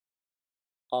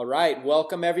All right,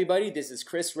 welcome everybody. This is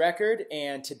Chris Record,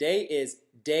 and today is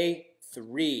day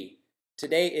 3.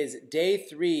 Today is day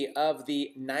 3 of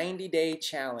the 90-day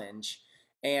challenge,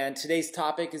 and today's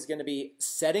topic is going to be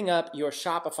setting up your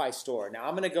Shopify store. Now,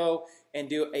 I'm going to go and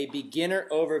do a beginner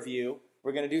overview.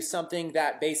 We're going to do something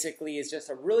that basically is just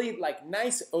a really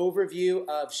nice overview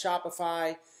of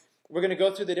Shopify. We're going to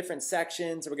go through the different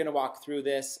sections. We're going to walk through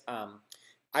this.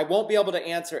 I won't be able to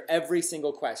answer every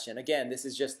single question. Again, this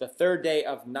is just the third day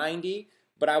of 90,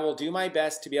 but I will do my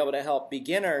best to be able to help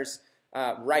beginners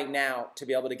right now to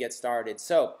be able to get started.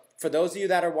 So for those of you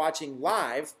that are watching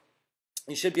live,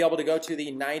 you should be able to go to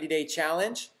the 90-day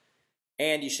challenge,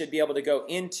 and you should be able to go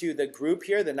into the group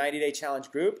here, the 90-day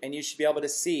challenge group, and you should be able to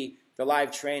see the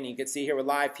live training. You can see here we're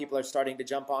live. People are starting to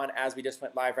jump on as we just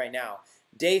went live right now.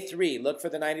 Day 3, look for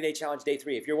the 90-day challenge, day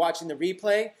 3. If you're watching the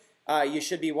replay, you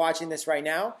should be watching this right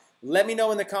now. Let me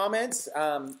know in the comments,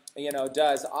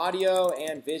 does audio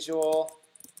and visual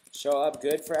show up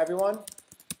good for everyone?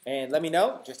 And let me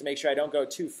know, just to make sure I don't go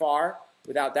too far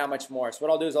without that much more. So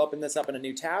what I'll do is open this up in a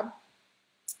new tab,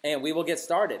 and we will get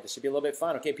started. This should be a little bit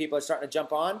fun. Okay, people are starting to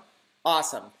jump on.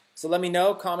 Awesome. So let me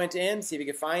know, comment in, see if you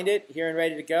can find it. Here and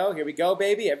ready to go. Here we go,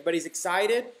 baby. Everybody's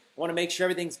excited. Want to make sure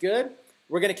everything's good.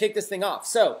 We're going to kick this thing off.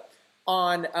 So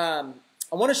I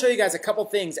want to show you guys a couple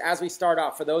things as we start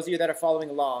off for those of you that are following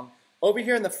along. Over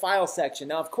here in the file section,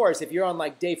 now of course if you're on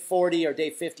like day 40 or day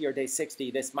 50 or day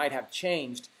 60, this might have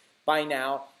changed by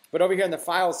now, but over here in the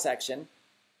file section,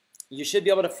 you should be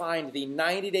able to find the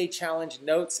 90-day challenge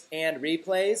notes and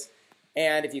replays,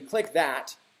 and if you click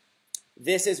that,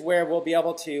 this is where we'll be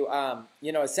able to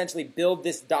essentially build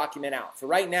this document out. For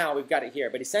right now, we've got it here,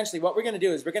 but essentially what we're going to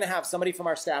do is we're going to have somebody from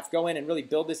our staff go in and really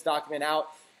build this document out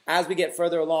as we get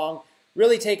further along,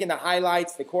 really taking the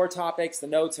highlights, the core topics, the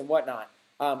notes, and whatnot.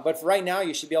 But for right now,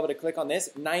 you should be able to click on this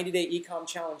 90-day e-com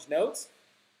challenge notes,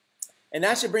 and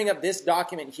that should bring up this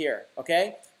document here,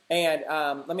 okay? And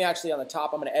let me actually on the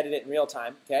top, I'm going to edit it in real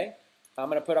time, okay? I'm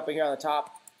going to put up here on the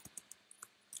top,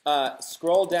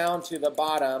 scroll down to the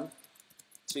bottom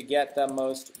to get the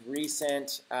most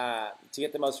recent,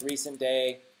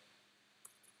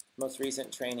 most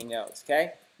recent training notes, okay?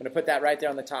 I'm going to put that right there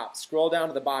on the top. Scroll down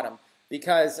to the bottom.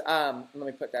 Because, let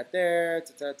me put that there,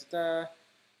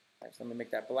 Actually, let me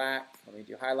make that black, let me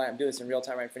do highlight, I'm doing this in real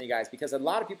time right in front of you guys, because a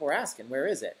lot of people are asking, where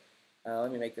is it?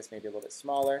 Let me make this maybe a little bit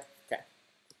smaller, okay,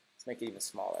 let's make it even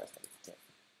smaller,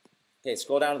 okay,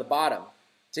 scroll down to the bottom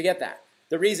to get that.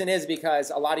 The reason is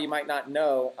because a lot of you might not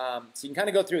know, so you can kind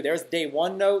of go through, there's day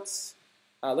 1 notes,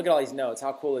 look at all these notes,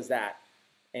 how cool is that?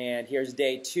 And here's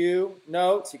day 2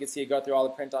 notes, you can see it go through all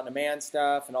the print on demand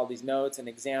stuff and all these notes and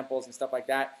examples and stuff like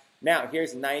that. Now,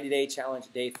 here's 90-day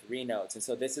challenge day 3 notes, and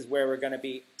so this is where we're going to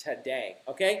be today,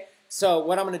 okay? So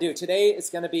what I'm going to do today is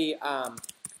going to be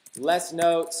less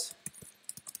notes,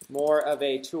 more of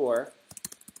a tour.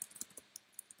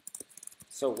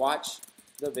 So watch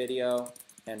the video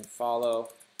and follow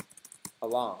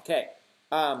along. Okay,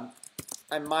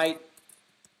 I might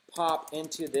pop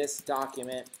into this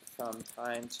document from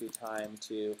time to time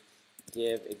to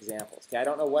give examples. Okay, I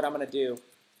don't know what I'm going to do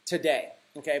today.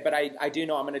 Okay, but I do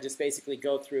know I'm going to just basically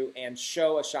go through and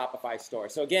show a Shopify store.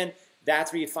 So again,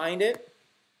 that's where you find it.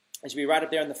 It should be right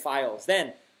up there in the files.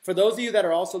 Then, for those of you that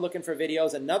are also looking for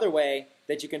videos, another way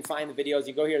that you can find the videos,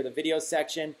 you go here to the videos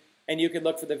section, and you can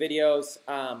look for the videos.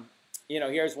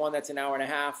 Here's one that's an hour and a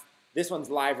half. This one's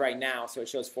live right now, so it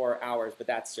shows 4 hours, but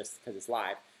that's just because it's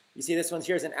live. You see this one's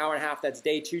here's an hour and a half. That's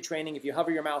day 2 training. If you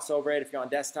hover your mouse over it, if you're on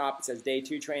desktop, it says day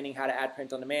 2 training, how to add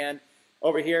print on demand.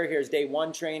 Over here, here's day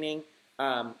 1 training.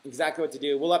 Exactly what to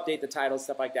do. We'll update the titles,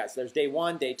 stuff like that. So there's day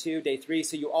 1, day 2, day 3.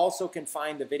 So you also can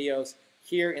find the videos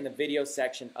here in the video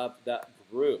section of the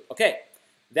group. Okay,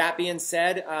 that being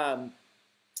said,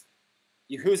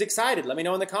 who's excited? Let me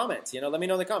know in the comments. Let me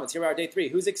know in the comments. Here we are, day 3.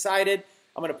 Who's excited?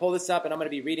 I'm going to pull this up, and I'm going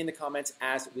to be reading the comments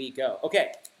as we go.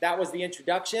 Okay, that was the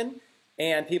introduction,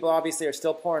 and people obviously are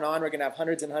still pouring on. We're going to have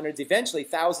hundreds and hundreds, eventually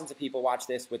thousands of people watch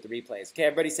this with the replays. Okay,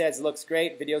 everybody says it looks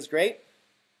great, video's great.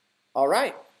 All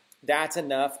right. That's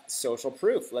enough social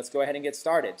proof. Let's go ahead and get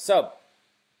started. So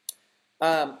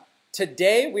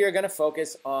today we are going to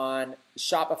focus on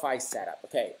Shopify setup.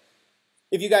 Okay,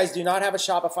 if you guys do not have a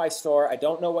Shopify store, I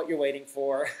don't know what you're waiting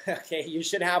for. Okay, you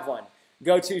should have one.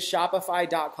 Go to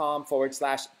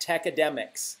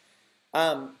shopify.com/Tecademics.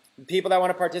 People that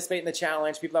want to participate in the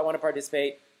challenge, people that want to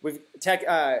participate,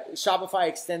 Shopify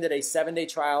extended a 7-day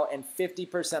trial and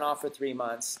 50% off for 3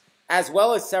 months. As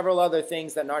well as several other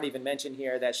things that aren't even mentioned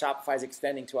here that Shopify is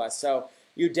extending to us. So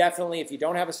you definitely, if you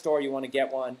don't have a store, you want to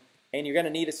get one, and you're going to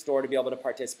need a store to be able to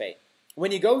participate.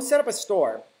 When you go set up a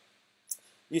store,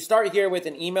 You start here with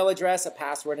an email address, a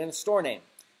password, and a store name.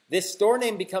 This store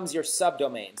name becomes your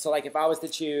subdomain. So like if I was to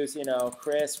choose,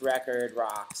 Chris Record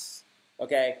Rocks,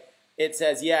 okay, it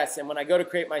says yes. And when I go to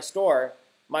create my store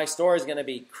is going to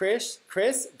be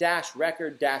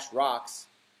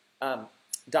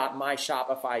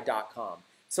chris-record-rocks.myshopify.com.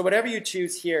 So whatever you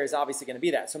choose here is obviously going to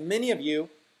be that. So many of you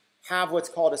have what's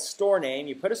called a store name.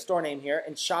 You put a store name here,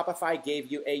 and Shopify gave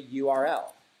you a URL,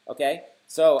 okay?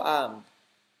 So,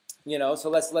 so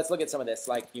let's look at some of this.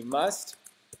 Like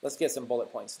let's get some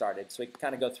bullet points started so we can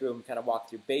kind of go through and kind of walk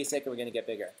through basic, and we're going to get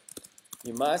bigger.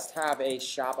 You must have a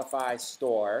Shopify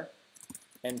store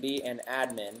and be an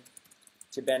admin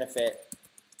to benefit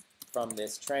from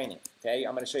this training. Okay,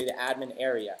 I'm going to show you the admin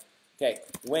area. Okay,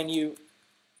 when you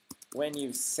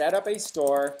set up a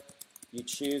store, you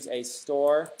choose a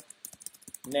store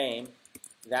name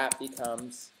that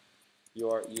becomes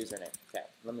your username. Okay,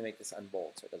 let me make this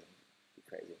unbold so it doesn't be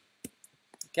crazy.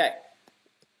 Okay.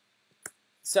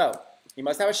 So, you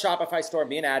must have a Shopify store and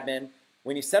be an admin.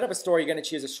 When you set up a store, you're going to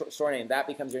choose a store name. That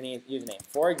becomes your username.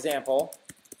 For example,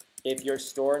 if your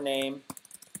store name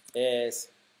is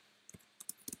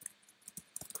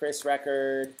Chris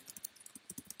Record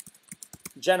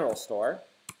General Store,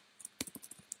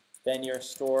 then your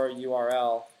store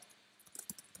URL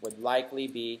would likely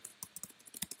be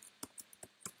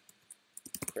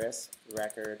Chris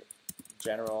Record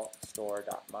General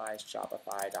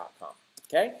Store.myshopify.com.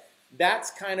 Okay?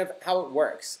 That's kind of how it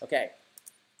works. Okay,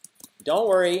 don't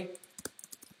worry.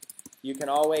 You can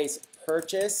always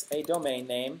purchase a domain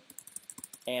name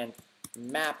and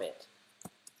map it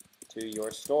to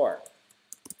your store.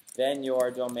 Then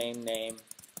your domain name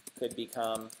could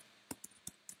become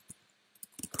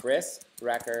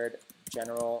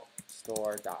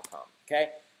chrisrecordgeneralstore.com.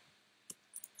 Okay,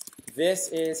 this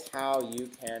is how you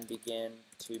can begin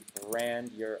to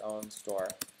brand your own store.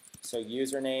 So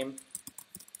username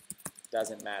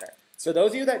doesn't matter. So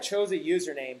those of you that chose a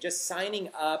username, just signing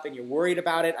up and you're worried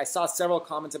about it, I saw several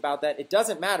comments about that. It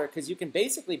doesn't matter because you can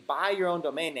basically buy your own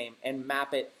domain name and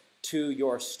map it to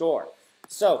your store.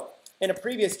 So in a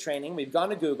previous training, we've gone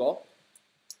to Google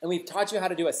and we've taught you how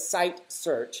to do a site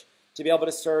search to be able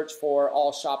to search for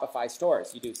all Shopify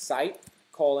stores. You do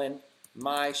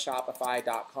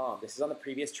site:/myshopify.com. This is on the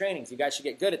previous trainings. You guys should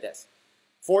get good at this.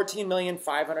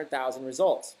 14,500,000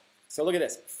 results. So look at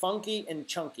this, Funky and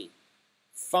Chunky.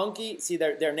 Funky, see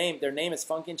their name is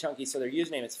Funky and Chunky, so their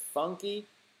username is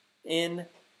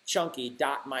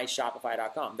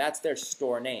funkyandchunky.myshopify.com. That's their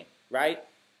store name, right?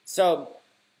 So,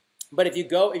 but if you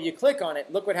click on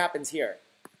it, look what happens here.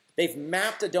 They've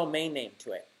mapped a domain name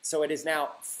to it. So it is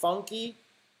now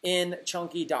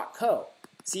funkyandchunky.co.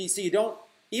 See, so you don't,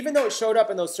 even though it showed up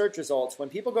in those search results, when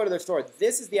people go to their store,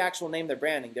 this is the actual name they're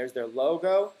branding. There's their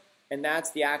logo, and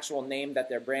that's the actual name that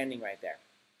they're branding right there.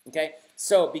 Okay,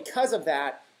 so because of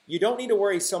that, you don't need to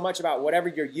worry so much about whatever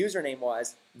your username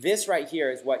was. This right here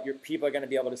is what your people are going to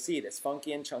be able to see, this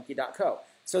funkyandchunky.co.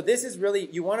 So this is really,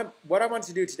 what I want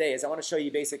to do today is I want to show you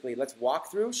basically, let's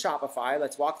walk through Shopify,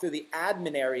 let's walk through the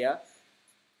admin area,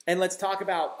 and let's talk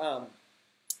about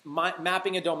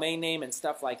mapping a domain name and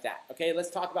stuff like that. Okay,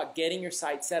 let's talk about getting your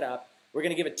site set up. We're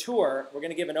going to give a tour, we're going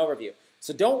to give an overview.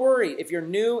 So don't worry if you're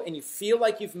new and you feel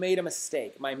like you've made a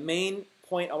mistake. My main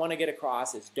point I want to get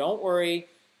across is don't worry.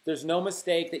 There's no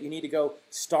mistake that you need to go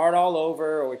start all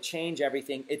over or change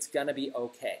everything. It's going to be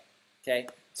okay. Okay?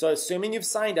 So assuming you've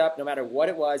signed up, no matter what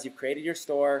it was, you've created your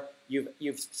store,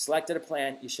 you've selected a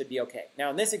plan, you should be okay. Now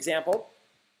in this example,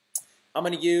 I'm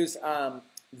going to use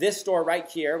this store right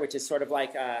here, which is sort of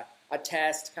like a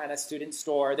test kind of student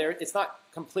store. It's not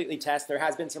completely test. There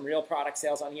has been some real product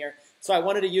sales on here. So I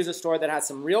wanted to use a store that has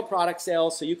some real product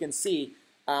sales so you can see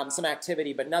some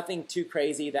activity, but nothing too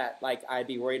crazy that like I'd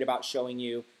be worried about showing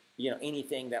you,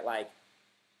 anything that like,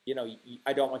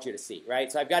 I don't want you to see,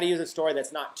 right? So I've got to use a store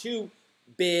that's not too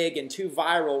big and too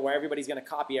viral where everybody's going to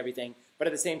copy everything, but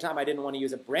at the same time, I didn't want to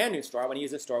use a brand new store. I want to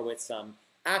use a store with some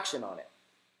action on it.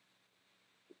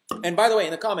 And by the way,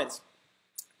 in the comments,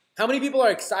 how many people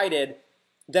are excited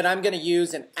that I'm going to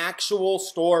use an actual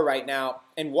store right now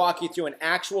and walk you through an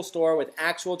actual store with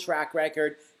actual track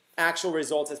record, actual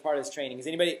results as part of this training? Is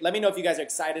anybody, let me know if you guys are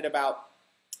excited about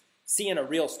seeing a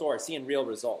real store, seeing real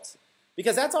results.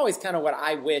 Because that's always kind of what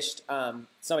I wished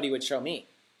somebody would show me,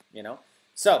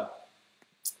 So,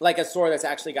 like a store that's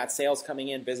actually got sales coming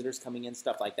in, visitors coming in,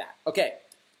 stuff like that. Okay,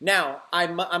 now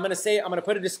I'm going to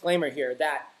put a disclaimer here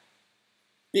that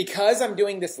because I'm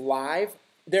doing this live,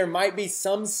 there might be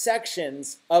some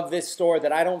sections of this store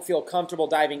that I don't feel comfortable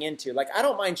diving into. Like, I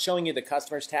don't mind showing you the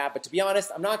customers tab, but to be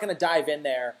honest, I'm not going to dive in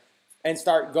there and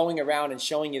start going around and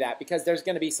showing you that, because there's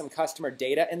going to be some customer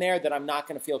data in there that I'm not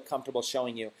going to feel comfortable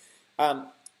showing you.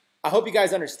 I hope you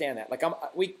guys understand that. Like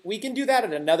we can do that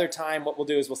at another time. What we'll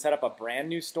do is we'll set up a brand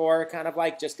new store, kind of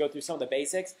like just go through some of the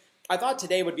basics. I thought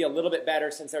today would be a little bit better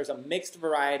since there's a mixed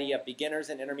variety of beginners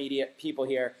and intermediate people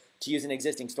here to use an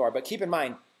existing store. But keep in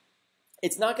mind,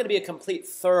 it's not going to be a complete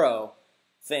thorough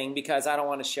thing because I don't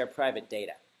want to share private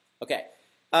data. Okay.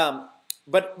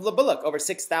 But look, over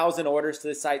 6,000 orders to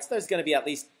the site, so there's going to be at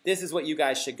least, this is what you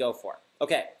guys should go for.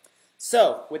 Okay.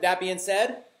 So with that being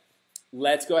said,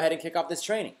 let's go ahead and kick off this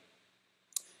training.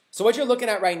 So what you're looking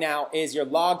at right now is you're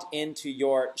logged into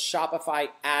your Shopify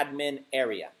admin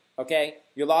area, okay?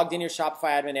 You're logged in your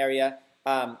Shopify admin area.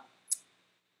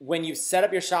 When you set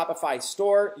up your Shopify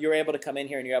store, you're able to come in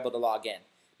here and you're able to log in.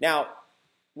 Now,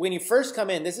 when you first come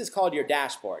in, this is called your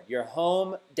dashboard, your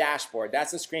home dashboard.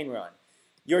 That's the screen we're on.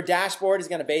 Your dashboard is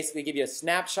going to basically give you a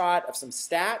snapshot of some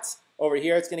stats. Over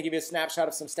here, it's going to give you a snapshot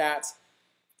of some stats.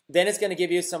 Then it's going to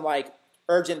give you some like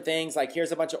urgent things, like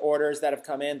here's a bunch of orders that have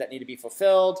come in that need to be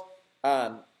fulfilled.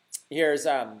 Here's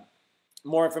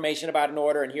more information about an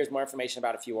order, and here's more information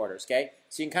about a few orders, okay?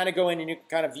 So you can kind of go in and you can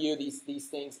kind of view these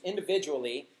things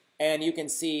individually, and you can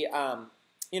see,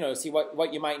 see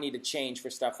what you might need to change for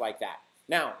stuff like that.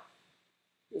 Now,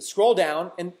 scroll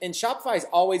down, and Shopify is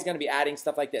always going to be adding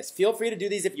stuff like this. Feel free to do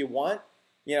these if you want.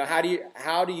 You know,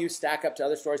 how do you stack up to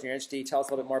other stores in your industry? Tell us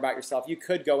a little bit more about yourself. You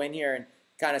could go in here and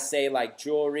kind of say like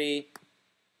jewelry,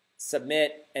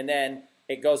 submit, and then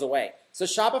it goes away. So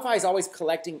Shopify is always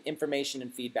collecting information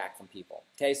and feedback from people.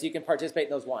 Okay, so you can participate in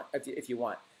those if you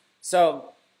want.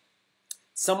 So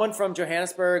someone from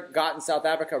Johannesburg, got in South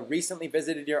Africa, recently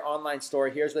visited your online store.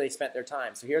 Here's where they spent their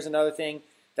time. So here's another thing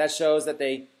that shows that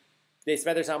they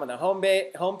spent their time on the home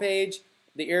page,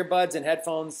 the earbuds and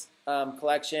headphones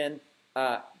collection,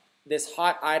 this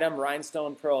hot item,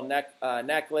 rhinestone pearl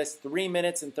necklace, 3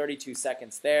 minutes and 32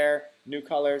 seconds there, new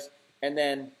colors, and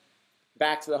then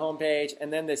back to the home page,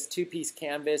 and then this two-piece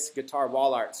canvas guitar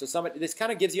wall art. So this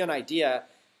kind of gives you an idea,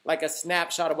 like a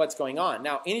snapshot of what's going on.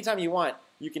 Now, anytime you want,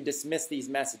 you can dismiss these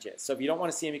messages. So if you don't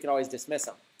want to see them, you can always dismiss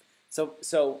them.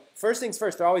 So first things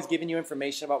first, they're always giving you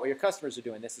information about what your customers are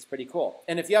doing. This is pretty cool.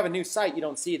 And if you have a new site, you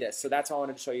don't see this. So that's why I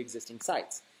wanted to show you existing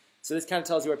sites. So this kind of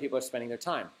tells you where people are spending their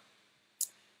time.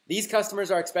 These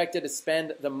customers are expected to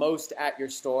spend the most at your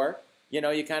store. You know,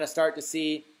 you kind of start to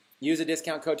see, use a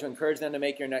discount code to encourage them to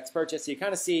make your next purchase. So you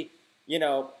kind of see, you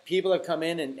know, people have come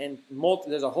in and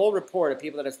there's a whole report of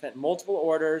people that have spent multiple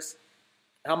orders,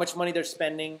 how much money they're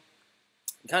spending,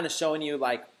 kind of showing you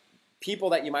like people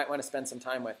that you might want to spend some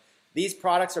time with. These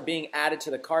products are being added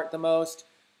to the cart the most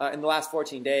in the last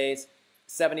 14 days.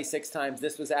 76 times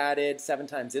this was added, 7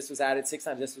 times this was added, 6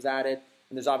 times this was added,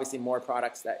 and there's obviously more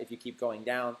products that if you keep going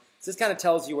down. So this kind of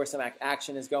tells you where some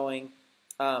action is going.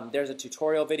 There's a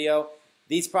tutorial video.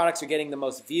 These products are getting the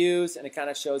most views, and it kind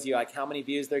of shows you like how many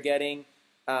views they're getting,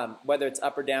 whether it's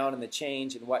up or down in the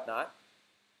change and whatnot.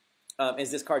 Is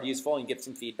this card useful? And you get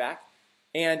some feedback.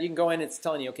 And you can go in, it's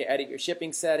telling you, okay, edit your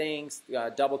shipping settings,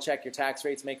 double check your tax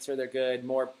rates, make sure they're good,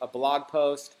 a blog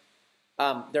post.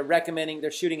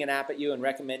 They're shooting an app at you and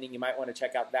recommending you might want to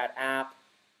check out that app.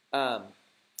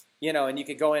 You know, and you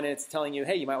could go in and it's telling you,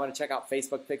 hey, you might want to check out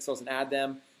Facebook pixels and add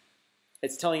them.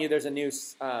 It's telling you there's a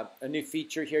new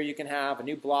feature here you can have, a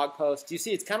new blog post. You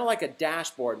see, it's kind of like a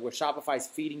dashboard where Shopify is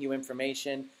feeding you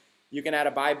information. You can add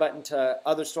a buy button to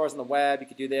other stores on the web. You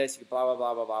could do this. You could blah, blah,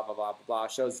 blah, blah, blah, blah, blah, blah.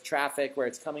 Shows traffic, where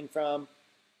it's coming from,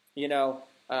 you know,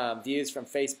 views from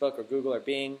Facebook or Google or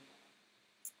Bing.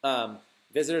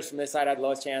 Visitors from this site had the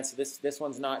lowest chance. So this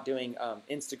one's not doing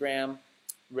Instagram,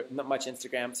 not much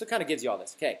Instagram. So it kind of gives you all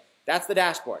this. Okay, that's the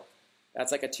dashboard.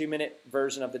 That's like a 2-minute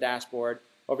version of the dashboard.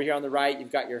 Over here on the right,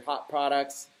 you've got your hot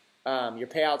products, your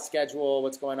payout schedule,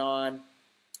 what's going on.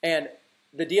 And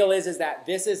the deal is that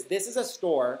this is a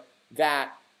store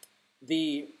that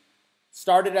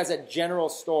started as a general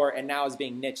store and now is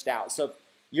being niched out. So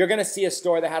you're going to see a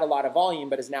store that had a lot of volume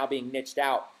but is now being niched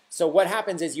out. So what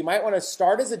happens is you might want to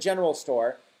start as a general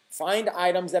store, find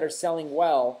items that are selling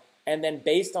well, and then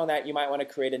based on that, you might want to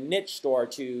create a niche store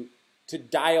to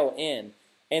dial in.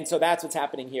 And so that's what's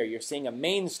happening here. You're seeing a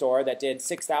main store that did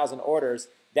 6,000 orders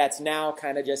that's now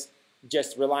kind of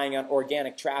just relying on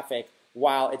organic traffic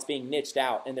while it's being niched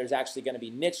out. And there's actually going to be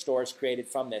niche stores created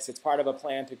from this. It's part of a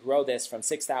plan to grow this from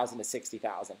 6,000 to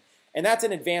 60,000. And that's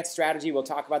an advanced strategy. We'll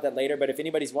talk about that later. But if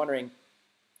anybody's wondering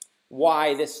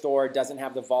why this store doesn't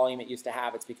have the volume it used to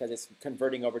have, it's because it's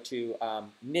converting over to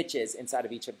niches inside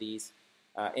of each of these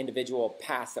individual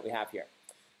paths that we have here.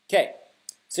 Okay.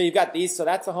 So you've got these, so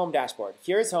that's the home dashboard.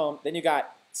 Here's home, then you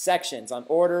got sections on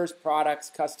orders, products,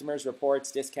 customers,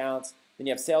 reports, discounts. Then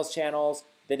you have sales channels.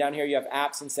 Then down here you have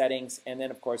apps and settings. And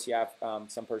then, of course, you have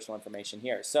some personal information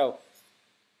here. So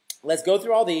let's go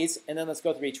through all these, and then let's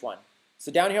go through each one.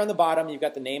 So down here on the bottom, you've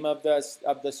got the name of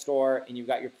the store, and you've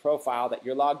got your profile that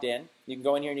you're logged in. You can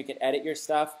go in here and you can edit your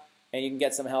stuff, and you can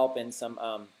get some help and some.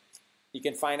 You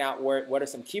can find out what are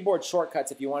some keyboard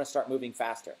shortcuts if you want to start moving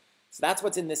faster. So that's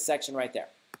what's in this section right there.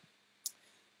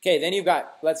 Okay, then you've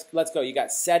got let's go. You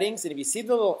got settings, and if you see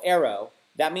the little arrow,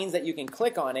 that means that you can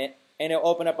click on it, and it'll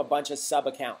open up a bunch of sub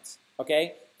accounts.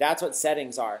 Okay, that's what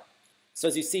settings are. So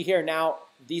as you see here now,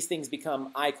 these things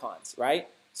become icons, right?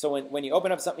 So when you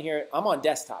open up something here, I'm on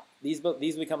desktop. These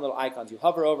become little icons. You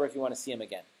hover over if you want to see them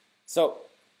again. So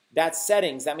that's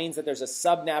settings. That means that there's a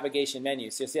sub-navigation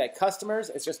menu. So you'll see like customers,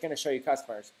 it's just going to show you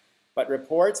customers. But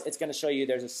reports, it's going to show you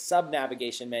there's a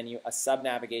sub-navigation menu, a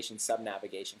sub-navigation,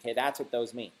 sub-navigation. Okay, that's what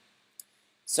those mean.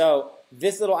 So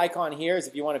this little icon here is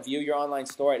if you want to view your online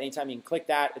store. At any time you can click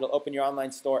that. It'll open your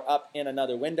online store up in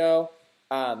another window.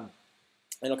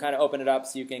 It'll kind of open it up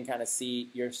so you can kind of see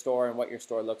your store and what your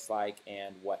store looks like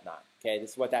and whatnot. Okay,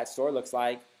 this is what that store looks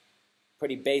like.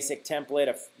 Pretty basic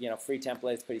template, free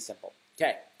template. It's pretty simple.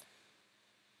 Okay,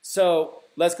 so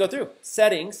let's go through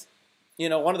settings.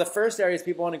 One of the first areas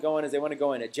people want to go in is they want to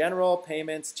go into general,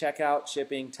 payments, checkout,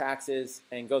 shipping, taxes,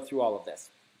 and go through all of this.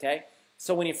 Okay,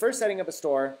 so when you're first setting up a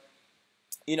store,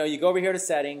 you go over here to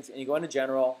settings and you go into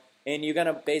general. And you're going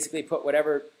to basically put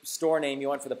whatever store name you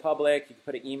want for the public. You can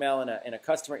put an email and a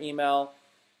customer email.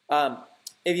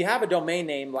 If you have a domain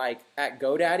name like at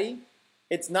GoDaddy,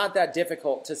 it's not that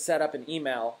difficult to set up an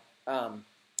email. And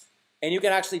you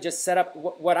can actually just set up,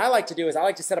 what I like to do is I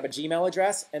like to set up a Gmail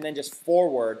address and then just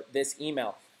forward this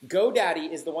email.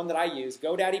 GoDaddy is the one that I use.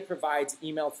 GoDaddy provides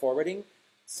email forwarding.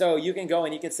 So you can go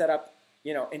and you can set up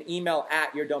an email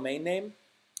at your domain name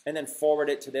and then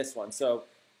forward it to this one. So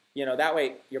that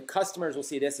way your customers will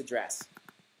see this address,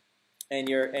 and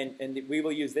we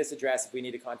will use this address if we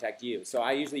need to contact you. So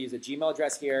I usually use a Gmail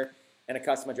address here and a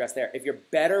custom address there. If you're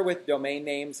better with domain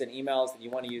names and emails, then you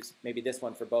want to use maybe this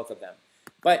one for both of them.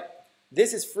 But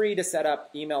this is free to set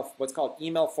up what's called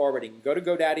email forwarding. Go to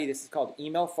GoDaddy. This is called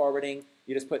email forwarding.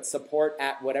 You just put support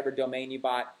at whatever domain you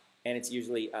bought, and it's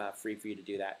usually free for you to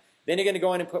do that. Then you're going to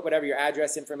go in and put whatever your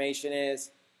address information is.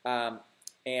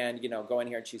 And go in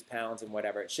here and choose pounds and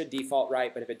whatever. It should default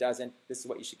right, but if it doesn't, this is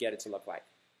what you should get it to look like.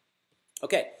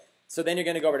 Okay, so then you're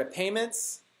going to go over to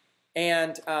payments,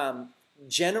 and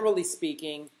generally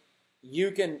speaking,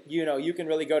 you can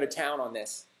really go to town on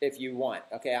this if you want.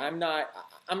 Okay, I'm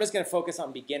just going to focus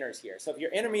on beginners here. So if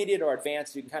you're intermediate or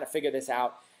advanced, you can kind of figure this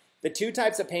out. The two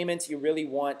types of payments you really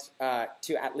want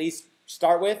to at least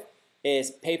start with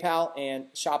is PayPal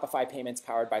and Shopify payments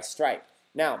powered by Stripe.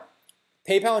 Now,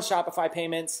 PayPal and Shopify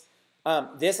payments,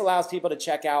 this allows people to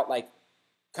check out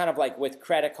kind of like with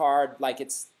credit card, like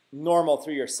it's normal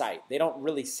through your site. They don't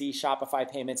really see Shopify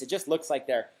payments. It just looks like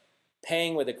they're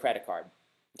paying with a credit card.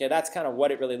 Okay, that's kind of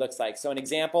what it really looks like. So an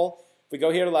example, if we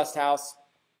go here to Lust House,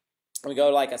 we go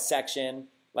to like a section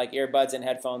like earbuds and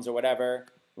headphones or whatever.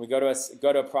 We go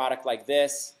to a product like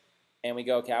this, and we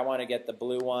go, okay, I want to get the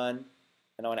blue one,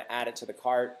 and I want to add it to the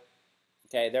cart.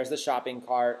 Okay, there's the shopping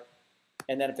cart.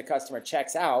 And then if the customer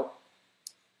checks out,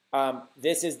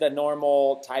 this is the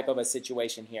normal type of a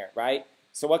situation here, right?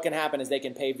 So what can happen is they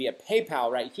can pay via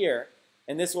PayPal right here,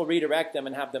 and this will redirect them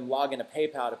and have them log into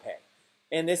PayPal to pay.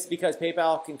 And this is because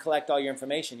PayPal can collect all your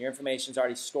information. Your information is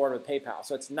already stored with PayPal.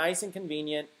 So it's nice and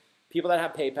convenient. People that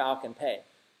have PayPal can pay.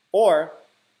 Or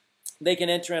they can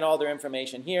enter in all their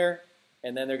information here,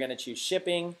 and then they're going to choose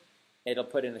shipping. It'll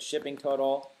put in a shipping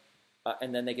total,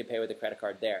 and then they can pay with a credit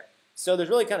card there. So there's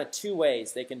really kind of two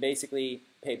ways. They can basically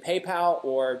pay PayPal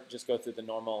or just go through the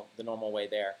normal way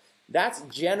there. That's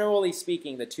generally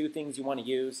speaking the two things you want to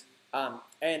use.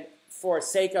 And for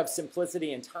sake of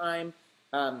simplicity and time,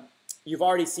 you've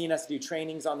already seen us do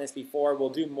trainings on this before. We'll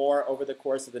do more over the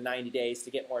course of the 90 days to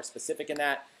get more specific in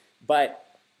that. But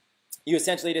you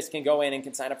essentially just can go in and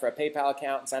can sign up for a PayPal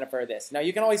account and sign up for this. Now,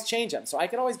 you can always change them. So I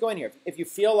can always go in here. If you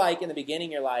feel like in the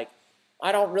beginning you're like,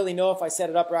 I don't really know if I set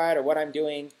it up right or what I'm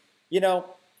doing, you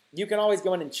can always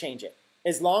go in and change it.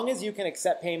 As long as you can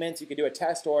accept payments, you can do a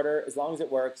test order. As long as it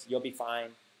works, you'll be fine.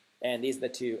 And these are the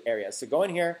two areas. So go in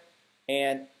here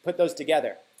and put those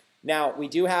together. Now, we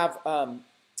do have on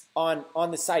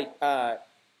the site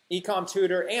Ecom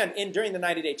Tutor, and during the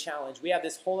 90-day challenge, we have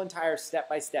this whole entire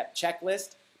step-by-step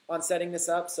checklist on setting this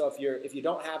up. So if you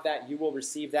don't have that, you will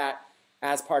receive that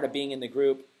as part of being in the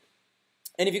group.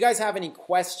 And if you guys have any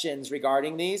questions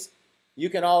regarding these, you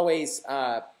can always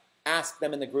ask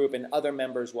them in the group, and other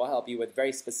members will help you with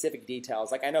very specific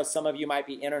details. Like I know some of you might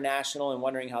be international and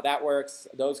wondering how that works,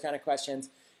 those kind of questions.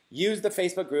 Use the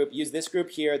Facebook group, use this group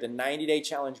here, the 90-day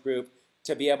challenge group,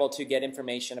 to be able to get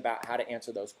information about how to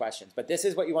answer those questions. But this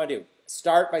is what you want to do.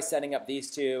 Start by setting up these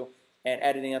two and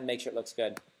editing them, make sure it looks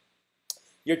good.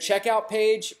 Your checkout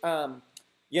page,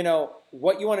 you know,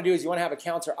 what you want to do is you want to have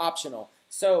accounts are optional.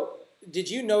 So did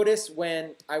you notice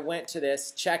when I went to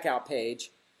this checkout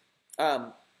page,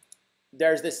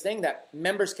 there's this thing that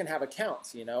members can have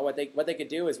accounts. You know, what they could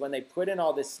do is when they put in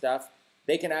all this stuff,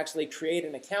 they can actually create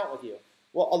an account with you.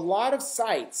 Well, a lot of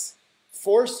sites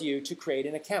force you to create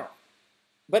an account.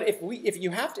 But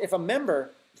if a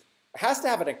member has to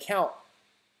have an account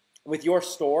with your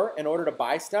store in order to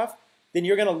buy stuff, then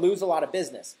you're going to lose a lot of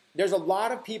business. There's a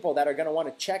lot of people that are going to want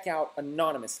to check out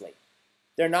anonymously.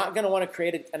 They're not going to want to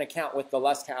create an account with the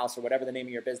Lust House or whatever the name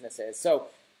of your business is. So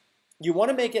you want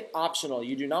to make it optional.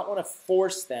 You do not want to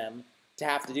force them to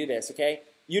have to do this, okay?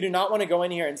 You do not want to go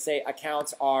in here and say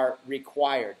accounts are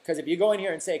required. Because if you go in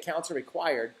here and say accounts are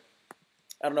required,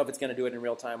 I don't know if it's going to do it in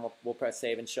real time. We'll press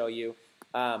save and show you.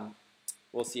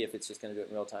 We'll see if it's just going to do it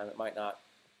in real time. It might not.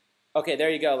 Okay, there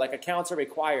you go. Like accounts are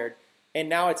required. And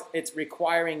now it's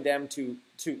requiring them to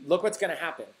look what's going to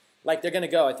happen. Like they're going to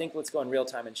go, I think let's go in real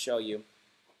time and show you.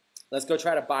 Let's go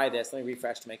try to buy this. Let me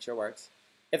refresh to make sure it works.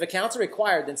 If accounts are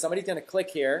required, then somebody's going to click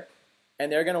here,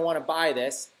 and they're going to want to buy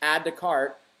this, add to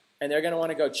cart, and they're going to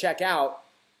want to go check out,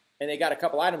 and they got a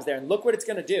couple items there, and look what it's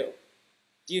going to do.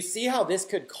 Do you see how this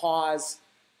could cause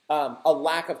a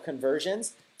lack of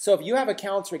conversions? So if you have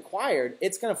accounts required,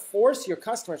 it's going to force your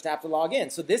customers to have to log in.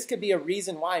 So this could be a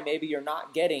reason why maybe you're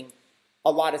not getting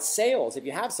a lot of sales if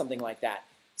you have something like that.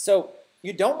 So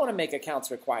you don't want to make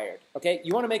accounts required, okay?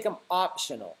 You want to make them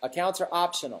optional. Accounts are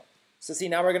optional. So see,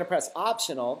 now we're going to press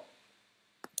optional.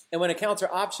 And when accounts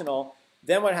are optional,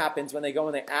 then what happens when they go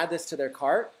and they add this to their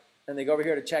cart and they go over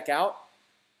here to check out,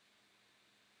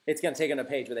 it's going to take them to a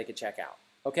page where they can check out,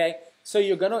 okay? So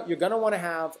you're gonna want to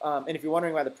have, and if you're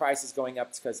wondering why the price is going up,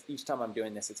 it's because each time I'm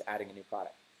doing this, it's adding a new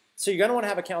product. So you're going to want to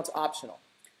have accounts optional.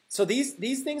 So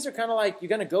these things are kind of like, you're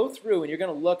going to go through and you're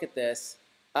going to look at this.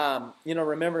 You know,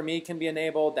 remember me can be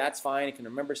enabled. That's fine. It can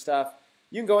remember stuff.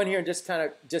 You can go in here and just kind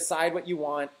of decide what you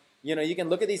want. You know, you can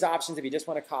look at these options if you just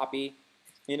want to copy.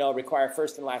 You know, require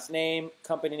first and last name.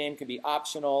 Company name can be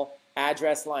optional.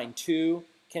 Address line 2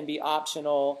 can be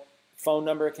optional. Phone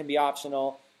number can be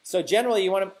optional. So generally,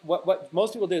 you want to, what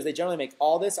most people do is they generally make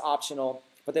all this optional,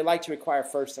 but they like to require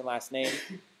first and last name.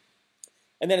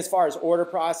 And then as far as order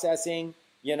processing,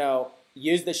 you know,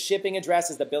 use the shipping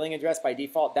address as the billing address by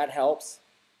default. That helps.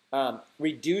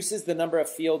 Reduces the number of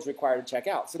fields required to check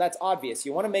out. So that's obvious.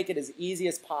 You want to make it as easy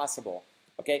as possible.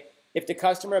 Okay. If the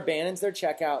customer abandons their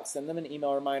checkout, send them an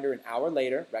email reminder an hour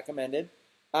later, recommended.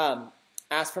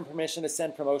 Ask for permission to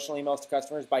send promotional emails to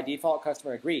customers. By default,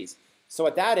 customer agrees. So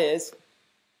what that is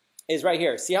right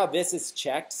here. See how this is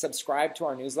checked? Subscribe to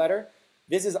our newsletter.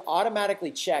 This is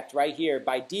automatically checked right here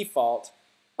by default,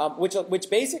 which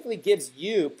basically gives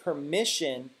you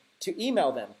permission to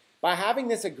email them. By having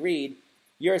this agreed,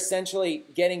 you're essentially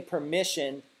getting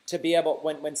permission to be able,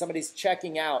 when somebody's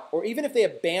checking out, or even if they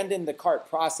abandon the cart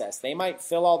process, they might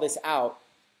fill all this out,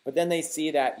 but then they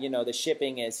see that, you know, the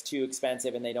shipping is too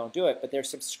expensive and they don't do it, but they're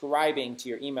subscribing to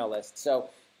your email list. So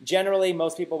generally,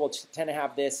 most people will tend to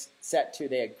have this set to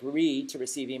they agree to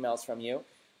receive emails from you.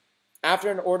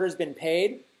 After an order's been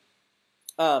paid,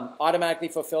 automatically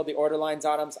fulfill the order lines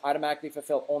items, automatically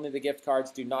fulfill only the gift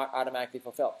cards, do not automatically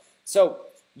fulfill. So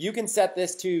you can set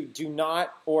this to do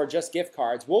not or just gift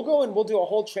cards. We'll go and we'll do a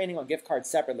whole training on gift cards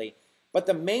separately. But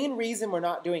the main reason we're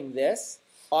not doing this,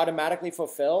 automatically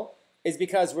fulfill, is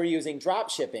because we're using drop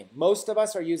shipping. Most of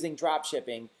us are using drop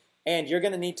shipping, and you're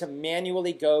going to need to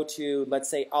manually go to, let's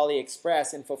say,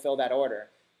 AliExpress and fulfill that order.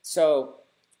 So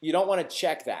you don't want to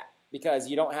check that because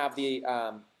you don't have the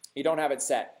you don't have it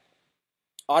set.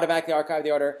 Automatically archive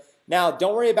the order. Now,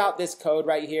 don't worry about this code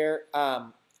right here.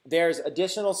 There's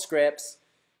additional scripts.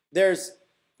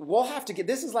 We'll have to get,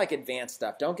 this is like advanced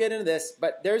stuff. Don't get into this,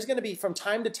 but there's going to be, from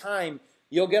time to time,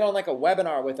 you'll get on like a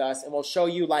webinar with us and we'll show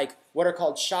you like what are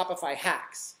called Shopify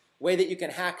hacks, way that you can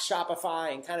hack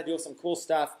Shopify and kind of do some cool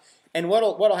stuff. And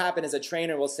what'll happen is a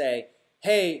trainer will say,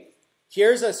 hey,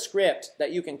 here's a script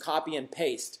that you can copy and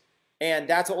paste. And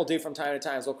that's what we'll do from time to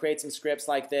time. So we'll create some scripts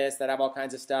like this that have all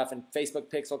kinds of stuff and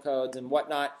Facebook pixel codes and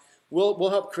whatnot. We'll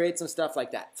help create some stuff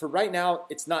like that. For right now,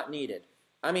 it's not needed.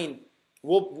 I mean,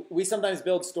 we sometimes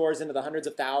build stores into the hundreds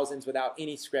of thousands without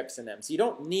any scripts in them. So you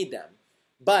don't need them.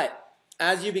 But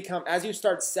as you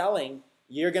start selling,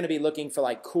 you're going to be looking for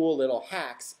like cool little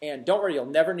hacks. And don't worry, you'll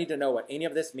never need to know what any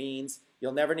of this means.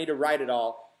 You'll never need to write it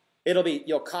all. It'll be,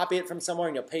 you'll copy it from somewhere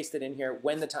and you'll paste it in here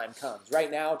when the time comes.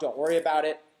 Right now, don't worry about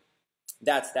it.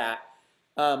 That's that.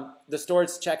 The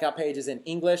store's checkout page is in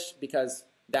English because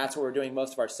that's where we're doing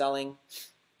most of our selling.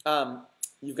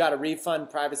 You've got a refund,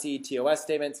 privacy, TOS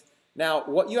statements. Now,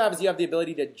 what you have is you have the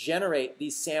ability to generate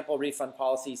these sample refund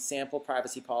policies, sample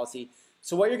privacy policy.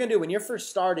 So what you're going to do when you're first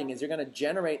starting is you're going to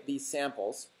generate these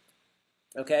samples,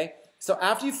 okay? So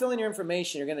after you fill in your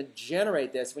information, you're going to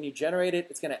generate this. When you generate it,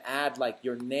 it's going to add like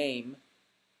your name,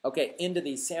 okay, into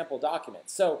these sample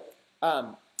documents. So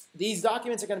these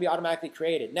documents are going to be automatically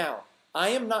created. Now, I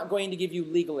am not going to give you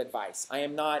legal advice. I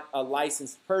am not a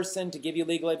licensed person to give you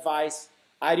legal advice.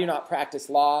 I do not practice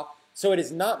law. So it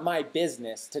is not my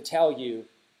business to tell you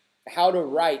how to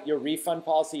write your refund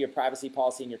policy, your privacy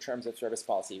policy, and your terms of service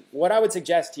policy. What I would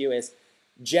suggest to you is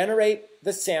generate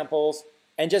the samples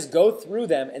and just go through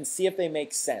them and see if they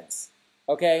make sense,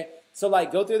 okay? So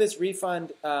like go through this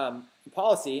refund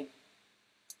policy,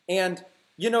 and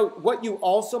you know what you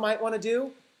also might want to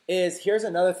do is, here's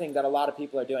another thing that a lot of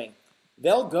people are doing.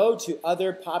 They'll go to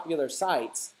other popular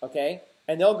sites, okay?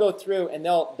 And they'll go through and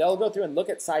they'll go through and look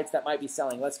at sites that might be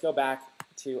selling. Let's go back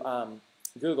to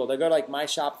Google. They'll go to like My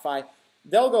Shopify.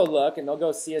 They'll go look and they'll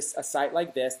go see a site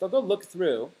like this. They'll go look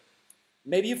through.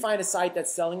 Maybe you find a site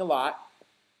that's selling a lot.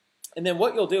 And then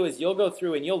what you'll do is you'll go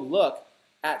through and you'll look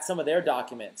at some of their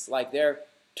documents, like their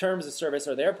terms of service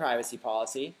or their privacy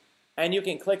policy, and you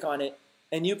can click on it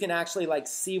and you can actually like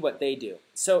see what they do.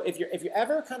 So if you're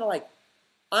ever kind of like,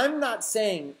 I'm not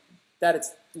saying that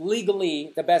it's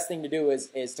legally the best thing to do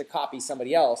is to copy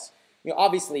somebody else. You know,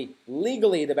 obviously,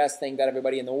 legally the best thing that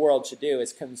everybody in the world should do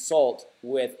is consult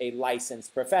with a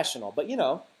licensed professional. But you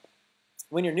know,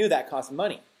 when you're new, that costs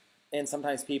money. And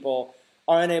sometimes people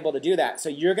are unable to do that. So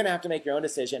you're going to have to make your own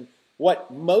decision.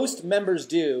 What most members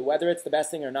do, whether it's the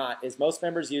best thing or not, is most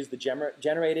members use the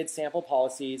generated sample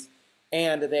policies,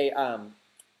 and they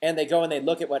go and they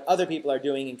look at what other people are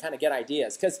doing and kind of get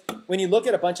ideas. Because when you look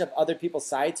at a bunch of other people's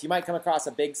sites, you might come across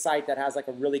a big site that has like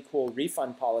a really cool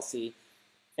refund policy,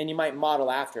 and you might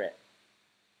model after it.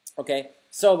 Okay,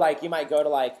 so like you might go to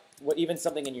like even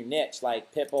something in your niche,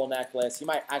 like pitbull necklace. You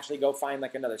might actually go find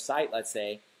like another site, let's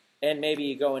say, and maybe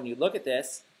you go and you look at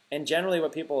this. And generally,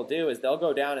 what people will do is they'll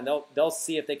go down and they'll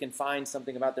see if they can find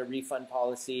something about their refund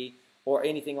policy or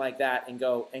anything like that, and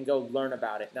go learn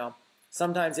about it. Now,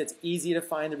 sometimes it's easy to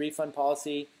find the refund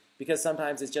policy because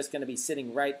sometimes it's just going to be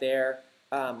sitting right there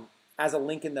as a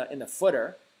link in the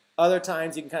footer. Other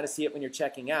times you can kind of see it when you're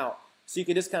checking out. So you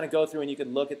can just kind of go through and you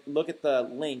can look at the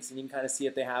links, and you can kind of see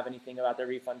if they have anything about their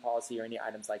refund policy or any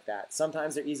items like that.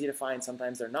 Sometimes they're easy to find,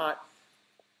 sometimes they're not.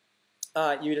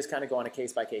 You just kind of go on a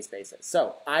case-by-case basis.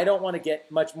 So I don't want to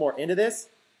get much more into this,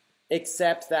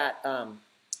 except that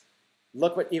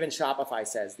look what even Shopify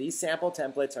says. These sample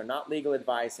templates are not legal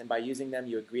advice, and by using them,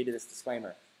 you agree to this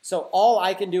disclaimer. So all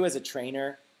I can do as a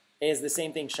trainer is the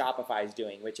same thing Shopify is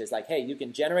doing, which is like, hey, you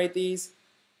can generate these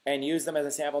and use them as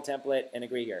a sample template and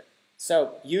agree here.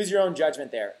 So use your own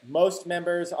judgment there. Most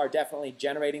members are definitely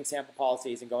generating sample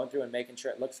policies and going through and making sure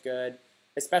it looks good,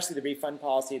 especially the refund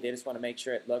policy. They just want to make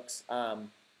sure it looks,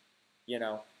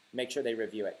 make sure they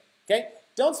review it. Okay?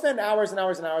 Don't spend hours and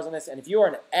hours and hours on this. And if you are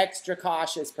an extra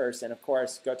cautious person, of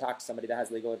course, go talk to somebody that has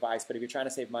legal advice. But if you're trying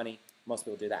to save money, most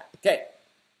people do that. Okay.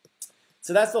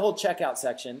 So that's the whole checkout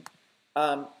section.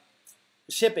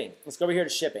 Shipping. Let's go over here to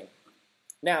shipping.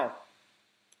 Now,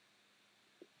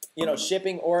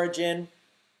 shipping origin,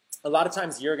 a lot of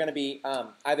times you're going to be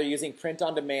either using print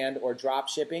on demand or drop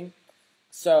shipping.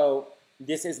 So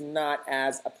this is not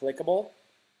as applicable.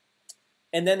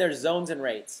 And then there's zones and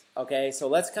rates. Okay, so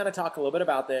let's kind of talk a little bit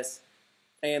about this,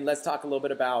 and let's talk a little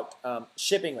bit about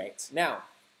shipping rates. Now,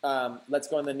 let's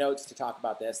go in the notes to talk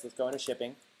about this. Let's go into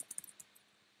shipping.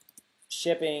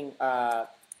 Shipping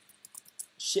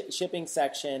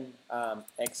section,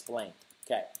 explain.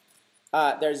 Okay.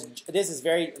 This is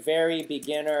very, very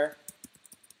beginner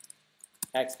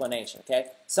explanation, okay?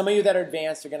 Some of you that are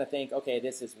advanced are going to think, okay,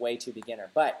 this is way too beginner.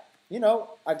 But,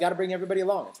 I've got to bring everybody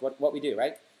along. It's what we do,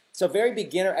 right? So very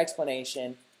beginner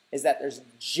explanation is that there's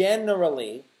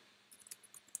generally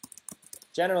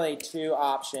two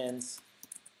options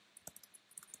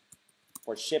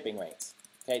for shipping rates.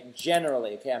 Okay,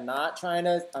 generally. Okay, I'm not trying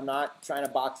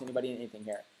to box anybody in anything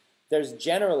here. There's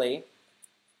generally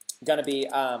going to be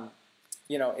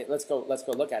let's go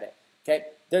look at it. Okay,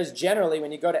 there's generally,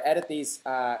 when you go to edit these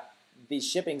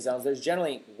shipping zones, there's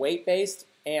generally weight-based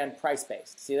and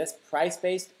price-based. See this?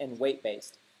 Price-based and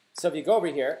weight-based. So if you go over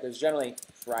here, there's generally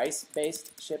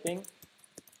price-based shipping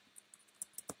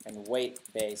and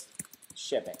weight-based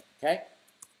shipping, okay?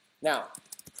 Now,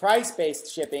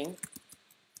 price-based shipping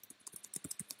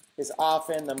is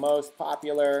often the most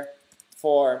popular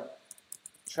for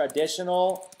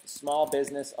traditional small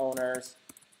business owners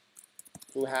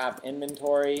who have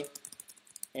inventory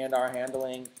and are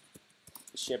handling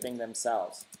shipping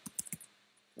themselves.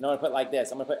 I'm going to put like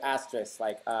this. I'm going to put asterisks,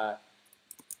 like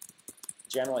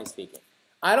generally speaking.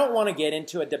 I don't want to get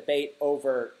into a debate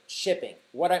over shipping.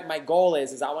 My goal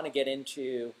is I want to get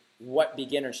into what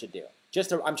beginners should do.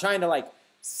 I'm trying to like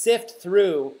sift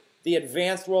through the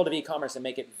advanced world of e-commerce and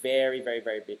make it very, very,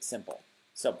 very simple.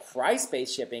 So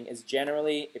price-based shipping is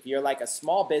generally, if you're like a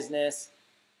small business,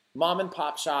 mom and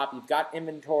pop shop, you've got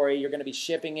inventory, you're going to be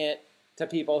shipping it to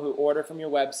people who order from your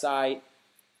website.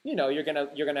 You know, you're gonna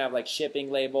have like shipping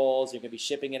labels, you're gonna be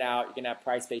shipping it out, you're gonna have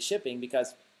price-based shipping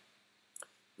because,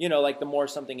 you know, like the more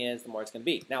something is, the more it's gonna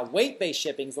be. Now, weight-based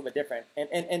shipping is a little bit different,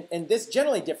 and this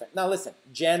generally different. Now listen,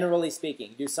 generally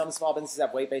speaking, do some small businesses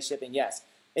have weight-based shipping? Yes.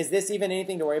 Is this even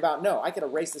anything to worry about? No, I could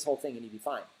erase this whole thing and you'd be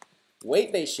fine.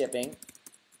 Weight-based shipping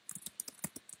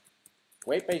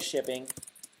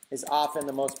is often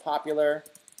the most popular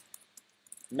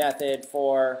method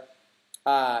for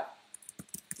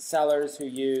sellers who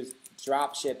use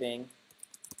drop shipping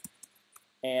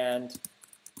and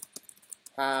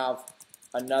have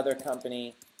another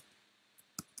company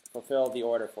fulfill the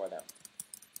order for them.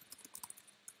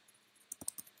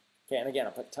 Okay, and again,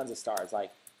 I'll put tons of stars,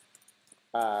 like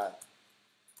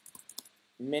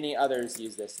many others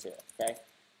use this too, okay?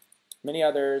 Many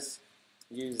others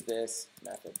use this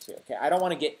method too. Okay, I don't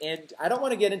want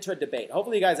to get into a debate.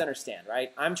 Hopefully you guys understand,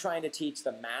 right? I'm trying to teach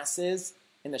the masses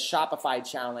in the Shopify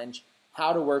challenge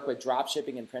how to work with drop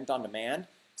shipping and print on demand.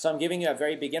 So I'm giving you a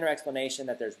very beginner explanation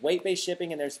that there's weight-based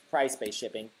shipping and there's price-based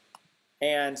shipping.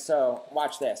 And so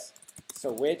watch this.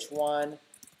 So which one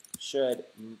should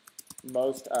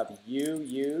most of you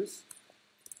use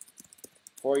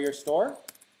for your store?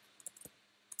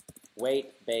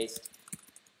 Weight-based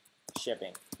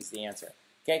shipping is the answer.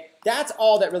 Okay, that's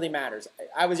all that really matters.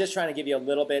 I was just trying to give you a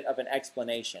little bit of an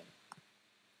explanation.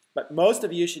 But most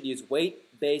of you should use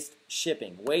weight-based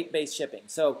shipping,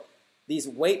 So these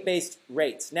weight-based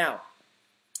rates. Now,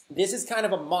 this is kind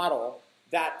of a model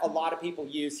that a lot of people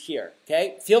use here,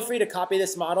 okay? Feel free to copy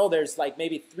this model. There's like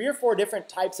maybe 3 or 4 different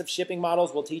types of shipping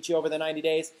models we'll teach you over the 90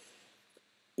 days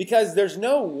because there's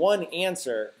no one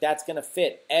answer that's going to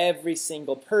fit every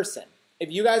single person.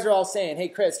 If you guys are all saying, hey,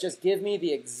 Chris, just give me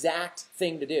the exact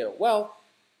thing to do. Well,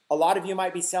 a lot of you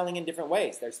might be selling in different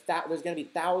ways. There's going to be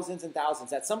thousands and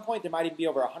thousands. At some point, there might even be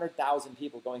over 100,000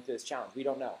 people going through this challenge. We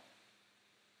don't know.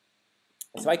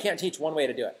 So I can't teach one way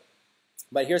to do it.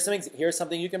 But here's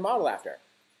something you can model after.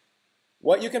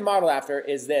 What you can model after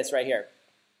is this right here.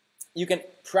 You can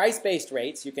price-based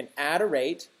rates. You can add a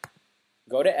rate,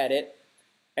 go to edit,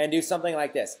 and do something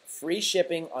like this. Free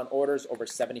shipping on orders over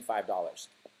 $75.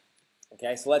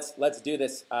 Okay, so let's do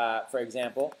this, for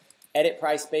example. Edit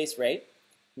price-based rate.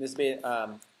 This would be,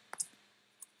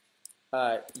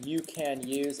 you can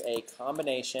use a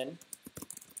combination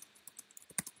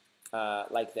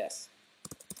like this.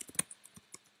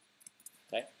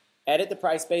 Okay, edit the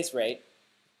price-based rate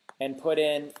and put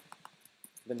in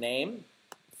the name,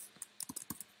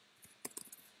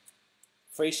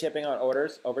 free shipping on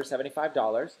orders over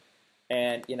 $75,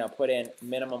 and put in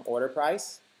minimum order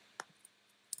price.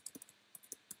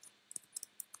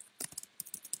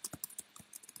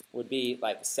 Would be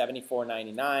like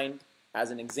 $74.99 as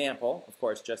an example, of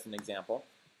course, just an example.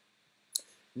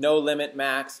 No limit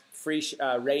max, free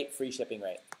rate, free shipping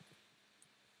rate.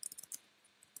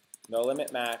 No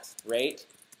limit max, rate,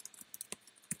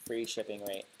 free shipping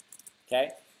rate.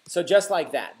 Okay, so just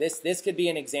like that. This could be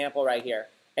an example right here.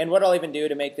 And what I'll even do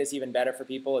to make this even better for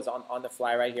people is on the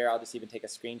fly right here. I'll just even take a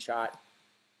screenshot.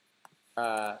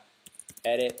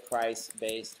 Edit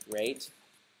price-based rate.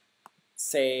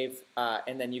 Save,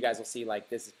 and then you guys will see like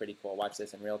this is pretty cool. Watch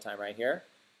this in real time right here.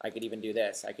 I could even do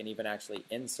this. I can even actually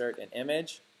insert an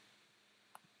image,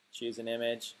 choose an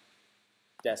image,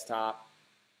 desktop,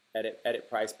 edit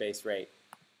price-based rate.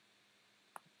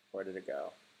 Where did it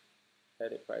go?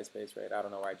 Edit price-based rate. I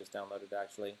don't know where I just downloaded it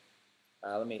actually.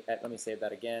 Let me save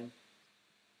that again.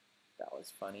 That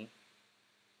was funny.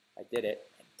 I did it.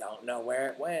 I don't know where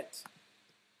it went.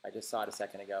 I just saw it a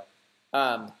second ago.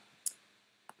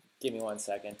 Give me 1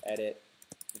 second. Edit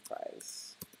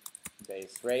price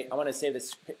base rate. I want to save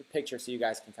this picture so you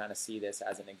guys can kind of see this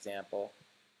as an example.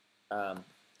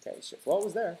 Okay, well, it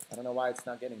was there. I don't know why it's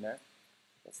not getting there.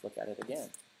 Let's look at it again.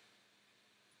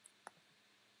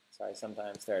 Sorry,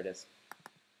 sometimes there it is.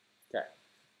 Okay.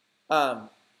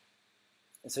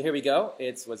 So here we go.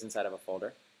 It was inside of a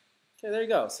folder. Okay, there you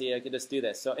go. See, I could just do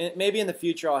this. So maybe in the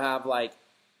future I'll have like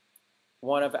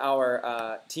one of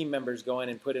our team members go in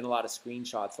and put in a lot of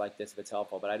screenshots like this if it's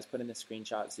helpful. But I just put in the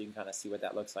screenshot so you can kind of see what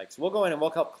that looks like. So we'll go in and we'll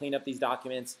help clean up these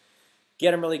documents,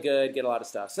 get them really good, get a lot of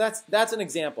stuff. So that's an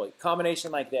example.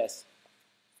 Combination like this.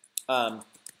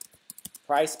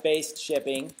 Price-based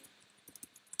shipping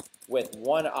with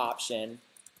one option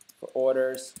for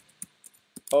orders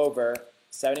over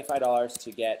 $75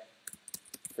 to get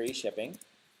free shipping.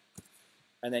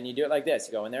 And then you do it like this.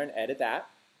 You go in there and edit that.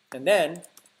 And then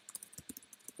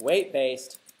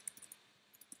weight-based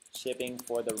shipping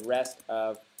for the rest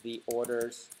of the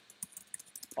orders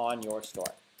on your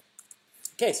store.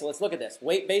 Okay, so let's look at this.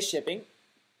 Weight-based shipping.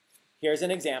 Here's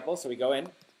an example. So we go in.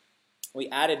 We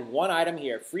added one item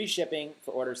here, free shipping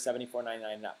for orders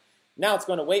 $74.99 and up. Now it's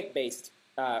going to weight-based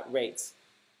rates.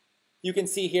 You can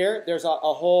see here, there's a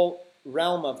whole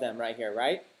realm of them right here,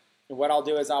 right? And what I'll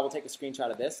do is I will take a screenshot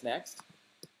of this next.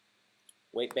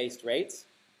 Weight-based rates.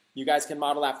 You guys can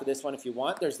model after this one if you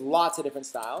want. There's lots of different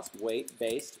styles,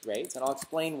 weight-based rates, and I'll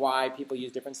explain why people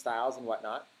use different styles and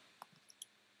whatnot.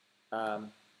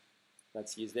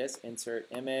 Let's use this. Insert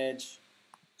image,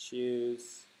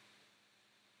 choose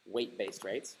weight-based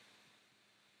rates.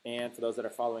 And for those that are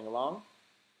following along,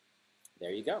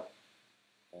 there you go.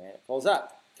 And it pulls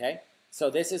up, okay? So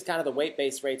this is kind of the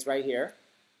weight-based rates right here.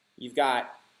 You've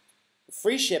got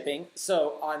free shipping,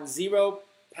 so on 0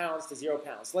 pounds to 0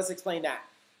 pounds. Let's explain that.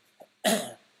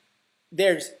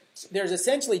 There's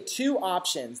essentially two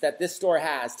options that this store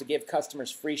has to give customers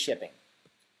free shipping.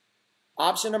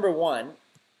 Option number one,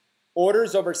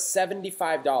 orders over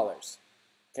 $75.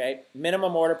 Okay,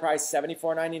 minimum order price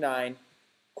 $74.99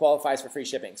 qualifies for free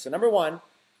shipping. So number one,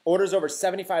 orders over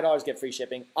 $75 get free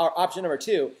shipping. Option number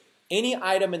two, any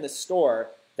item in the store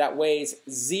that weighs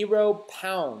 0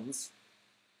 pounds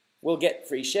will get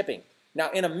free shipping.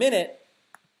 Now in a minute,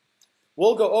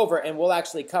 we'll go over and we'll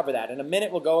actually cover that. In a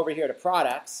minute, we'll go over here to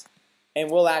products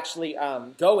and we'll actually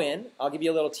go in. I'll give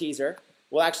you a little teaser.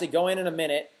 We'll actually go in a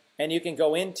minute and you can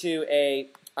go into a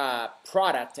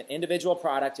product, an individual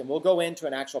product, and we'll go into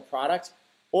an actual product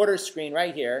order screen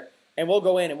right here, and we'll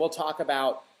go in and we'll talk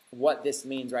about what this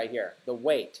means right here, the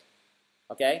weight,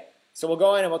 okay? So we'll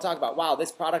go in and we'll talk about, wow,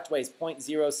 this product weighs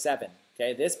 0.07,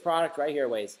 okay? This product right here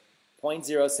weighs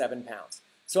 0.07 pounds.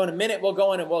 So in a minute, we'll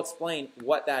go in and we'll explain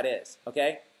what that is,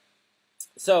 okay?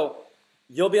 So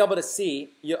you'll be able to see,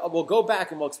 we'll go back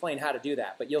and we'll explain how to do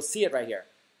that, but you'll see it right here.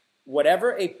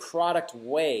 Whatever a product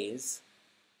weighs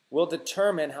will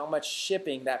determine how much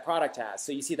shipping that product has.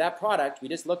 So you see that product, we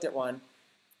just looked at one,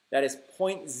 that is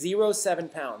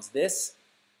 0.07 pounds. This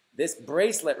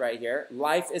bracelet right here,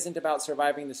 life isn't about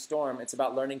surviving the storm, it's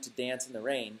about learning to dance in the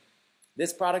rain.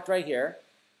 This product right here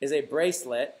is a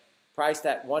bracelet priced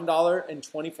at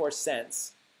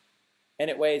 $1.24, and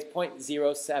it weighs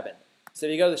 0.07. So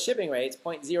if you go to the shipping rates,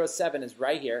 0.07 is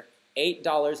right here,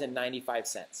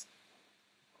 $8.95.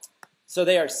 So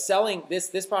they are selling,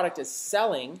 this product is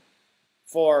selling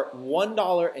for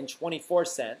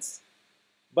 $1.24,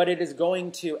 but it is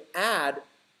going to add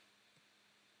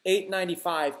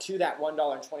 $8.95 to that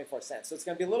 $1.24. So it's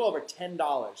going to be a little over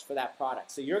 $10 for that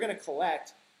product. So you're going to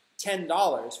collect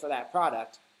 $10 for that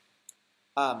product,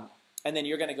 and then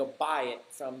you're going to go buy it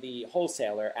from the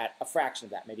wholesaler at a fraction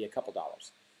of that, maybe a couple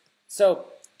dollars. So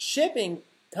shipping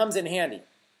comes in handy.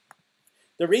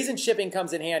 The reason shipping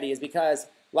comes in handy is because,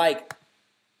 like,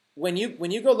 when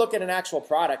you go look at an actual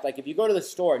product, like if you go to the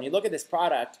store and you look at this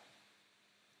product,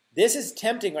 this is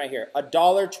tempting right here,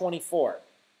 $1.24.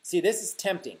 See, this is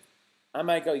tempting. I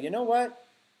might go, you know what?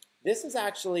 This is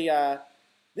actually,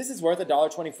 this is worth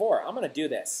 $1.24. I'm going to do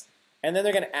this. And then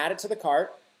they're going to add it to the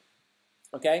cart.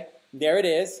 Okay, there it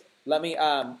is. Let me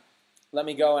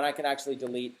go, and I can actually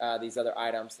delete these other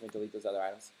items. Let me delete those other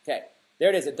items. Okay, there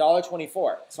it is,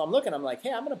 $1.24. So I'm looking, I'm like,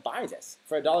 hey, I'm going to buy this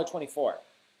for $1.24.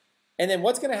 And then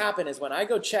what's going to happen is when I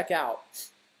go check out,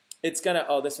 it's going to,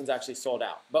 oh, this one's actually sold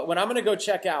out. But when I'm going to go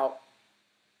check out,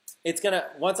 it's going to,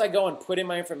 once I go and put in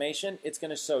my information, it's going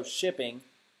to show shipping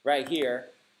right here,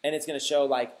 and it's going to show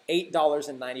like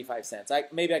 $8.95.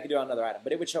 Maybe I could do another item,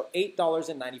 but it would show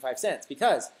 $8.95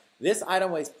 because this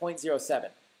item weighs 0.07.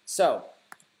 So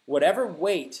whatever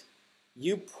weight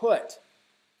you put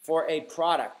for a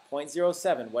product,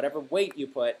 0.07, whatever weight you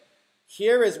put,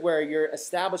 here is where you're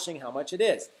establishing how much it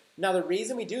is. Now, the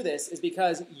reason we do this is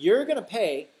because you're going to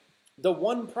pay the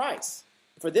one price.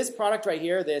 For this product right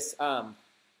here, this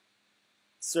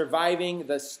Surviving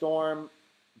the Storm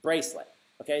bracelet,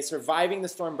 okay, Surviving the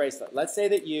Storm bracelet. Let's say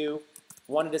that you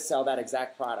wanted to sell that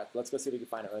exact product. Let's go see if we can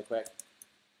find it really quick.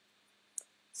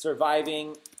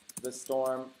 Surviving the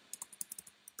Storm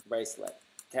bracelet,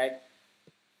 okay?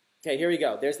 Okay, here we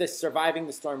go. There's this surviving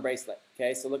the storm bracelet.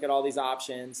 Okay, so look at all these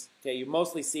options. Okay, you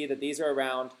mostly see that these are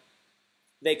around,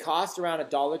 they cost around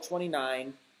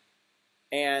 $1.29,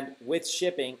 and with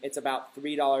shipping, it's about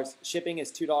 $3. Shipping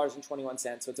is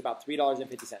 $2.21, so it's about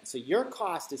 $3.50. So your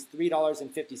cost is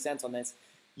 $3.50 on this.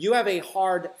 You have a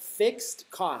hard fixed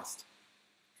cost.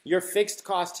 Your fixed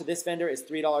cost to this vendor is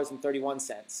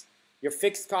 $3.31. Your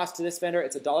fixed cost to this vendor,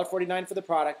 it's $1.49 for the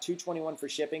product, $2.21 for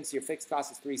shipping, so your fixed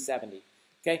cost is $3.70.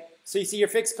 Okay, so you see your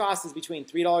fixed cost is between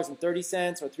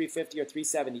 $3.30 or $3.50 or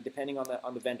 $3.70, depending on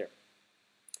the vendor.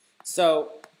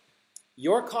 So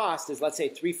your cost is, let's say,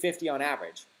 $3.50 on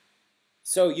average.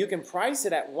 So you can price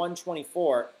it at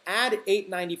 $124, add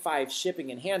 $8.95 shipping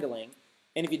and handling,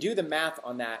 and if you do the math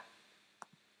on that,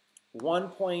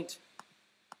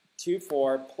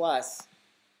 1.24 plus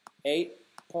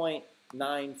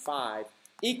 8.95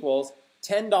 equals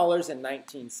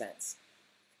 $10.19.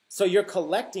 So you're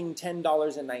collecting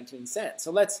 $10.19.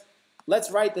 So let's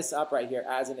write this up right here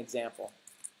as an example.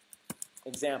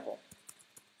 Example.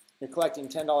 You're collecting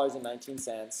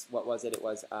 $10.19. What was it? It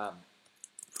was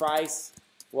price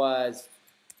was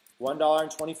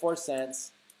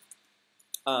 $1.24.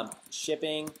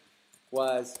 Shipping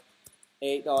was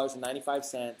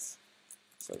 $8.95.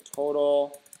 So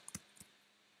total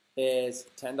is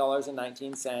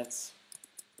 $10.19.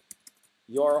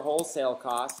 Your wholesale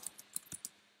cost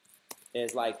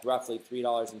is like roughly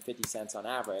 $3.50 on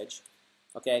average.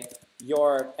 Okay,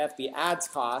 your FB ads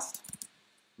cost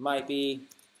might be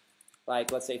like,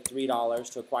 let's say,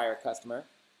 $3 to acquire a customer,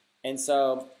 and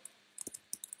so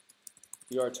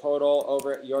your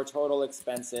total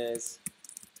expenses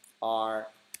are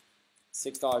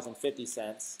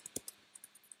 $6.50.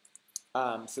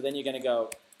 So then you're going to go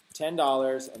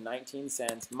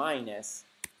 $10.19 minus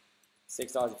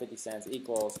 $6.50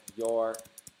 equals your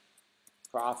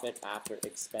profit after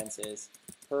expenses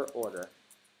per order.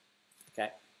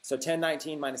 Okay, so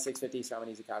 10.19 minus 6.50, so I'm going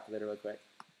to use a calculator real quick.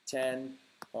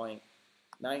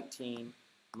 10.19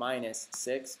 minus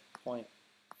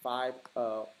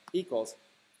 6.50 equals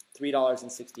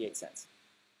 $3.68.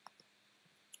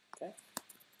 Okay?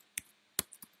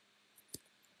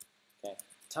 Okay,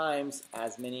 times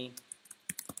as many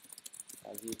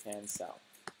as you can sell.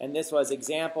 And this was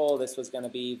example, this was going to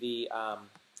be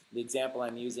the example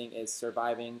I'm using is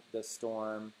surviving the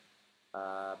storm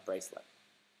bracelet.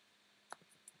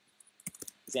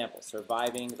 Example,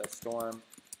 surviving the storm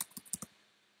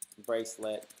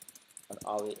bracelet on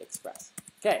AliExpress.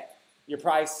 Okay, your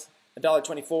price,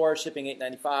 $1.24, shipping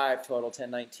 $8.95, total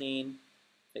 $10.19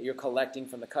 that you're collecting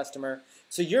from the customer.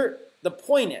 So the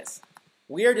point is,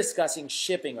 we are discussing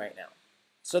shipping right now.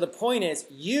 So the point is,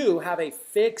 you have a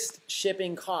fixed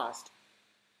shipping cost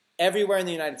everywhere in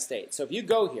the United States. So if you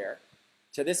go here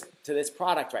to this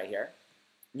product right here,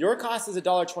 your cost is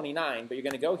 $1.29, but you're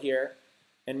going to go here,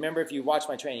 and remember, if you watch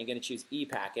my training, you're going to choose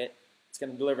e-packet. It's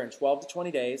going to deliver in 12 to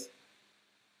 20 days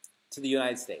to the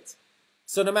United States.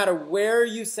 So no matter where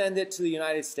you send it to the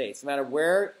United States, no matter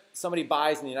where somebody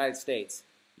buys in the United States,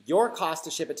 your cost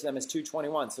to ship it to them is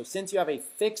 $2.21. So since you have a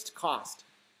fixed cost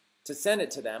to send it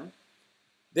to them,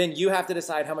 then you have to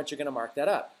decide how much you're going to mark that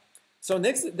up. So in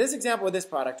this example with this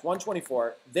product,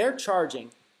 $124,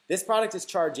 this product is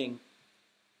charging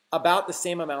about the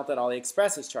same amount that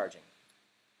AliExpress is charging.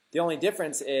 The only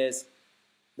difference is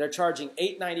they're charging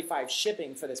 $8.95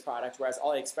 shipping for this product, whereas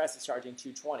AliExpress is charging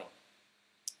 $2.20.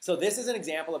 So this is an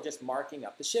example of just marking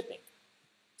up the shipping.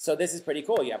 So this is pretty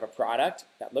cool. You have a product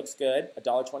that looks good,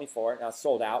 $1.24. Now it's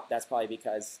sold out. That's probably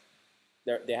because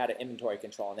they had an inventory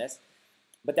control on this.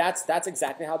 But that's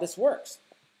exactly how this works.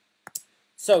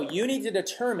 So you need to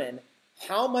determine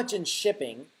how much in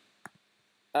shipping,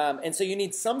 and so you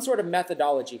need some sort of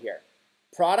methodology here.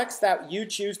 Products that you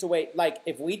choose to weight, like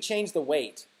if we change the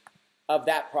weight of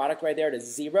that product right there to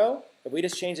 0, if we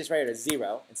just change this right here to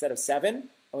 0 instead of 7,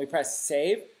 and we press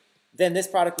save, then this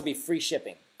product would be free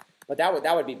shipping. But that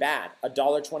would be bad.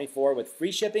 $1.24 with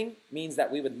free shipping means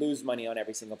that we would lose money on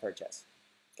every single purchase.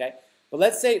 Okay? But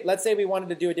let's say we wanted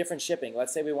to do a different shipping.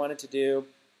 Let's say we wanted to do,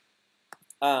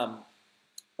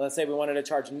 let's say we wanted to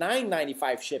charge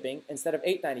 $9.95 shipping instead of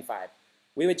 $8.95.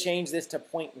 We would change this to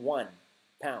 0.1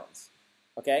 pounds.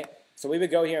 Okay? So we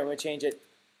would go here and we would change it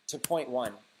to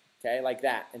 0.1. Okay? Like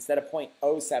that. Instead of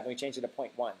 0.07, we change it to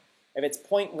 0.1. If it's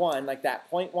 0.1, like that,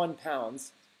 0.1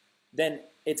 pounds, then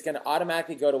it's going to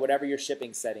automatically go to whatever your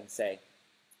shipping settings say.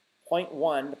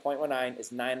 0.1 to 0.19 is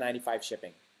 $9.95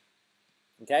 shipping.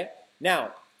 Okay?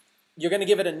 Now, you're going to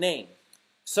give it a name.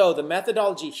 So the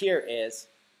methodology here is,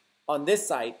 on this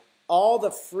site, all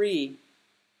the free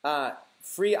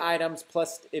free items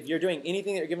plus if you're doing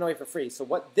anything that you're giving away for free. So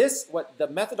what the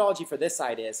methodology for this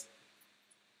side is,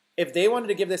 if they wanted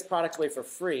to give this product away for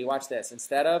free, watch this.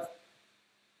 Instead of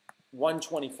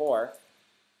 124,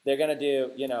 they're going to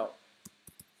do,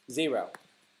 0.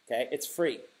 Okay, it's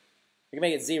free. You can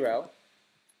make it 0,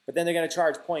 but then they're going to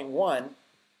charge 0.1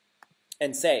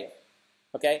 and save.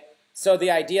 Okay, so the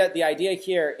idea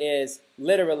here is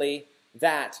literally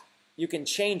that you can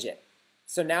change it.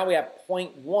 So now we have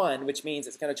 0.1, which means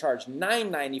it's going to charge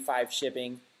 $9.95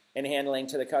 shipping and handling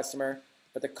to the customer,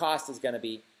 but the cost is going to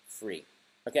be free.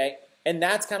 Okay, and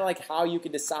that's kind of like how you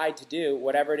can decide to do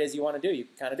whatever it is you want to do. You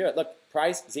can kind of do it. Look,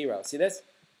 price 0. See this?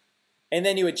 And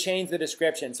then you would change the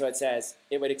description so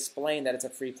it would explain that it's a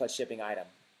free plus shipping item.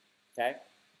 Okay,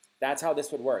 that's how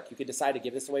this would work. You could decide to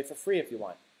give this away for free if you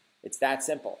want. It's that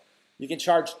simple. You can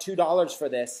charge $2 for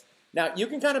this. Now you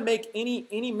can kind of make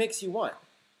any mix you want.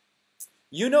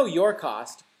 You know your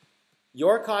cost.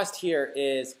 Your cost here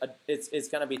is it's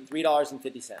going to be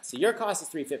 $3.50. So your cost is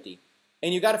 $3.50,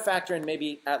 and you got to factor in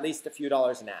maybe at least a few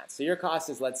dollars in ads. So your cost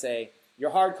is, let's say,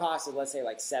 your hard cost is, let's say,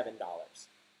 like $7.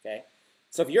 Okay.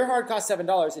 So if your hard cost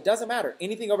 $7, it doesn't matter.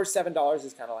 Anything over $7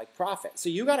 is kind of like profit. So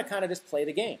you got to kind of just play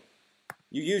the game.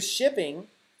 You use shipping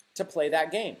to play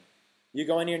that game. You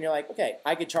go in here and you're like, okay,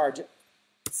 I could charge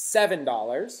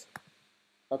 $7.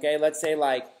 Okay, let's say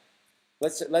I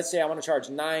want to charge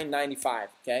 $9.95.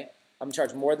 Okay, I'm gonna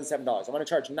charge more than $7. I want to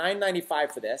charge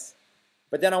 $9.95 for this,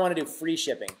 but then I want to do free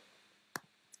shipping.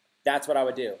 That's what I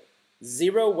would do.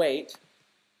 0 weight,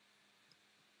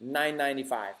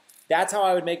 $9.95. That's how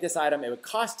I would make this item. It would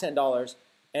cost $10,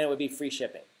 and it would be free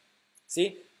shipping.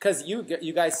 See? Because you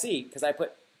guys see, because I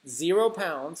put 0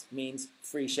 pounds means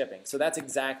free shipping. So that's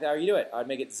exactly how you do it. I would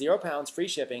make it 0 pounds, free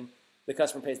shipping. The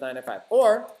customer pays $9.95.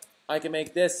 Or I can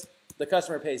make this, the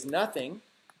customer pays nothing,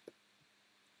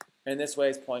 and this way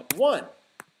is 0.1.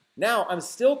 Now I'm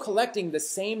still collecting the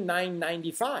same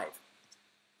 $9.95.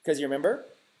 Because you remember,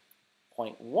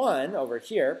 0.1 over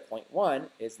here, 0.1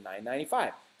 is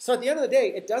 $9.95. So at the end of the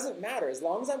day, it doesn't matter. As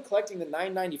long as I'm collecting the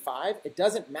 $9.95, it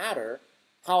doesn't matter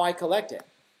how I collect it.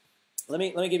 Let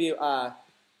me give you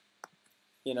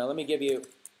let me give you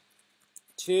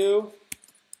 2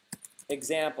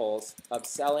 examples of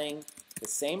selling the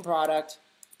same product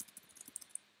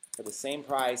for the same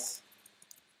price,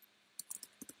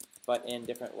 but in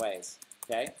different ways.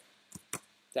 Okay?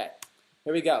 Okay.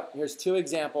 Here we go. Here's 2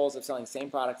 examples of selling same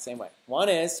product, same way. One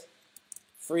is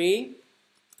free,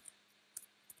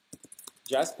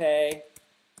 just pay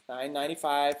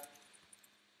 $9.95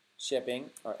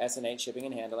 shipping, or S&H, shipping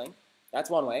and handling. That's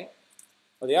one way.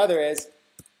 Or the other is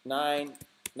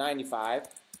 $9.95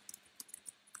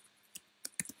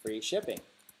 free shipping.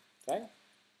 Okay?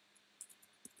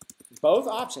 Both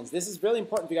options, this is really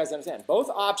important for you guys to understand. Both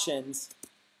options,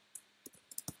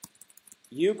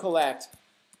 you collect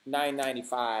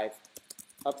 $9.95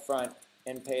 up front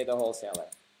and pay the wholesaler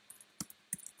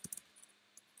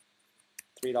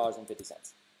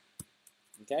 $3.50.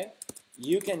 Okay?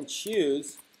 You can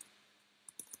choose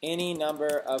any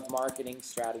number of marketing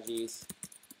strategies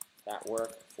that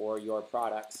work for your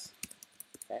products,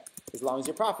 okay, as long as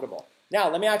you're profitable. Now,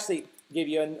 let me actually give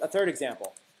you a third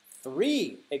example.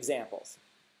 3 examples.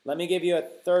 Let me give you a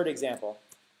third example.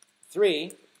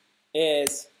 3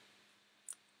 is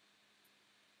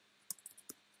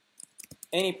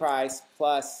any price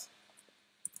plus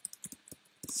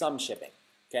some shipping,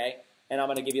 okay? And I'm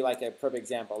going to give you like a perfect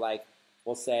example. Like,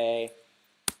 we'll say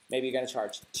maybe you're going to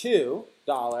charge $2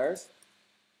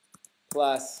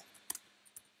 plus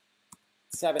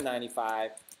 $7.95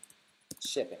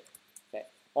 shipping, okay?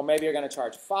 Or maybe you're going to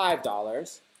charge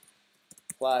 $5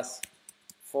 plus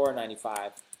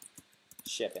 $4.95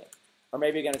 shipping. Or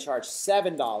maybe you're going to charge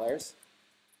 $7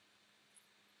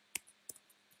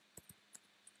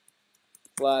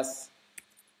 plus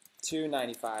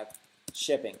 $2.95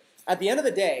 shipping. At the end of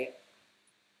the day,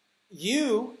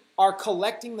 you are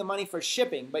collecting the money for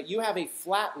shipping, but you have a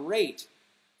flat rate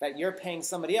that you're paying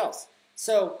somebody else.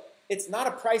 So it's not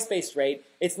a price-based rate.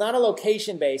 It's not a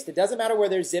location-based. It doesn't matter where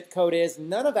their zip code is.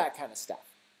 None of that kind of stuff.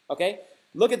 Okay?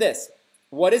 Look at this.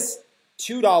 What is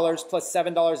 $2 plus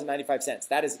 $7.95?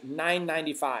 That is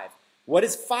 $9.95. What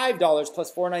is $5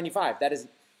 plus $4.95? That is,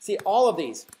 see, all of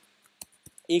these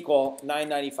equal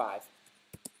 $9.95,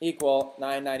 equal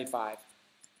 $9.95,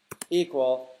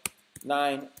 equal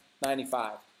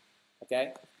 $9.95.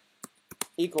 Okay?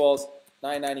 Equals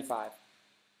 $9.95.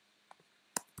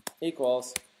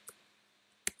 Equals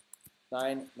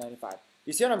 $9.95.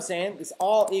 You see what I'm saying? It's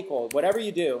all equal. Whatever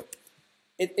you do,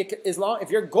 if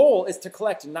your goal is to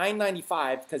collect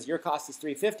 $9.95 because your cost is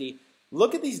 $3.50,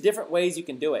 look at these different ways you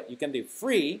can do it. You can do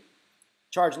free,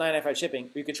 charge $9.95 shipping,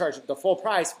 or you can charge the full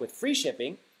price with free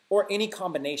shipping or any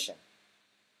combination.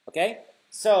 Okay?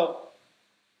 So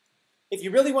if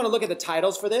you really want to look at the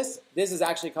titles for this, this is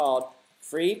actually called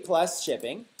free plus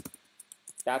shipping.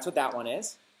 That's what that one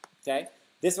is. Okay?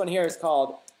 This one here is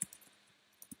called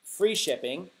free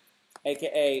shipping,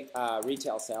 aka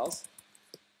retail sales.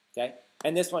 Okay?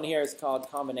 And this one here is called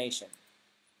combination.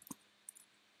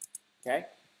 Okay?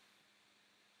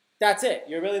 That's it.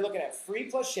 You're really looking at free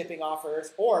plus shipping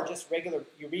offers, or just regular,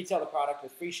 you retail the product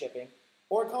with free shipping,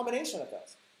 or a combination of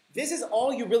those. This is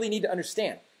all you really need to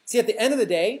understand. See, at the end of the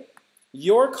day,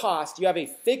 your cost, you have a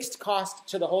fixed cost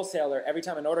to the wholesaler every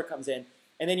time an order comes in,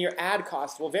 and then your ad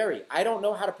cost will vary. I don't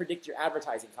know how to predict your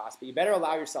advertising cost, but you better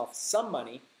allow yourself some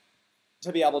money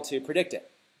to be able to predict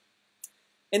it.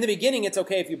 In the beginning, it's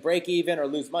okay if you break even or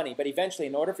lose money, but eventually,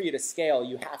 in order for you to scale,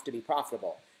 you have to be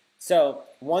profitable. So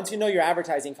once you know your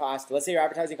advertising cost, let's say your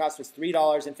advertising cost was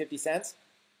 $3.50,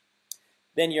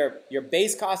 then your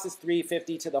base cost is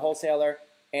 $3.50 to the wholesaler,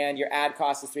 and your ad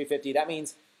cost is $3.50. That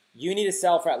means you need to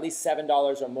sell for at least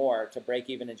 $7 or more to break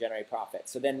even and generate profit.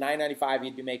 So then $9.95,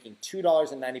 you'd be making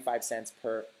 $2.95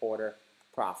 per order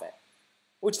profit,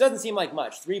 which doesn't seem like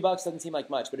much. $3 doesn't seem like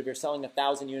much, but if you're selling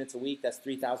 1,000 units a week, that's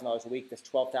 $3,000 a week. That's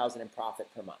 $12,000 in profit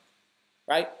per month,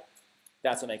 right?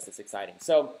 That's what makes this exciting.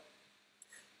 So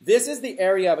this is the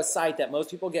area of a site that most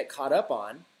people get caught up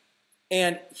on,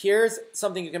 and here's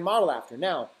something you can model after.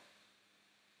 Now,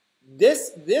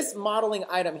 this modeling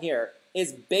item here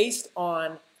is based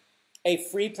on a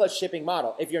free plus shipping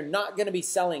model. If you're not going to be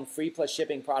selling free plus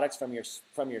shipping products from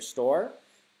your store,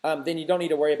 then you don't need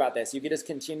to worry about this. You can just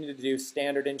continue to do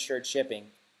standard insured shipping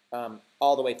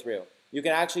all the way through. You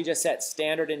can actually just set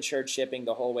standard insured shipping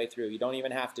the whole way through. You don't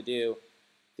even have to do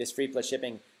this free plus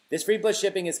shipping. This free plus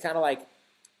shipping is kind of like,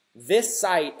 this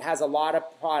site has a lot of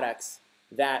products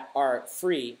that are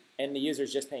free and the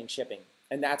user's just paying shipping.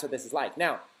 And that's what this is like.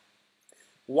 Now,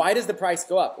 why does the price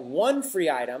go up? One free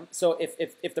item, so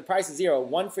if the price is $0,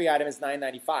 one free item is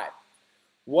 $9.95.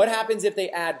 What happens if they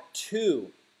add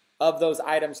 2 of those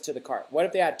items to the cart? What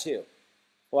if they add 2?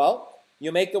 Well,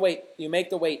 you make the weight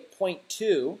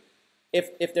 0.2.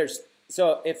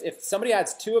 If somebody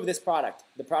adds 2 of this product,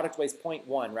 the product weighs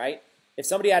 0.1, right? If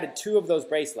somebody added 2 of those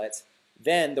bracelets,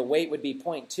 then the weight would be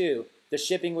 0.2. The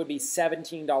shipping would be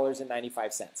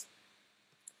 $17.95.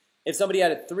 If somebody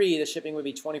added 3, the shipping would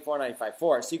be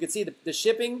 $24.95. So you can see the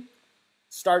shipping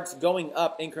starts going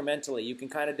up incrementally. You can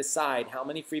kind of decide how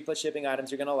many free plus shipping items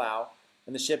you're going to allow,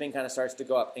 and the shipping kind of starts to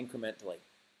go up incrementally.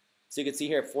 So you can see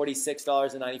here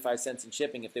 $46.95 in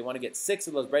shipping. If they want to get 6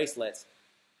 of those bracelets,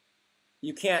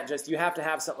 you have to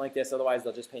have something like this, otherwise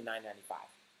they'll just pay $9.95.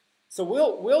 So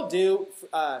we'll do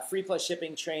free plus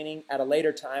shipping training at a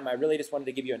later time. I really just wanted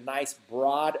to give you a nice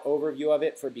broad overview of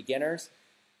it for beginners.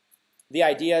 The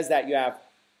idea is that you have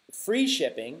free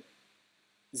shipping,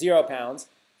 £0,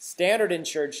 standard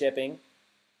insured shipping,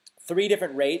 3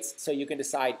 different rates, so you can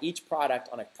decide each product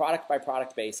on a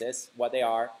product-by-product basis, what they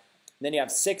are. And then you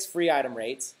have 6 free item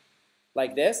rates,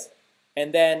 like this,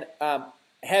 and then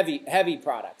heavy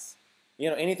products. You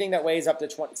know, anything that weighs up to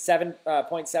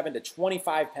 7.7 to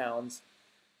 25 pounds,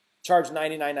 charge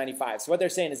 $99.95. So what they're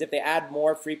saying is if they add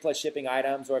more free plus shipping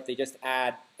items, or if they just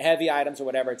add heavy items or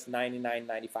whatever, it's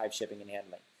 $99.95 shipping and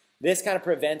handling. This kind of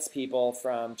prevents people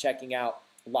from checking out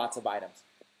lots of items.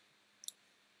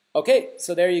 Okay,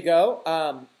 so there you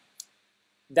go.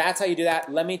 That's how you do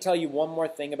that. Let me tell you one more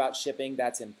thing about shipping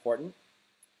that's important.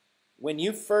 When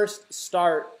you first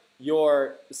start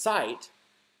your site,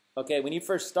 okay, when you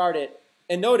first start it,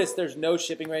 and notice there's no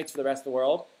shipping rates for the rest of the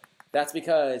world. That's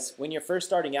because when you're first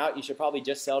starting out, you should probably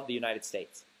just sell to the United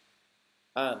States.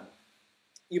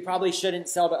 You probably shouldn't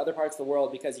sell to other parts of the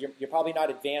world because you're probably not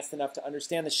advanced enough to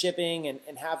understand the shipping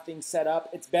and have things set up.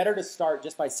 It's better to start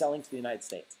just by selling to the United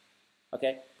States.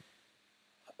 Okay?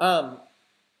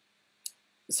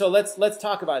 So let's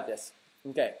talk about this.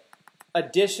 Okay.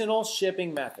 Additional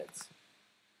shipping methods.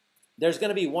 There's going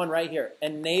to be one right here.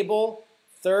 Enable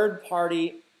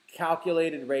third-party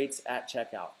calculated rates at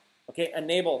checkout. Okay,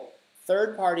 enable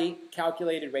third-party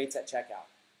calculated rates at checkout.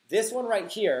 This one right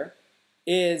here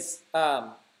is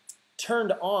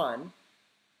turned on.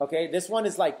 Okay, this one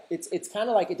is like, it's kind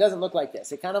of like, it doesn't look like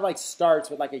this. It kind of like starts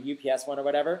with like a UPS one or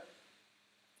whatever.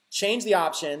 Change the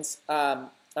options.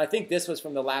 I think this was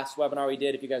from the last webinar we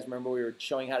did. If you guys remember, we were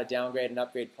showing how to downgrade and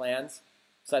upgrade plans.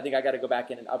 So I think I got to go back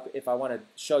in and if I want to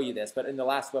show you this. But in the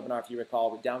last webinar, if you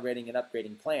recall, we're downgrading and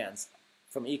upgrading plans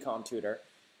from Ecom Tutor.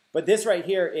 But this right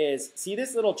here is, see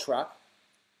this little truck?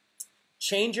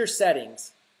 Change your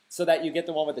settings so that you get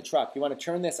the one with the truck. You want to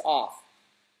turn this off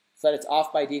so that it's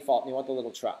off by default, and you want the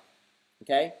little truck.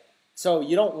 Okay? So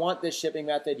you don't want this shipping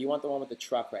method. You want the one with the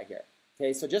truck right here.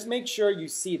 Okay, so just make sure you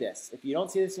see this. If you don't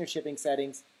see this in your shipping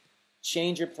settings,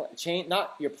 change your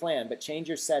not your plan, but change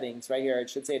your settings right here.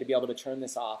 It should say to be able to turn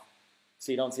this off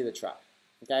so you don't see the truck.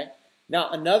 Okay.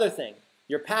 Now another thing,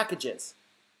 your packages.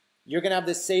 You're going to have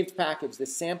this saved package.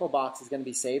 This sample box is going to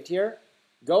be saved here.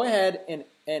 Go ahead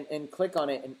and click on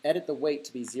it and edit the weight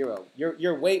to be 0.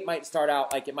 Your weight might start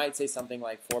out like it might say something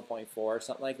like 4.4 or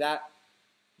something like that.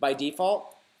 By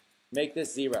default, make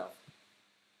this 0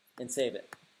 and save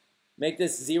it. Make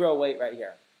this 0 weight right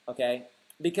here, okay?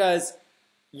 Because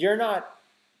you're not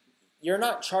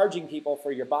charging people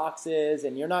for your boxes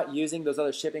and you're not using those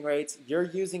other shipping rates. You're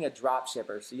using a drop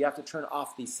shipper, so you have to turn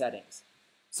off these settings.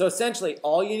 So essentially,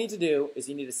 all you need to do is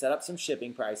you need to set up some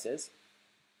shipping prices.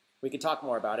 We can talk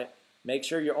more about it. Make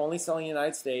sure you're only selling in the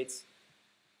United States,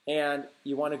 and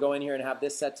you want to go in here and have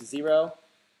this set to 0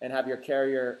 and have your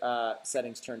carrier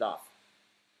settings turned off.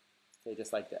 Okay,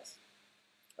 just like this.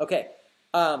 Okay.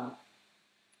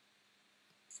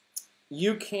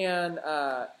 You can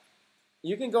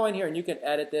go in here and you can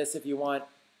edit this if you want.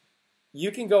 You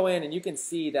can go in and you can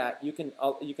see that you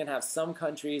can have some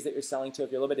countries that you're selling to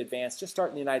if you're a little bit advanced. Just start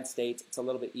in the United States. It's a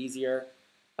little bit easier,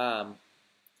 and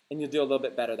you'll do a little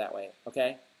bit better that way.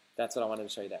 Okay, that's what I wanted to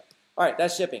show you there. All right,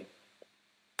 that's shipping.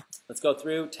 Let's go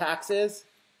through taxes.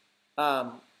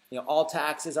 All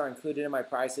taxes are included in my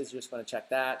prices. You're just going to check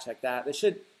that, check that.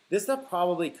 This stuff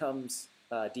probably comes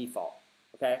default.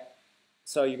 Okay,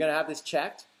 so you're going to have this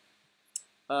checked.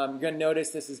 You're going to notice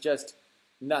this is just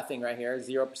nothing right here,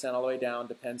 0% all the way down,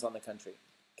 depends on the country.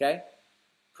 Okay,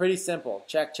 pretty simple.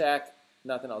 Check, check,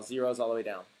 nothing else. Zeros all the way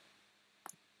down.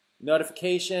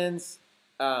 Notifications.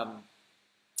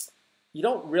 You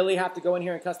don't really have to go in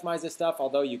here and customize this stuff,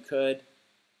 although you could.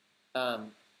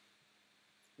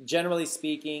 Generally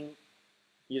speaking,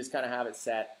 you just kind of have it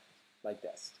set like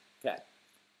this. Okay.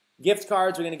 Gift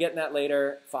cards, we're going to get in that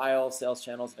later. Files, sales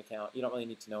channels, and account. You don't really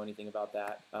need to know anything about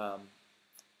that.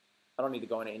 I don't need to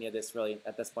go into any of this really.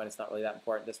 At this point, it's not really that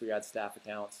important. This is where you add staff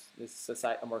accounts. This is a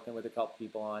site I'm working with a couple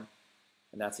people on,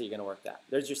 and that's how you're going to work that.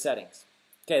 There's your settings.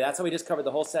 Okay, that's how we just covered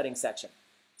the whole settings section.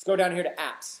 Let's go down here to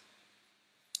apps.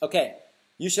 Okay,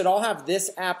 you should all have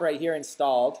this app right here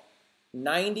installed,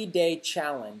 90-Day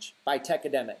Challenge by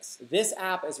Tecademics. This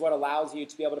app is what allows you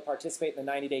to be able to participate in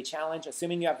the 90-day challenge.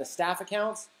 Assuming you have the staff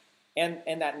accounts and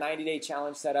that 90-day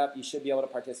challenge set up, you should be able to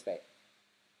participate.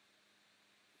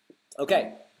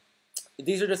 Okay.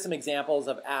 These are just some examples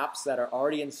of apps that are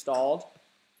already installed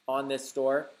on this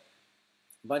store.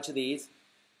 A bunch of these.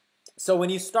 So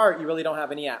when you start, you really don't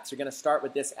have any apps. You're going to start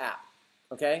with this app.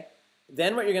 Okay?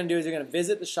 Then what you're going to do is you're going to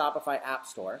visit the Shopify App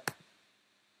Store.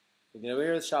 You're going to go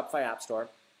here to the Shopify App Store.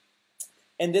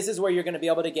 And this is where you're going to be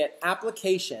able to get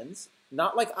applications,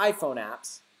 not like iPhone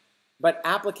apps, but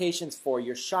applications for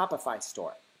your Shopify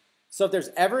store. So if there's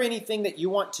ever anything that you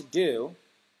want to do,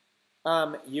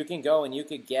 you can go and you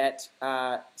could get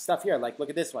stuff here. Like, look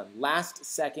at this one, last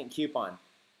second coupon.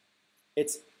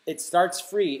 It starts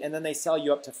free, and then they sell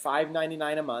you up to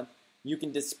 $5.99 a month. You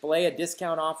can display a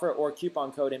discount offer or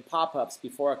coupon code in pop-ups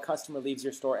before a customer leaves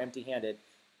your store empty-handed.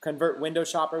 Convert window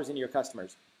shoppers into your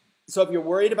customers. So if you're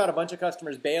worried about a bunch of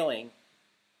customers bailing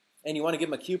and you want to give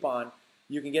them a coupon,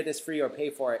 you can get this free or pay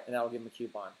for it, and that'll give them a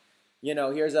coupon. You know,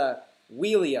 here's a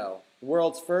Wheelio,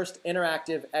 world's first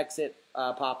interactive exit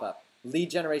pop-up.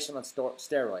 Lead generation on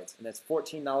steroids, and it's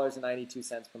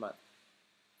 $14.92 per month.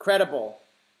 Credible,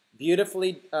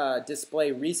 beautifully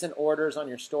display recent orders on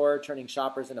your store, turning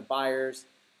shoppers into buyers,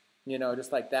 you know,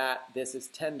 just like that. This is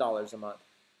 $10 a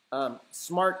month.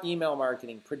 Smart email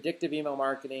marketing, predictive email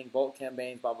marketing, bulk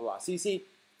campaigns, blah, blah, blah. So you see,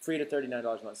 free to $39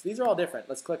 a month. So these are all different.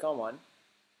 Let's click on one.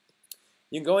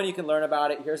 You can go and you can learn about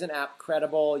it. Here's an app,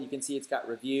 Credible. You can see it's got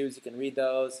reviews. You can read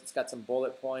those. It's got some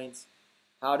bullet points.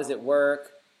 How does it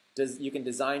work? You can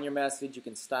design your message, you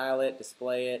can style it,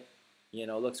 display it, you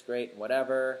know, looks great,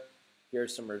 whatever.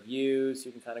 Here's some reviews.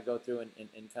 You can kind of go through and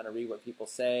kind of read what people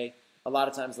say. A lot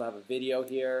of times they'll have a video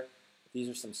here. These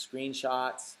are some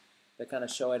screenshots that kind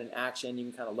of show it in action. You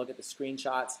can kind of look at the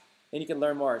screenshots, and you can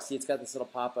learn more. See, it's got this little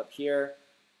pop-up here.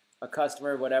 A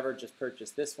customer, whatever, just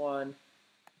purchased this one.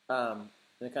 And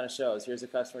it kind of shows, here's a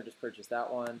customer just purchased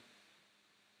that one.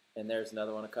 And there's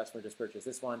another one, a customer just purchased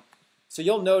this one. So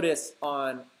you'll notice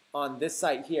on this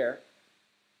site here,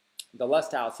 the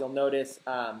Lust House, you'll notice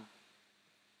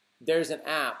there's an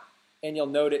app, and you'll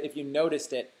notice, if you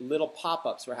noticed it, little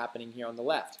pop-ups were happening here on the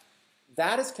left.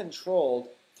 That is controlled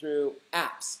through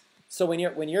apps. So when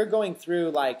you're going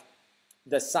through like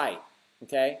the site,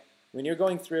 okay, when you're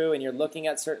going through and you're looking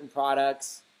at certain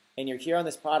products, and you're here on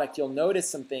this product, you'll notice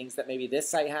some things that maybe this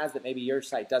site has that maybe your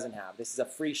site doesn't have. This is a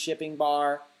free shipping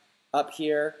bar up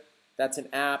here. That's an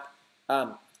app.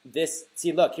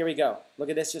 See, look, here we go. Look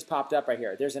at this just popped up right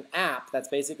here. There's an app that's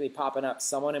basically popping up.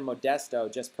 Someone in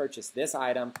Modesto just purchased this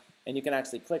item, and you can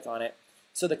actually click on it.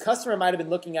 So the customer might have been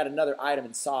looking at another item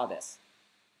and saw this.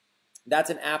 That's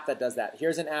an app that does that.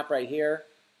 Here's an app right here.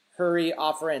 Hurry,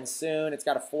 offer ends soon. It's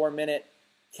got a 4-minute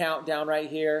countdown right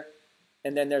here.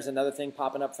 And then there's another thing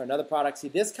popping up for another product. See,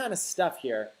 this kind of stuff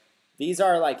here, these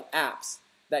are like apps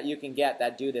that you can get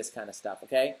that do this kind of stuff,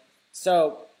 okay?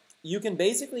 So you can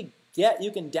basically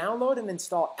you can download and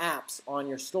install apps on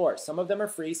your store. Some of them are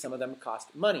free, some of them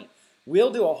cost money.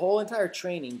 We'll do a whole entire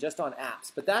training just on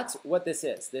apps, but that's what this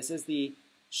is. This is the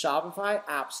Shopify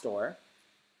App Store.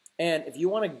 And if you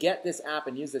want to get this app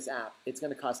and use this app, it's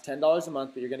going to cost $10 a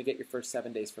month, but you're going to get your first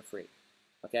 7 days for free,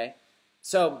 okay?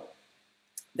 So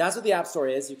that's what the App Store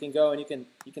is. You can go and you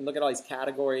can look at all these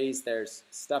categories. There's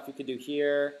stuff you can do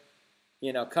here,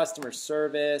 you know, customer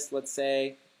service, let's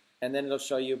say, and then it'll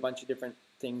show you a bunch of different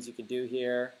things you can do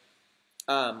here.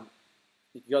 You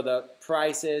can go to the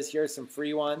prices. Here's some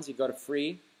free ones. You go to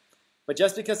free. But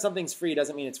just because something's free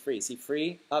doesn't mean it's free. See,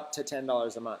 free up to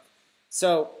 $10 a month.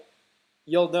 So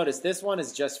you'll notice this one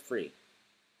is just free.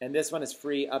 And this one is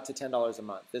free up to $10 a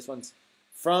month. This one's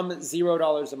from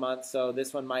 $0 a month, so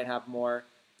this one might have more.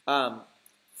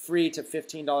 Free to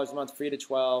 $15 a month, free to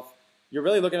 $12. You're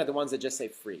really looking at the ones that just say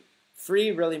free.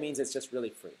 Free really means it's just really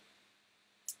free.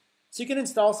 So you can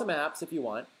install some apps if you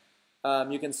want.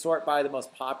 You can sort by the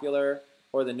most popular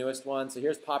or the newest one. So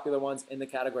here's popular ones in the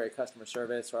category of customer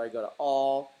service, or I go to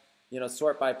all,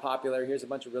 sort by popular. Here's a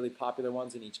bunch of really popular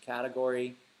ones in each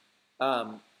category.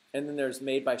 And then there's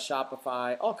made by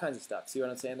Shopify, all kinds of stuff. See what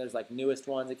I'm saying? There's like newest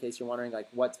ones in case you're wondering like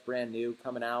what's brand new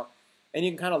coming out. And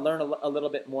you can kind of learn a little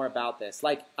bit more about this.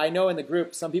 Like I know in the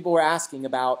group, some people were asking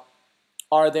about,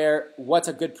 what's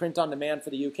a good print on demand for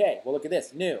the UK? Well, look at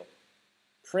this, new.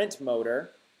 Print motor,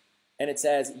 and it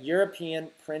says European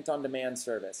print on demand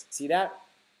service. See that?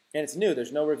 And it's new.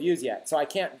 There's no reviews yet. So I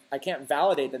can't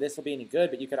validate that this will be any good,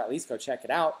 but you could at least go check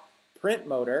it out. Print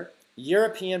motor,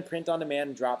 European print on demand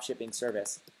and drop shipping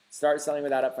service. Start selling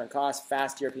without upfront cost,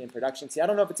 fast European production. See, I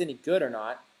don't know if it's any good or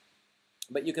not,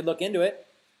 but you could look into it.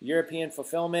 European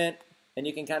fulfillment, and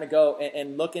you can kind of go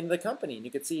and look into the company, and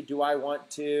you can see, do I want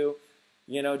to,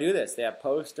 do this? They have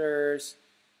posters,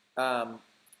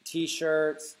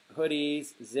 T-shirts,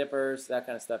 hoodies, zippers, that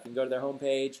kind of stuff. You can go to their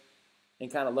homepage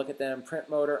and kind of look at them. Print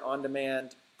motor,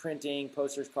 on-demand, printing,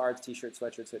 posters, cards, T-shirts,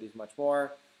 sweatshirts, hoodies, much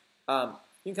more. You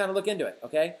can kind of look into it,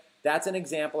 okay? That's an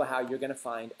example of how you're going to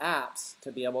find apps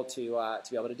to be able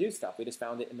to do stuff. We just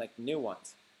found it in like new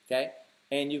ones, okay?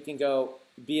 And you can go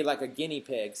be like a guinea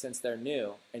pig since they're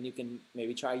new, and you can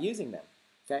maybe try using them,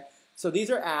 okay? So these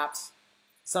are apps.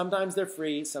 Sometimes they're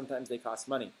free, sometimes they cost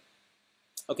money.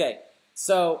 Okay,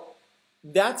 so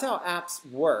that's how apps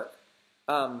work.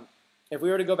 If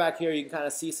we were to go back here, you can kind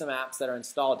of see some apps that are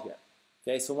installed here.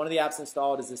 Okay, so one of the apps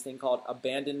installed is this thing called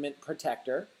Abandonment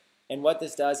Protector. And what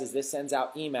this does is this sends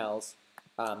out emails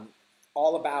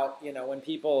all about, when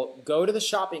people go to the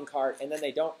shopping cart and then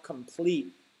they don't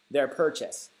complete their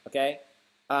purchase, okay?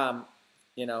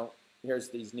 Here's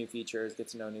these new features, get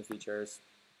to know new features.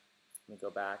 Let me go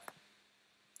back.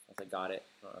 I got it.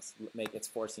 It's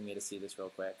forcing me to see this real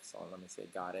quick. So let me say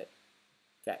got it.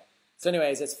 Okay. So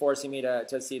anyways, it's forcing me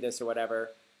to see this or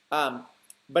whatever.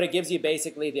 But it gives you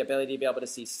basically the ability to be able to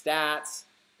see stats.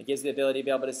 It gives you the ability to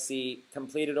be able to see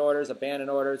completed orders, abandoned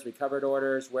orders, recovered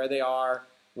orders, where they are,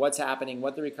 what's happening,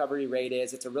 what the recovery rate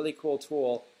is. It's a really cool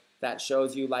tool that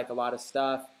shows you like a lot of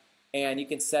stuff. And you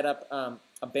can set up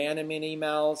abandonment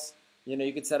emails.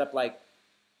 You can set up like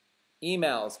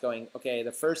emails going, okay,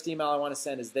 the first email I want to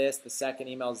send is this, the second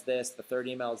email is this, the third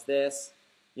email is this,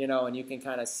 and you can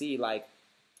kind of see like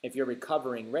if you're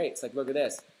recovering rates. Like look at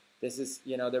this. This is,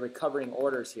 they're recovering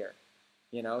orders here,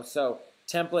 So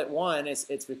template one is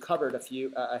it's recovered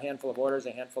a handful of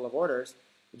orders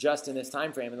just in this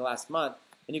time frame in the last month,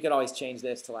 and you could always change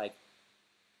this to like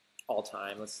all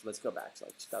time. Let's go back to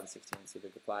like 2016 and see if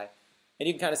we can apply. And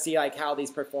you can kind of see like how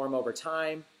these perform over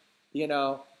time.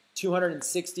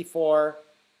 264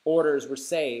 orders were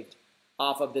saved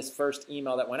off of this first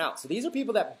email that went out. So these are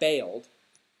people that bailed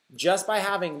just by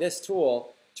having this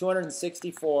tool.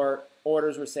 264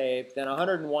 orders were saved, then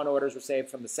 101 orders were saved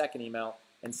from the second email,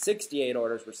 and 68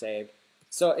 orders were saved.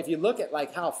 So if you look at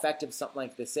like how effective something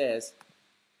like this is,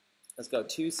 let's go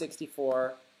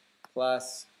 264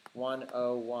 plus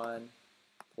 101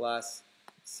 plus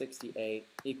 68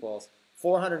 equals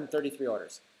 433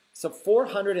 orders. So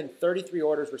 433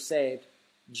 orders were saved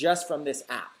just from this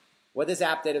app. What this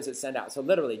app did is it sent out. So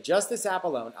literally, just this app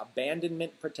alone,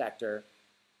 Abandonment Protector,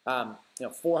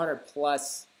 400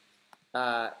 plus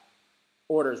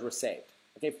orders were saved.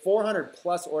 Okay, 400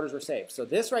 plus orders were saved. So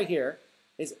this right here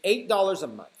is $8 a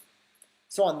month.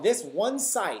 So on this one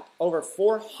site, over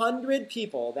 400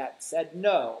 people that said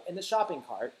no in the shopping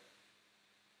cart,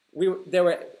 they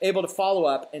were able to follow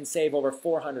up and save over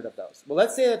 400 of those. Well,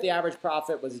 let's say that the average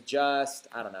profit was just,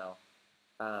 I don't know,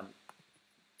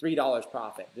 $3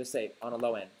 profit. Just say on a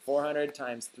low end. 400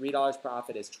 times $3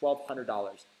 profit is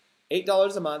 $1,200.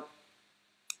 $8 a month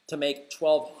to make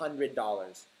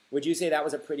 $1,200. Would you say that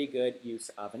was a pretty good use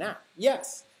of an app?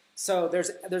 Yes. So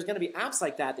there's going to be apps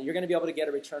like that you're going to be able to get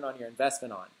a return on your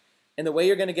investment on. And the way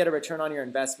you're going to get a return on your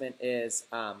investment is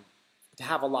to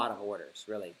have a lot of orders,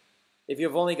 really. If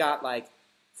you've only got like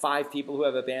 5 people who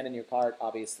have abandoned your cart,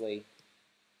 obviously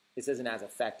this isn't as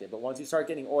effective. But once you start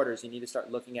getting orders, you need to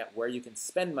start looking at where you can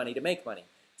spend money to make money.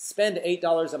 Spend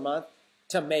 $8 a month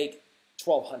to make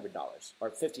 $1,200 or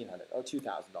 $1,500 or $2,000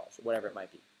 or whatever it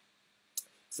might be.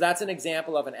 So that's an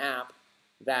example of an app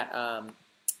that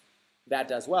that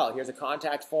does well. Here's a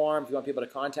contact form if you want people to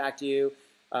contact you,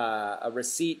 a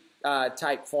receipt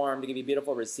type form to give you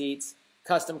beautiful receipts,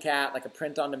 custom cat, like a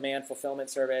print-on-demand fulfillment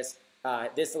service.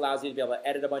 This allows you to be able to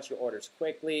edit a bunch of orders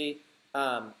quickly.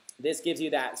 This gives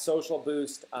you that social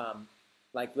boost,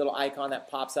 like little icon that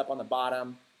pops up on the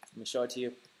bottom. Let me show it to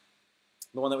you.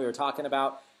 The one that we were talking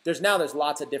about. There's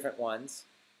lots of different ones,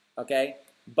 okay?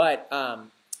 But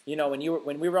you know,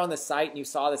 when we were on the site and you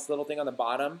saw this little thing on the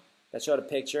bottom that showed a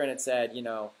picture and it said, you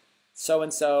know,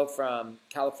 so-and-so from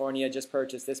California just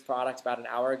purchased this product about an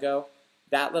hour ago.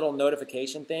 That little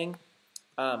notification thing,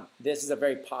 this is a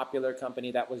very popular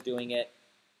company that was doing it.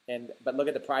 But look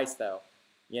at the price though,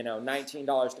 you know,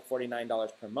 $19 to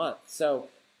 $49 per month. So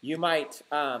you might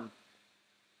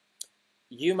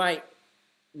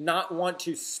not want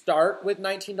to start with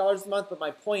 $19 a month, but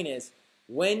my point is,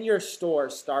 when your store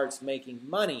starts making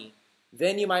money,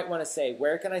 then you might want to say,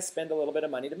 where can I spend a little bit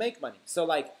of money to make money? So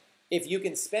like, if you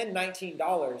can spend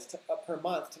 $19 per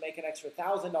month to make an extra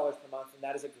 $1,000 per month, then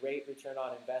that is a great return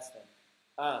on investment.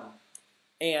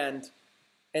 And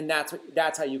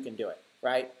that's how you can do it,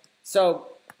 right? So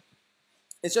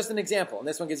it's just an example, and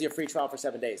this one gives you a free trial for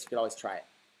 7 days. You could always try it.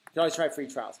 You can always try free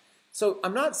trials. So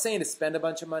I'm not saying to spend a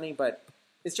bunch of money, but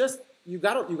it's just you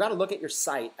got to look at your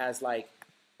site as like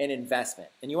an investment,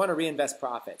 and you want to reinvest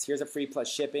profits. Here's a free plus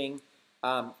shipping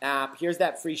app. Here's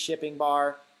that free shipping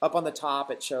bar up on the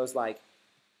top. It shows like,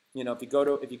 you know, if you go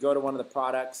to one of the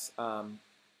products up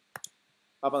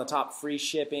on the top, free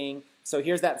shipping. So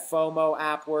here's that FOMO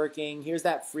app working. Here's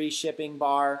that free shipping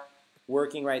bar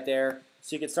working right there.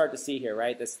 So you can start to see here,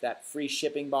 right? That free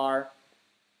shipping bar.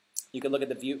 You can look at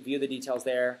the view the details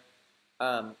there.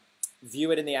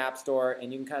 View it in the App Store,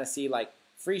 and you can kind of see like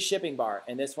free shipping bar.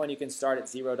 And this one you can start at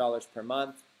 $0 per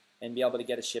month and be able to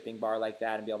get a shipping bar like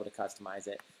that and be able to customize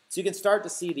it. So you can start to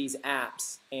see these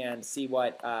apps and see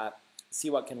what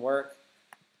can work.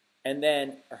 And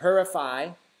then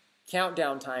Hurify,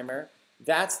 countdown timer.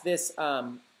 That's this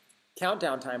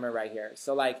countdown timer right here.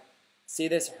 So like, see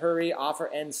this hurry offer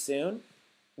ends soon?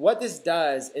 What this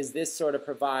does is this sort of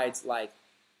provides like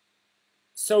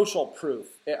social proof,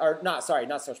 or not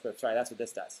social proof, sorry, that's what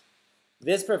this does.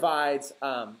 This provides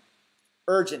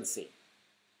urgency.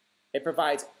 It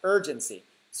provides urgency.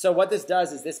 So what this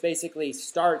does is this basically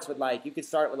starts with like, you could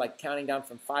start with like counting down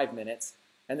from 5 minutes,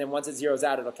 and then once it zeroes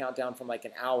out, it'll count down from like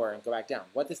an hour and go back down.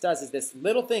 What this does is this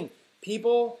little thing,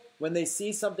 people, when they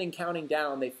see something counting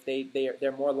down,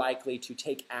 they're more likely to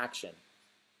take action.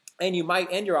 And you might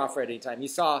end your offer at any time. You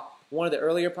saw one of the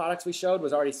earlier products we showed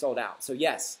was already sold out. So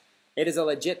yes, it is a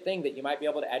legit thing that you might be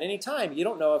able to, at any time, you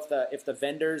don't know if the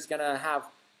vendor's gonna have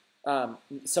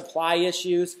supply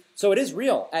issues. So it is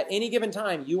real. At any given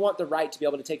time, you want the right to be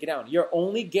able to take it down. You're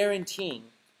only guaranteeing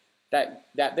that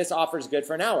this offer is good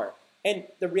for an hour. And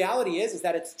the reality is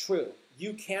that it's true.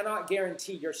 You cannot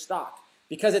guarantee your stock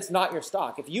because it's not your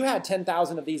stock. If you had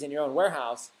 10,000 of these in your own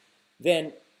warehouse,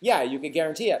 then yeah, you could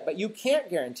guarantee it, but you can't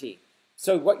guarantee.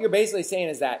 So what you're basically saying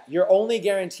is that you're only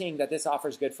guaranteeing that this offer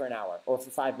is good for an hour or for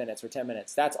 5 minutes or 10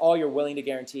 minutes. That's all you're willing to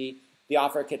guarantee. The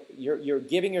offer you're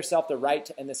giving yourself the right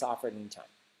to end this offer at any time.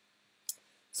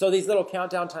 So these little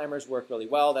countdown timers work really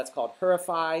well. That's called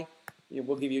Hurify.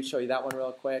 We'll show you that one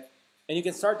real quick. And you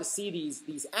can start to see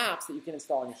these apps that you can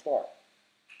install in your store.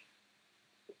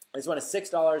 This one is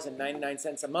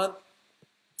 $6.99 a month.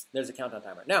 There's a countdown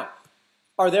timer. Now,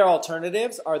 are there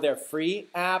alternatives? Are there free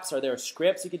apps? Are there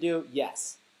scripts you could do?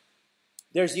 Yes.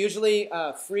 There's usually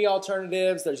free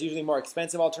alternatives. There's usually more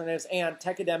expensive alternatives. And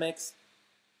Tecademics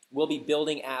will be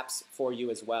building apps for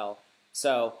you as well.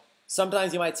 So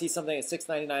Sometimes you might see something at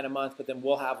 $6.99 a month, but then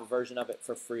we'll have a version of it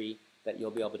for free that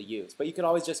you'll be able to use. But you can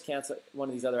always just cancel one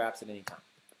of these other apps at any time.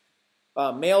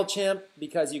 MailChimp,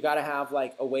 because you got to have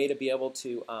like a way to be able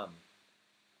to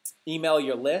email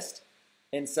your list.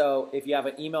 And so if you have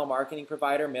an email marketing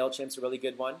provider, MailChimp's a really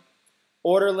good one.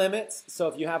 Order limits. So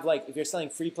if you have like, if you're selling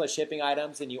free plus shipping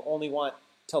items and you only want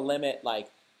to limit like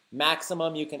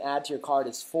maximum you can add to your cart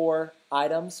is 4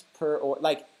 items per, or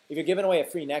like if you're giving away a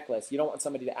free necklace, you don't want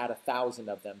somebody to add 1,000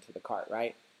 of them to the cart,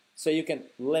 right? So you can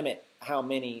limit how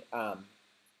many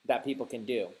that people can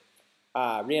do.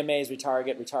 Reamaze,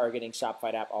 retargeting,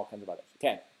 Shopify app, all kinds of others.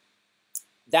 Okay,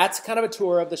 that's kind of a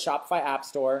tour of the Shopify App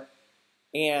Store,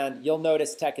 and you'll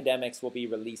notice Tecademics will be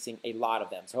releasing a lot of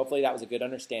them. So hopefully that was a good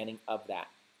understanding of that.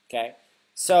 Okay,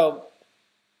 so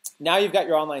now you've got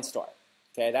your online store.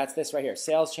 Okay, that's this right here,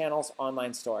 Sales Channels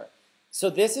Online Store. So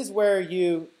this is where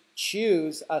you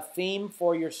choose a theme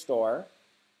for your store,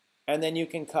 and then you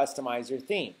can customize your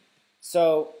theme.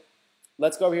 So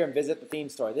let's go over here and visit the theme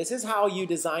store. This is how you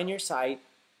design your site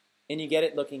and you get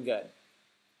it looking good.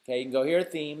 Okay, you can go here to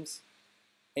themes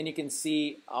and you can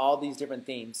see all these different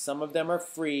themes. Some of them are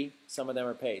free, some of them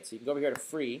are paid. So you can go over here to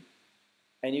free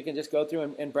and you can just go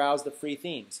through and browse the free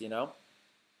themes, you know,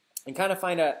 and kind of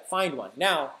find one.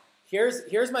 Now,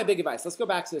 here's my big advice. Let's go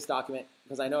back to this document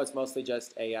because I know it's mostly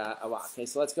just a lot. Okay,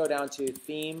 so let's go down to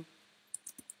theme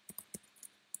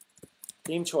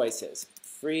choices,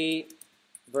 free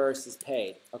versus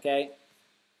paid, okay?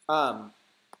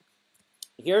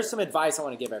 Here's some advice I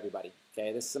want to give everybody,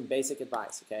 okay? This is some basic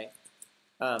advice, okay?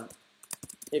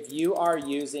 If you are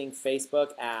using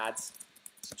Facebook ads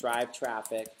to drive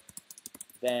traffic,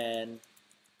 then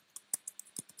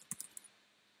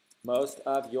most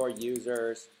of your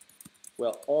users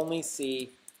will only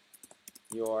see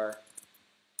your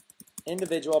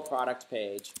individual product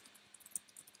page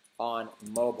on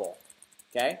mobile,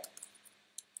 okay?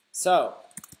 So,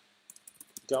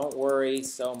 don't worry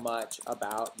so much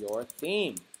about your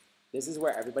theme. This is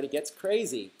where everybody gets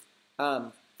crazy.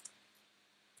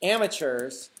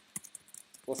 Amateurs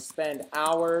will spend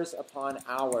hours upon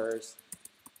hours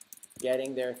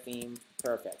getting their theme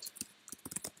perfect.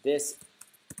 This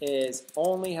is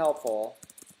only helpful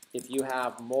if you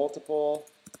have multiple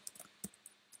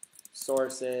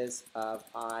sources of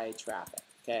high traffic,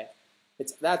 okay?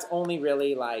 That's only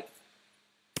really like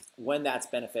when that's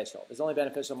beneficial. It's only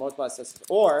beneficial multiple systems,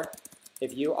 or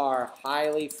if you are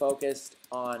highly focused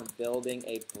on building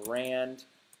a brand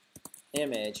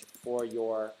image for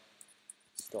your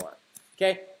store.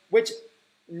 Okay, which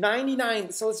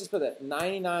 99, so let's just put it,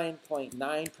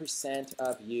 99.9%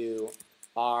 of you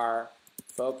are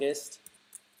focused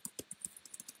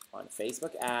on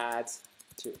Facebook ads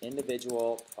to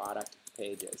individual product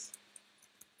pages,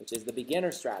 which is the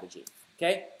beginner strategy.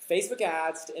 Okay, Facebook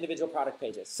ads to individual product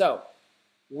pages. So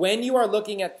when you are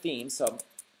looking at themes,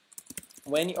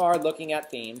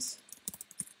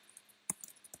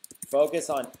 focus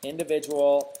on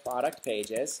individual product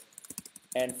pages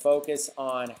and focus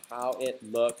on how it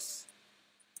looks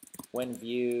when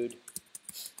viewed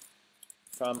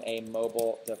from a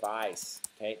mobile device.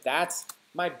 Okay, that's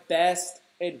my best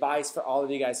advice for all of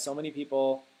you guys. So many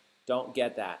people don't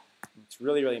get that. It's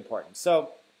really, really important. So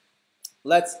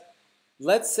let's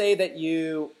say that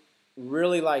you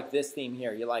really like this theme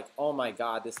here. You're like, oh my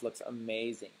God, this looks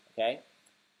amazing, okay?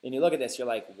 And you look at this, you're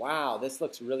like, wow, this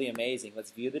looks really amazing.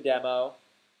 Let's view the demo.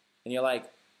 And you're like,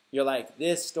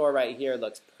 this store right here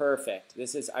looks perfect.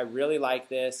 I really like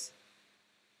this.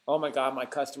 Oh my God, my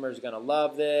customers are gonna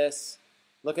love this.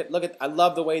 Look at, I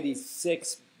love the way these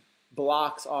 6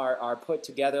 blocks are put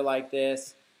together like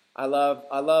this. I love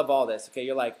all this. Okay,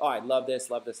 you're like, oh, I love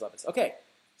this, love this, love this. Okay.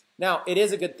 Now, it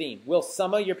is a good theme. Will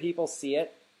some of your people see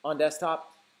it on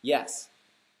desktop? Yes.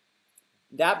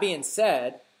 That being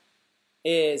said,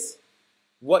 is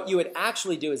what you would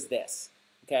actually do is this,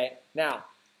 okay? Now,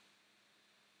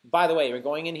 by the way, we're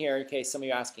going in here in case some of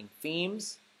you are asking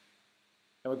themes,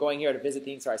 and we're going here to visit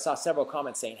themes. Sorry, I saw several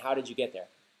comments saying, how did you get there?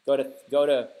 Go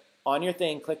to on your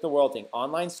thing, click the world thing,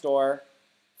 online store,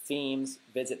 themes,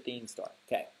 visit theme store.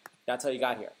 Okay, that's how you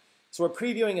got here. So we're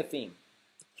previewing a theme.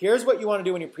 Here's what you want to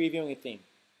do when you're previewing a theme.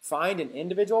 Find an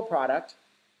individual product,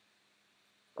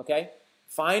 okay?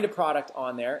 Find a product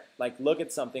on there, like look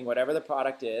at something, whatever the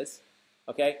product is,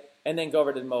 okay? And then go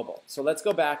over to the mobile. So let's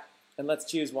go back and let's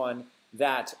choose one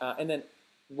that, and then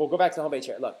we'll go back to the homepage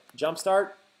here. Look,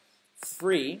 Jumpstart,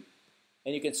 free,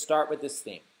 and you can start with this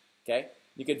theme, okay?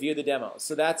 You could view the demo.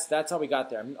 So that's how we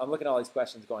got there. I'm looking at all these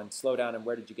questions going, slow down, and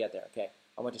where did you get there? Okay,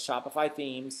 I went to Shopify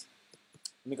themes.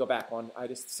 Let me go back one. I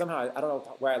just somehow, I don't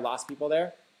know where I lost people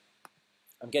there.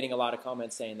 I'm getting a lot of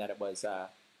comments saying that it was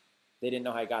They didn't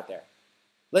know how I got there.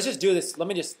 Let's just do this. Let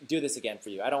me just do this again for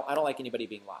you. I don't like anybody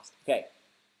being lost. Okay.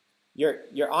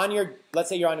 You're on your, let's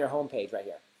say you're on your home page right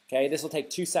here. Okay, this will take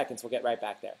 2 seconds. We'll get right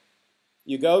back there.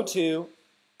 You go to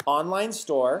Online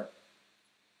Store,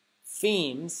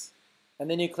 Themes, and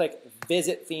then you click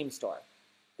Visit Theme Store.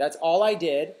 That's all I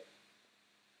did.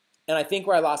 And I think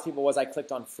where I lost people was I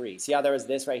clicked on free. See how there was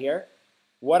this right here?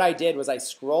 What I did was I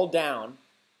scrolled down,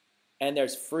 and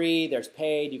there's free, there's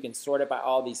paid. You can sort it by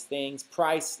all these things.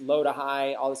 Price, low to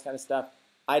high, all this kind of stuff.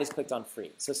 I just clicked on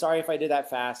free. So sorry if I did that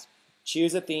fast.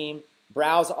 Choose a theme.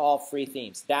 Browse all free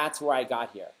themes. That's where I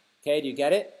got here. Okay, do you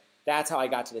get it? That's how I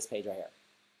got to this page right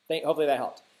here. Hopefully that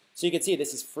helped. So you can see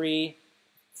this is free.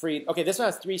 Okay, this one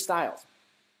has 3 styles.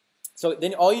 So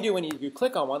then all you do when you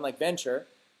click on one, like Venture,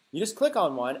 you just click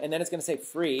on one, and then it's going to say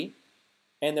free.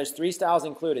 And there's 3 styles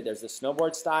included. There's the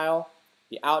snowboard style,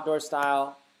 the outdoor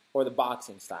style, or the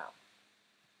boxing style.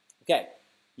 Okay,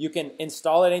 you can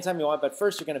install it anytime you want, but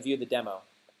first you're going to view the demo.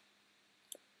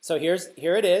 So here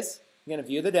it is. You're going to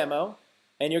view the demo,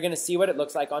 and you're going to see what it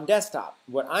looks like on desktop.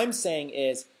 What I'm saying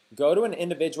is go to an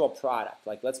individual product.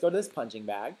 Like let's go to this punching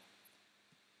bag.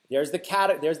 There's the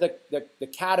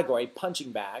category,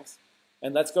 punching bags,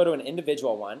 and let's go to an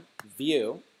individual one,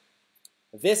 view.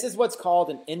 This is what's called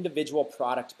an individual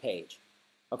product page.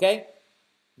 Okay?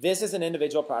 This is an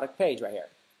individual product page right here.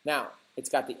 Now, it's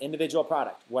got the individual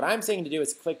product. What I'm saying to do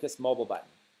is click this mobile button.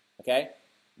 Okay?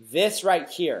 This right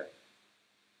here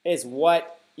is where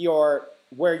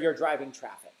you're driving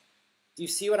traffic. Do you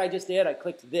see what I just did? I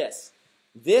clicked this.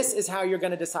 This is how you're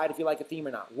going to decide if you like a theme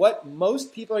or not. What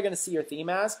most people are going to see your theme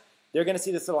as, they're going to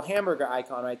see this little hamburger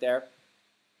icon right there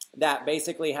that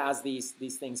basically has these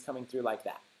things coming through like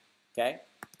that. Okay?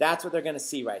 That's what they're going to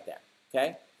see right there.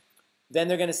 Okay? Then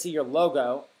they're going to see your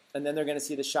logo, and then they're going to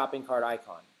see the shopping cart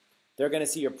icon. They're going to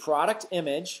see your product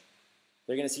image.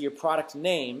 They're going to see your product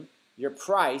name, your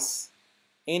price,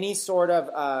 any sort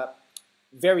of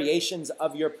variations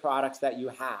of your product that you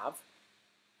have,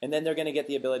 and then they're going to get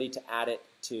the ability to add it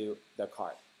to the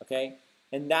cart. Okay?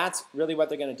 And that's really what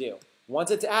they're going to do. Once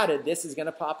it's added, this is going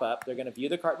to pop up. They're going to view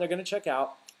the cart, and they're going to check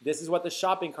out. This is what the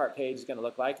shopping cart page is going to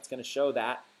look like. It's going to show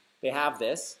that. They have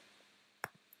this.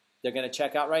 They're going to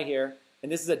check out right here.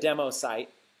 And this is a demo site.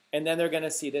 And then they're going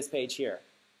to see this page here,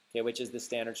 okay, which is the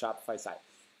standard Shopify site.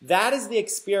 That is the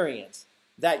experience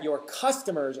that your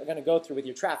customers are going to go through with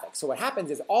your traffic. So what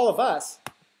happens is all of us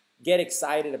get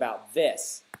excited about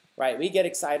this, right? We get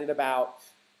excited about,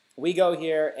 we go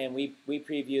here and we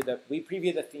preview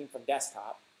the theme from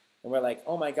desktop. And we're like,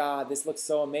 oh my God, this looks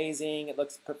so amazing. It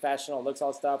looks professional. It looks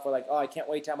all stuff. We're like, oh, I can't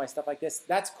wait to have my stuff like this.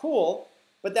 That's cool,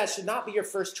 but that should not be your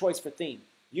first choice for theme.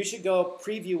 You should go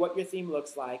preview what your theme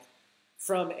looks like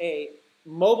from a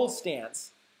mobile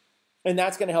stance, and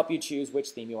that's going to help you choose which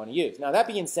theme you want to use. Now, that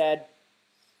being said,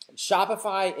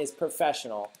 Shopify is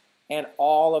professional, and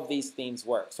all of these themes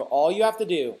work. So all you have to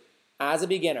do as a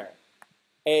beginner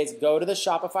is go to the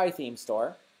Shopify theme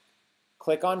store,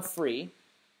 click on free,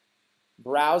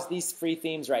 browse these free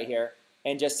themes right here,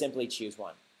 and just simply choose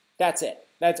one. That's it.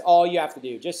 That's all you have to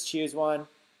do. Just choose one.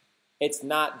 It's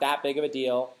not that big of a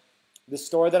deal. The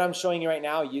store that I'm showing you right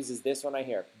now uses this one right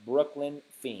here, Brooklyn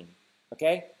theme.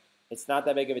 Okay? It's not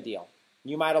that big of a deal.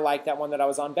 You might have liked that one that I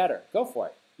was on better. Go for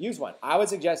it. Use one. I would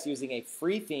suggest using a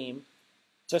free theme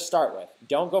to start with.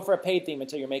 Don't go for a paid theme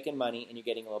until you're making money and you're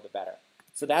getting a little bit better.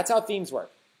 So that's how themes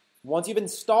work. Once you've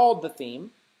installed the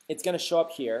theme, it's going to show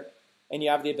up here, and you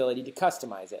have the ability to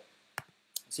customize it.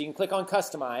 So you can click on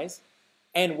Customize,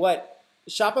 and what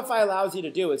Shopify allows you to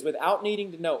do is without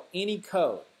needing to know any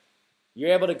code,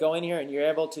 you're able to go in here and you're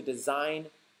able to design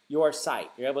your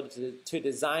site. You're able to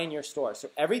design your store. So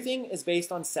everything is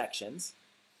based on sections,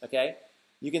 okay?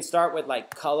 You can start with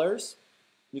like colors.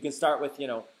 You can start with,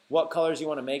 what colors you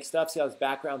want to make stuff. See how this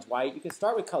background's white? You can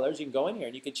start with colors. You can go in here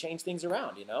and you can change things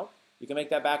around, You can make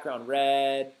that background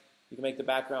red. You can make the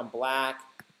background black.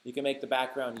 You can make the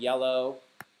background yellow.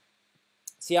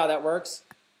 See how that works?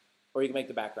 Or you can make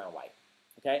the background white,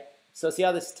 okay? So see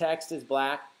how this text is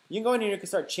black? You can go in here and you can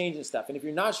start changing stuff. And if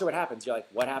you're not sure what happens, you're like,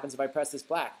 what happens if I press this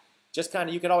black? Just kind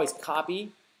of, you could always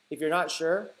copy. If you're not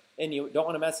sure and you don't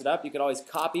want to mess it up, you could always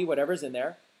copy whatever's in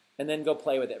there and then go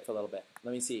play with it for a little bit.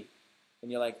 Let me see.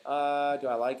 And you're like, do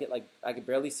I like it? Like, I can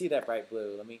barely see that bright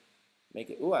blue. Let me make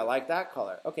it. Ooh, I like that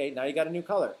color. Okay, now you got a new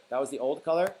color. That was the old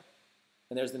color,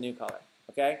 and there's the new color.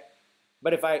 Okay?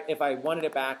 But if I wanted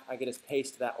it back, I could just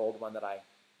paste that old one that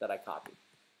I copied.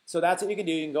 So that's what you can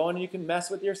do. You can go in and you can mess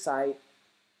with your site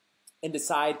and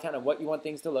decide kind of what you want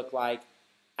things to look like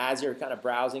as you're kind of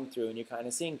browsing through and you're kind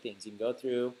of seeing things. You can go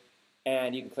through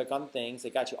and you can click on things.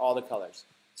 They got you all the colors.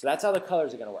 So that's how the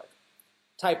colors are going to work.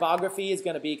 Typography is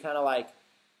going to be kind of like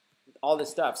all this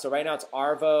stuff. So right now it's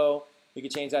Arvo. You can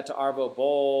change that to Arvo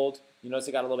Bold. You notice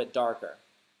it got a little bit darker.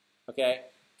 Okay?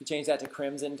 You can change that to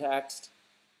Crimson Text.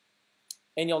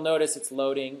 And you'll notice it's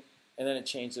loading, and then it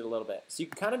changed it a little bit. So you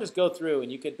can kind of just go through,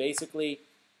 and you could basically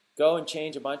go and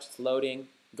change a bunch. It's loading.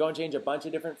 Go and change a bunch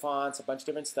of different fonts, a bunch of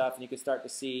different stuff, and you can start to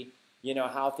see, you know,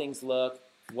 how things look,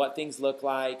 what things look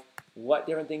like, what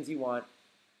different things you want.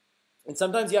 And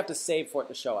sometimes you have to save for it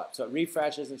to show up. So it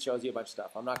refreshes and shows you a bunch of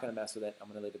stuff. I'm not going to mess with it. I'm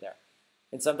going to leave it there.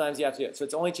 And sometimes you have to do it. So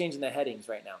it's only changing the headings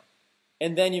right now.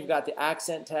 And then you've got the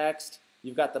accent text.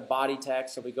 You've got the body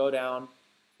text. So we go down.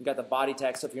 You've got the body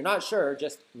text. So if you're not sure,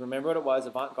 just remember what it was,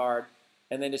 avant-garde,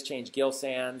 and then just change Gil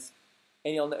Sans.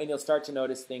 And you'll start to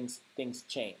notice things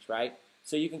change, right?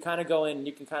 So you can kind of go in and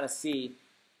you can kind of see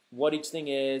what each thing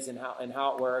is and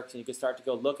how it works. And you can start to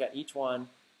go look at each one.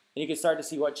 And you can start to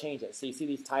see what changes. So you see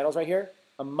these titles right here?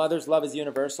 A Mother's Love is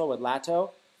Universal with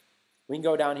Lato. We can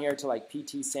go down here to like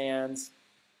PT Sans.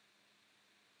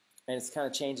 And it kind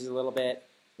of changes a little bit.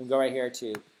 We can go right here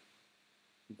to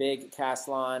Big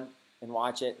Caslon and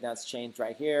watch it. That's changed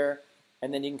right here.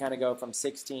 And then you can kind of go from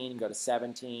 16 and go to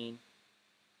 17.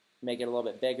 Make it a little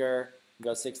bit bigger.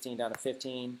 Go 16 down to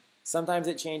 15. Sometimes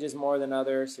it changes more than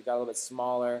others. So it got a little bit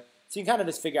smaller. So you can kind of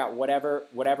just figure out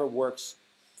whatever works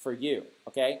for you,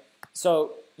 okay?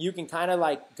 So you can kind of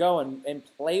like go and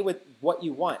play with what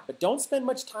you want, but don't spend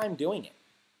much time doing it.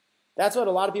 That's what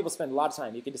a lot of people spend a lot of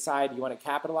time. You can decide you want to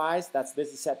capitalize.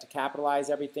 This is set to capitalize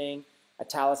everything,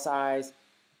 italicize,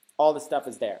 all the stuff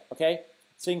is there, okay?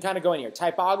 So you can kind of go in here.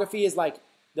 Typography is like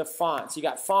the fonts. You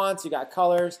got fonts, you got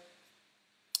colors.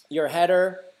 Your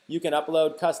header, you can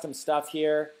upload custom stuff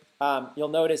here. You'll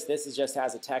notice this just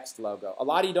has a text logo. A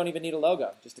lot of you don't even need a logo,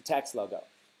 just a text logo.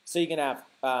 So you can have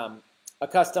a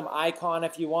custom icon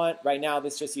if you want. Right now,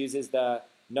 this just uses the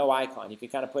no icon. You can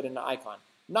kind of put in an icon.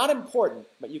 Not important,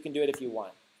 but you can do it if you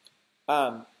want.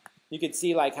 You can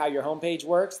see like how your homepage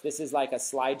works. This is like a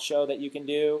slideshow that you can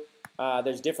do.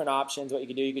 There's different options. What you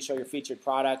can do, you can show your featured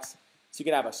products. So you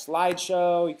could have a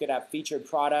slideshow. You could have featured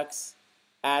products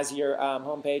as your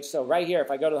homepage. So right here,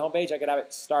 if I go to the homepage, I could have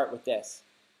it start with this.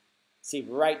 See,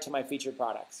 right to my featured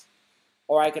products.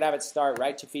 Or I could have it start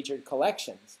right to featured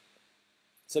collections.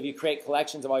 So if you create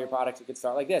collections of all your products, it could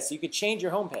start like this. So you could change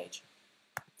your homepage.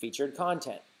 Featured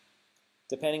content,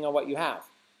 depending on what you have.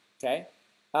 Okay?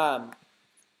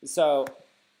 So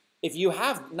if you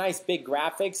have nice big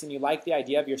graphics and you like the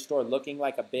idea of your store looking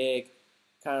like a big,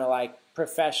 kind of like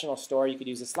professional store, you could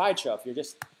use a slideshow. If you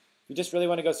just really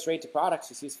want to go straight to products,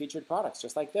 just use featured products,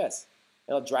 just like this.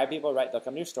 It'll drive people right. They'll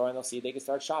come to your store and they'll see they can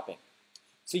start shopping.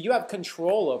 So you have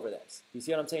control over this. You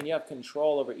see what I'm saying? You have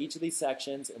control over each of these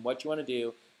sections and what you want to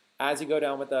do as you go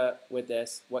down with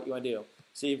this, what you want to do.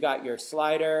 So you've got your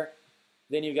slider,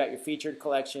 then you've got your featured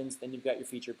collections, then you've got your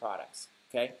featured products.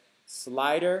 Okay?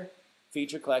 Slider,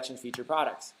 featured collections, featured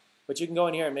products. But you can go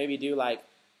in here and maybe do like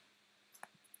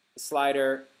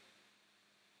slider,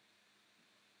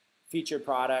 featured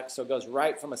products. So it goes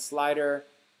right from a slider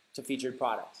to featured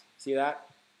products. See that?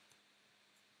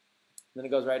 Then it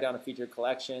goes right down to featured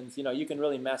collections. You know, you can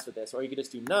really mess with this. Or you could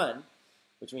just do none,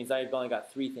 which means now you've only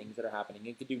got 3 things that are happening.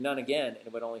 You could do none again, and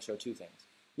it would only show 2 things.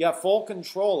 You have full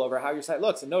control over how your site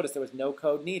looks. And notice there was no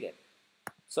code needed.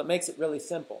 So it makes it really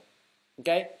simple.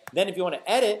 Okay? Then if you want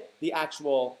to edit the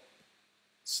actual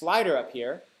slider up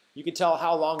here, you can tell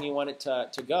how long you want it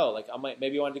to go. Like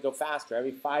maybe you want it to go faster.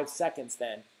 Every 5 seconds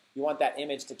then, you want that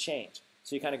image to change.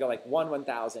 So you kind of go like 1,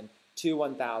 1,000, 2,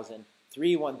 1,000,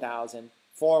 3, 1,000,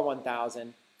 4,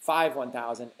 1,000, 5,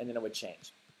 1,000, and then it would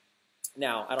change.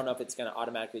 Now, I don't know if it's going to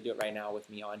automatically do it right now with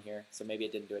me on here, so maybe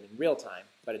it didn't do it in real time,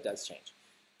 but it does change.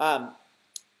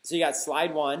 So you got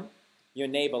slide 1, you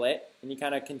enable it, and you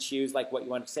kind of can choose like what you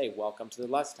want to say. Welcome to the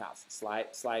Lust House,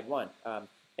 slide 1.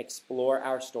 Explore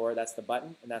our store, that's the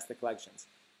button, and that's the collections.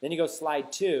 Then you go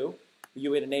slide 2,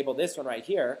 you would enable this one right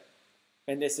here,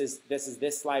 and this is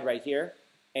this slide right here.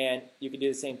 And you can do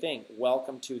the same thing.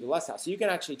 Welcome to the Lust House. So you can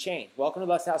actually change. Welcome to the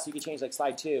Lust House. You can change like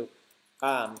slide 2,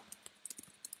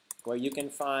 where you can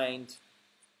find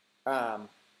the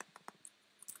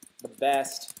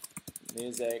best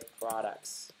music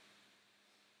products.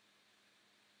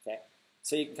 Okay.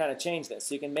 So you can kind of change this.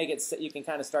 So you can make it. You can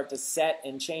kind of start to set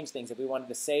and change things. If we wanted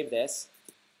to save this,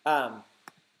 you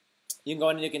can go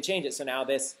in and you can change it. So now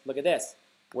this. Look at this,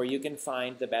 where you can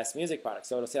find the best music products.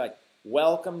 So it'll say like,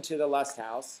 welcome to the Lust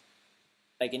House.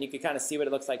 Like, and you can kind of see what it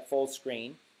looks like full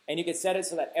screen. And you can set it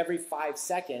so that every 5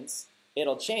 seconds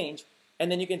it'll change.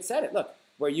 And then you can set it, look,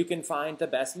 where you can find the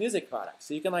best music products.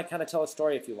 So you can like kind of tell a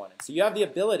story if you wanted. So you have the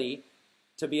ability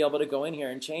to be able to go in here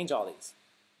and change all these.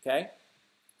 Okay?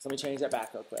 So let me change that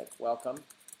back real quick. Welcome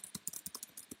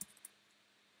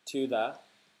to the,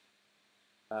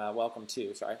 welcome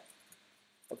to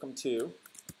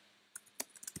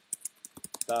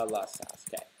the Lust House.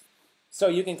 Okay. So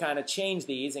you can kind of change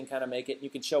these and kind of make it,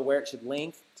 you can show where it should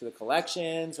link to the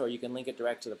collections, or you can link it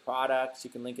direct to the products.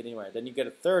 You can link it anywhere. Then you get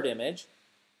a third image.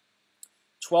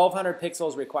 1,200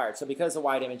 pixels required. So because of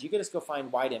white image, you can just go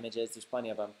find white images. There's plenty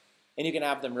of them. And you can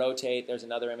have them rotate. There's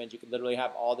another image. You can literally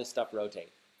have all this stuff rotate.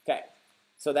 Okay.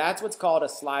 So that's what's called a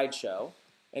slideshow.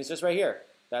 And it's just right here,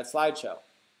 that slideshow.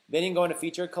 Then you can go into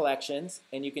featured collections,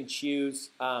 and you can choose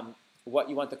what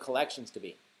you want the collections to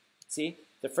be. See,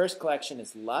 the first collection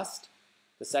is Lust.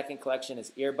 The second collection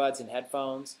is earbuds and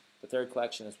headphones. The third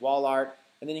collection is wall art.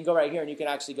 And then you can go right here and you can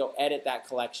actually go edit that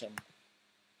collection.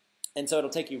 And so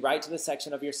it'll take you right to the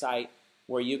section of your site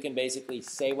where you can basically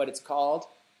say what it's called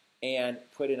and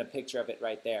put in a picture of it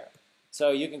right there.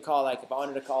 So you can call, like, if I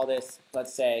wanted to call this,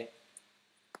 let's say,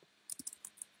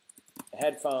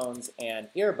 headphones and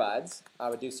earbuds, I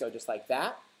would do so just like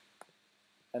that.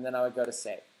 And then I would go to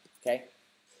save, okay?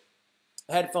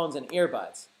 Headphones and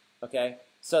earbuds, okay?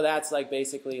 So that's like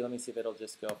basically, let me see if it'll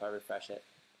just go if I refresh it.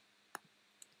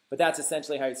 But that's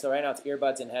essentially how, so right now it's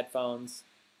earbuds and headphones.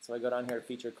 So I go down here to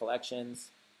featured collections.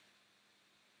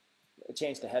 It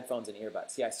changed to headphones and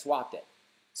earbuds. See, I swapped it.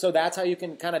 So that's how you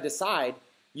can kind of decide.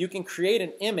 You can create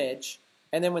an image,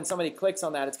 and then when somebody clicks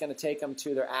on that, it's going to take them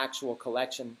to their actual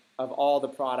collection of all the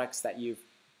products that you've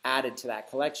added to that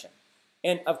collection.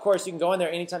 And of course, you can go in there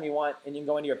anytime you want, and you can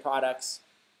go into your products,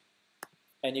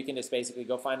 and you can just basically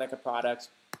go find like a product,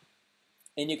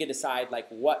 and you can decide like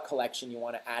what collection you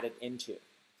want to add it into,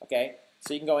 okay?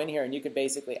 So you can go in here and you can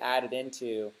basically add it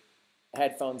into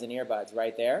headphones and earbuds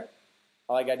right there.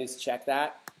 All I got to do is check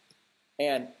that.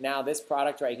 And now this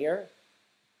product right here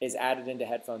is added into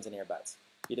headphones and earbuds.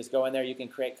 You just go in there, you can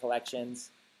create collections.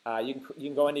 You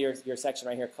can go into your section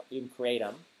right here, you can create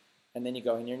them, and then you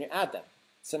go in here and you add them.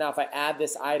 So now if I add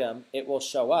this item, it will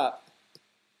show up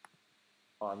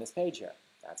on this page here.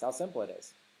 That's how simple it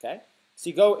is, okay? So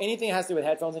you go, anything that has to do with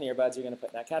headphones and earbuds, you're going to put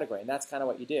in that category, and that's kind of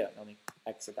what you do. Let me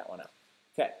exit that one out.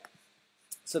 Okay,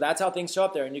 so that's how things show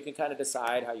up there, and you can kind of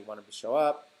decide how you want them to show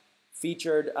up.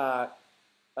 Featured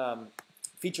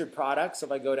featured products. So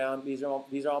if I go down, these are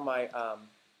all my,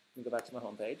 let me go back to my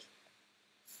home page.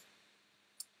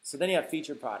 So then you have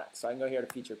featured products. So I can go here to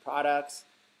featured products,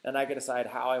 and I can decide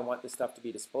how I want this stuff to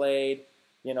be displayed.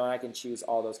 You know, I can choose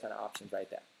all those kind of options right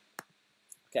there.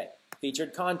 Okay,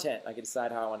 featured content. I can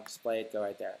decide how I want to display it. Go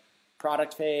right there.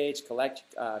 Product page,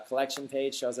 collection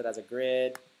page shows it as a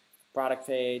grid. Product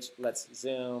page, let's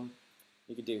zoom.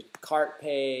 You could do cart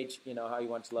page, you know, how you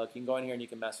want it to look. You can go in here and you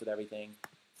can mess with everything.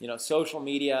 You know, social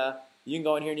media. You can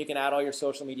go in here and you can add all your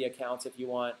social media accounts if you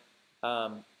want.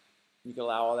 You can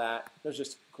allow all that. There's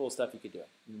just cool stuff you could do.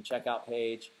 Checkout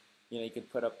page. You know, you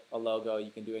could put up a logo.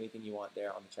 You can do anything you want there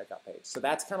on the checkout page. So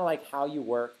that's kind of like how you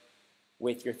work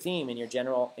with your theme in your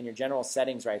general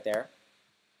settings right there.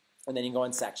 And then you can go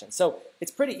in sections. So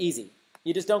it's pretty easy.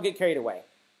 You just don't get carried away.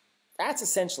 That's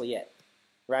essentially it,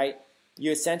 right?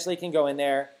 You essentially can go in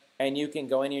there and you can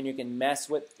go in here and you can mess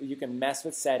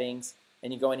with settings,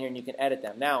 and you go in here and you can edit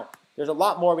them. Now, there's a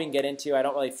lot more we can get into. I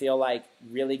don't really feel like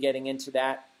really getting into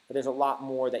that, but there's a lot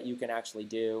more that you can actually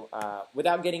do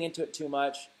without getting into it too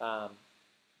much.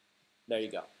 There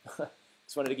you go.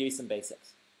 Just wanted to give you some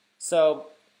basics. So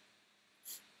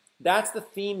that's the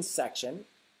themes section,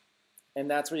 and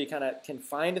that's where you kind of can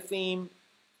find a theme,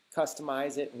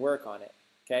 customize it, and work on it.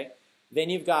 Okay. Then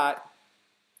you've got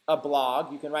a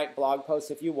blog. You can write blog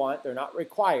posts if you want. They're not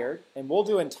required, and we'll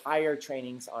do entire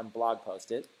trainings on blog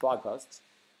posts.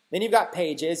 Then you've got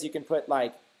pages. You can put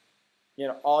like, you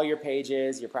know, all your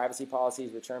pages, your privacy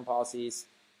policies, return policies,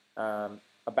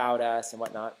 about us, and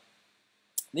whatnot.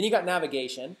 Then you got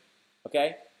navigation.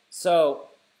 Okay, so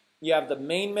you have the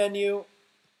main menu,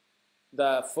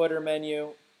 the footer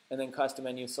menu, and then custom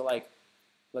menu. So like,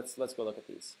 let's go look at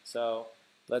these. So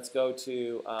let's go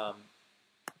to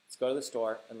the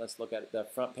store, and let's look at the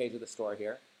front page of the store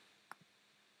here.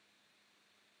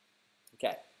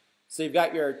 Okay, so you've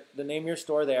got the name of your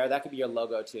store there. That could be your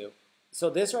logo too.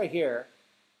 So this right here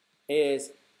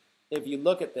is, if you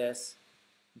look at this,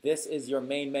 this is your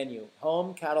main menu: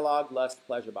 home, catalog, lust,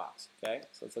 pleasure box. Okay,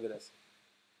 so let's look at this.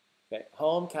 Okay,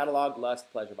 home, catalog,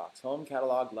 lust, pleasure box. Home,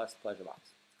 catalog, lust, pleasure box.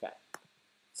 Okay,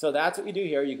 so that's what you do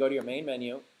here. You go to your main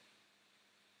menu,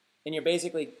 and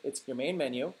it's your main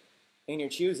menu, and you're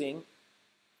choosing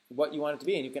what you want it to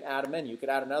be, and you can add a menu. You could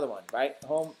add another one, right?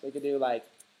 Home, we could do like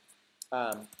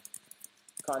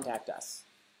contact us,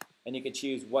 and you could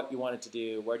choose what you want it to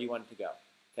do, where do you want it to go,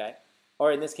 okay?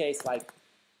 Or in this case, like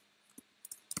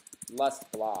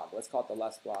Lust blog. Let's call it the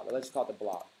Lust blog. Or let's just call it the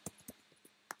blog.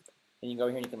 And you can go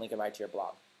here and you can link it right to your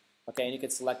blog. Okay, and you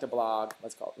could select a blog.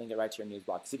 Let's call it, link it right to your news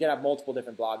blog. So you can have multiple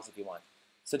different blogs if you want.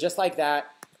 So just like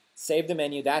that, save the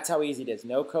menu. That's how easy it is.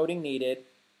 No coding needed.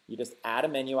 You just add a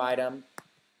menu item.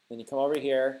 Then you come over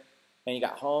here, and you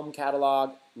got home,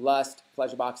 catalog, lust,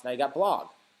 pleasure box. Now you got blog.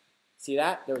 See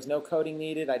that? There was no coding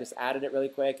needed. I just added it really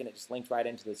quick, and it just linked right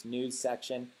into this news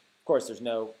section. Of course, there's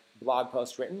no blog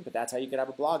post written, but that's how you could have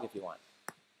a blog if you want.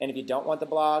 And if you don't want the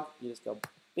blog, you just go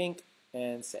bink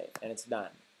and save, and it's done.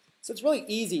 So it's really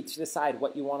easy to decide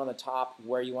what you want on the top,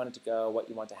 where you want it to go, what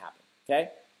you want to happen. Okay?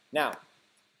 Now,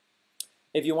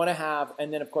 if you want to have,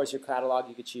 and then of course your catalog,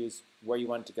 you could choose where you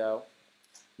want it to go.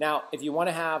 Now, if you want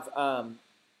to have,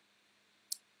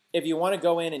 if you want to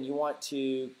go in and you want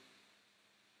to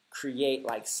create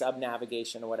like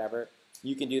sub-navigation or whatever,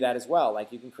 you can do that as well.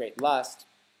 Like you can create lust,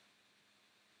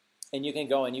 and you can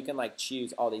go and you can like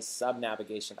choose all these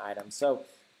sub-navigation items. So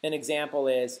an example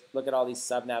is, look at all these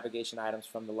sub-navigation items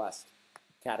from the lust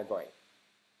category.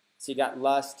 So you got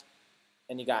lust,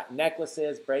 and you got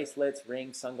necklaces, bracelets,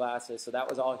 rings, sunglasses. So that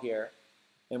was all here.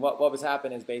 And what was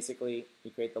happening is basically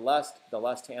you create the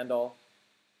lust handle.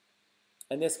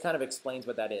 And this kind of explains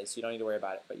what that is. So you don't need to worry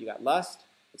about it. But you got lust.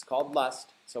 It's called lust.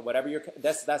 So whatever your,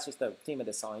 that's just the theme of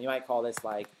this song. You might call this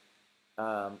like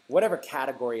whatever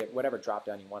category, whatever drop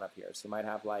down you want up here. So you might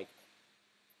have like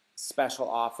special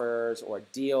offers or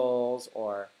deals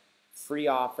or free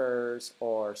offers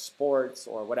or sports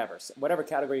or whatever. So whatever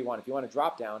category you want. If you want to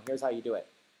drop down, here's how you do it.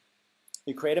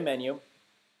 You create a menu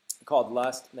called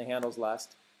lust, and the handle's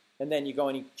lust. And then you go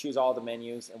and you choose all the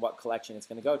menus and what collection it's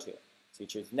going to go to. So you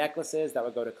choose necklaces, that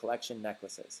would go to collection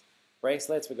necklaces.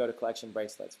 Bracelets would go to collection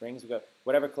bracelets. Rings would go,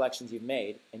 whatever collections you've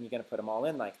made, and you're going to put them all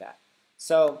in like that.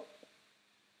 So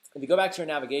if you go back to your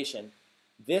navigation,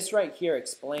 this right here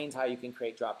explains how you can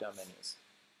create drop-down menus.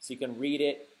 So you can read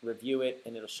it, review it,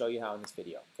 and it'll show you how in this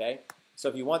video, okay? So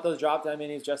if you want those drop-down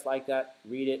menus just like that,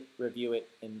 read it, review it,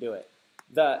 and do it.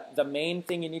 The main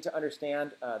thing you need to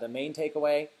understand, the main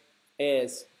takeaway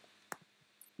is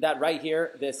that right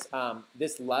here,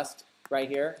 this lust right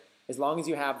here, as long as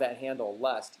you have that handle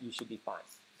lust, you should be fine,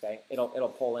 okay?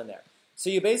 It'll pull in there.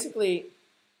 So you basically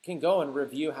can go and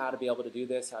review how to be able to do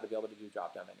this, how to be able to do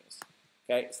drop-down menus,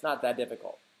 okay? It's not that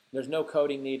difficult. There's no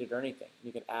coding needed or anything.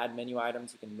 You can add menu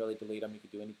items. You can really delete them. You can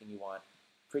do anything you want.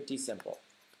 Pretty simple.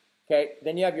 Okay,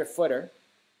 then you have your footer.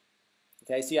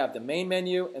 Okay, so you have the main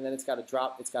menu, and then it's got a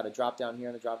drop down here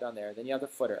and a drop down there. Then you have the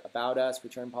footer, about us,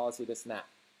 return policy, this and that.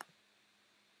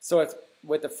 So it's,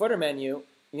 with the footer menu,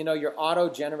 you know, you're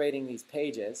auto-generating these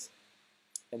pages,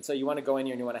 and so you want to go in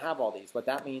here and you want to have all these. What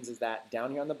that means is that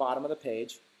down here on the bottom of the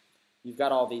page, you've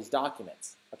got all these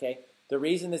documents, okay? The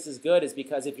reason this is good is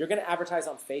because if you're going to advertise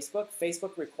on Facebook,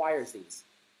 Facebook requires these.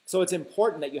 So it's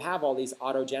important that you have all these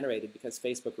auto-generated because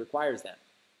Facebook requires them.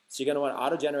 So you're going to want to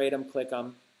auto-generate them, click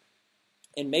them,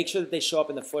 and make sure that they show up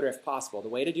in the footer if possible. The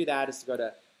way to do that is to go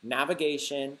to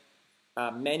Navigation,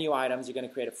 Menu Items. You're going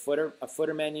to create a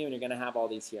footer menu, and you're going to have all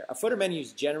these here. A footer menu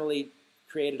is generally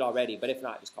created already, but if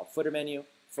not, just call footer menu,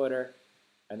 footer,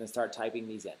 and then start typing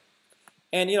these in.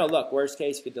 And, you know, look, worst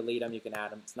case, you could delete them, you can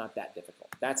add them. It's not that difficult.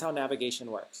 That's how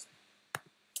navigation works.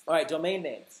 All right, domain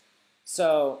names.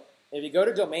 So if you go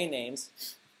to domain names,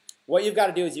 what you've got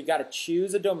to do is you've got to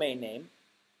choose a domain name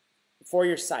for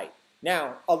your site.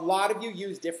 Now, a lot of you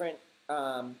use different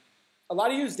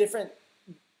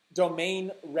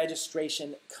domain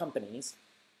registration companies.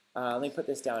 Let me put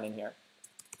this down in here.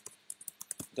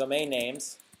 Domain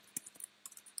names.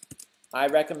 I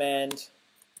recommend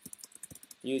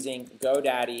using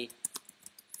GoDaddy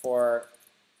for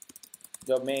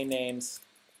domain names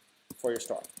for your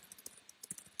store.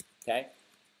 Okay?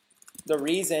 The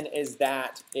reason is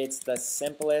that it's the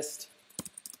simplest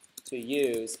to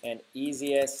use and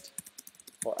easiest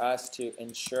for us to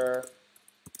ensure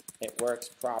it works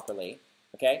properly.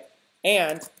 Okay?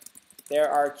 And there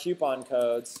are coupon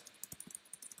codes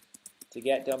to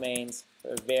get domains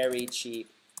for very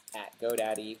cheap at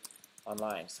GoDaddy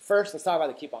online. So first, let's talk about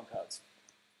the coupon codes.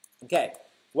 Okay,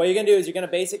 what you're going to do is you're going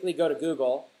to basically go to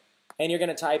Google and you're going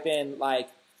to type in, like,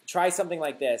 try something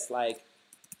like this, like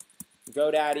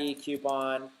GoDaddy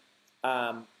coupon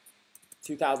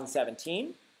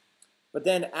 2017, but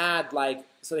then add, like,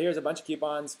 so here's a bunch of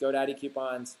coupons, GoDaddy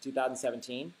coupons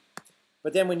 2017,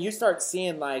 but then when you start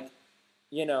seeing, like,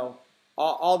 you know,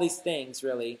 all these things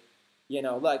really, you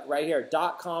know, look right here,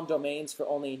 .com domains for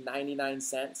only 99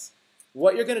 cents.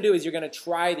 What you're going to do is you're going to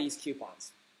try these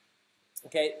coupons.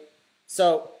 Okay,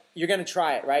 so you're going to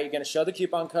try it, right? You're going to show the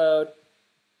coupon code,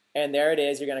 and there it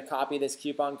is. You're going to copy this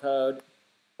coupon code.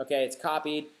 Okay, it's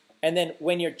copied. And then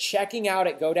when you're checking out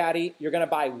at GoDaddy, you're going to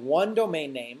buy one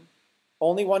domain name,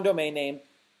 only one domain name,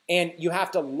 and you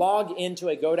have to log into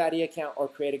a GoDaddy account or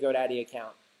create a GoDaddy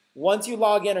account. Once you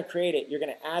log in or create it, you're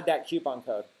going to add that coupon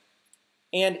code.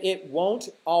 And it won't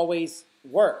always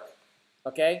work,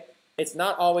 okay? It's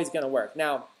not always going to work.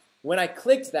 Now, when I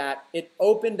clicked that, it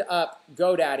opened up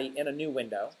GoDaddy in a new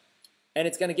window, and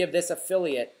it's going to give this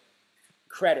affiliate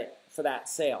credit for that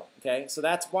sale, okay? So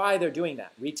that's why they're doing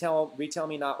that. Retail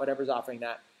me not, whatever's offering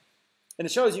that. And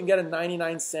it shows you can get a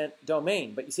 99-cent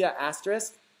domain, but you see that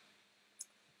asterisk?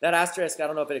 That asterisk, I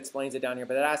don't know if it explains it down here,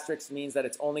 but that asterisk means that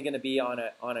it's only going to be on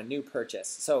a new purchase.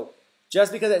 So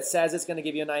just because it says it's going to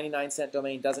give you a 99-cent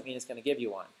domain doesn't mean it's going to give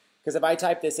you one. Because if I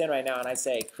type this in right now and I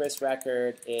say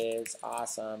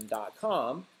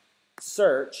chrisrecordisawesome.com,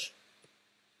 search,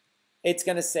 it's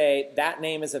going to say that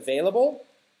name is available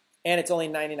and it's only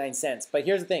 99 cents. But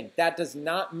here's the thing. That does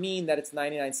not mean that it's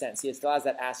 99 cents. See, it still has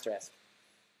that asterisk.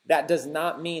 That does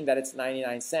not mean that it's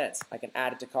 99 cents. I can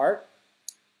add it to cart.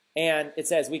 And it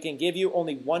says we can give you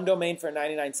only one domain for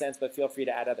 99 cents, but feel free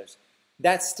to add others.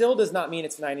 That still does not mean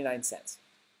it's 99 cents.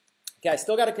 Okay, I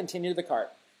still got to continue the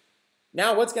cart.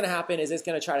 Now what's going to happen is it's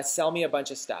going to try to sell me a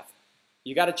bunch of stuff.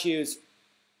 You got to choose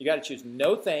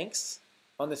no thanks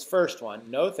on this first one,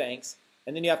 no thanks,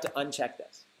 and then you have to uncheck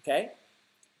this, okay?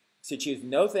 So you choose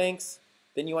no thanks,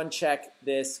 then you uncheck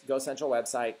this Go Central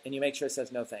website, and you make sure it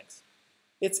says no thanks.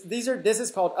 This is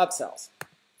called upsells.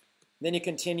 Then you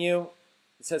continue.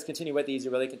 It says continue with these.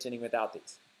 You're really continuing without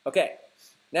these. Okay,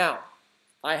 now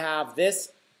I have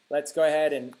this. Let's go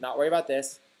ahead and not worry about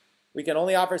this. We can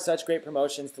only offer such great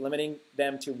promotions to limiting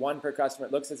them to one per customer.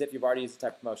 It looks as if you've already used the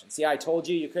type of promotion. See, I told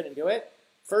you couldn't do it.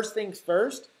 First things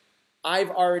first,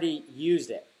 I've already used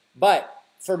it. But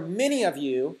for many of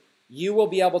you, you will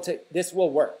be able to, this will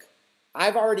work.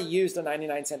 I've already used a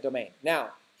 99-cent domain. Now,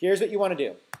 here's what you want to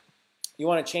do. You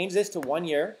want to change this to 1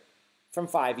 year from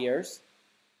 5 years,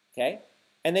 okay?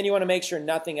 And then you want to make sure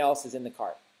nothing else is in the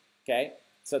cart, okay?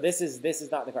 So this is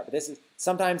not in the cart, but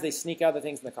sometimes they sneak other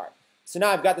things in the cart. So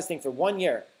now I've got this thing for 1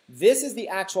 year. This is the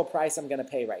actual price I'm going to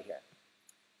pay right here.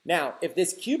 Now, if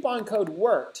this coupon code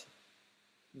worked,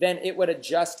 then it would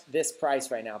adjust this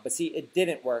price right now. But see, it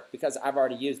didn't work because I've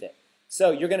already used it.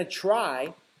 So you're going to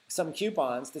try some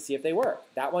coupons to see if they work.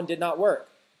 That one did not work.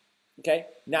 Okay,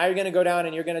 now you're going to go down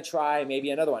and you're going to try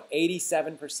maybe another one,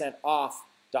 87% off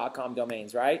 .com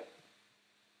domains, right?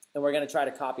 And we're going to try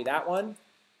to copy that one.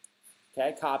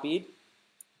 Okay, copied.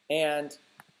 And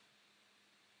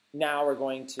now we're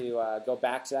going to go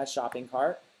back to that shopping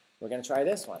cart. We're going to try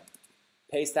this one.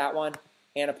 Paste that one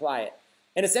and apply it.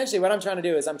 And essentially what I'm trying to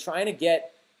do is I'm trying to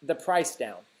get the price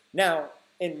down. Now,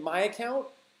 in my account,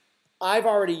 I've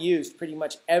already used pretty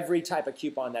much every type of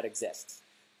coupon that exists.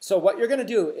 So what you're going to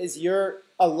do is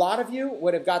a lot of you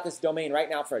would have got this domain right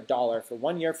now for $1, for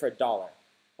 1 year for $1.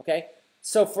 Okay?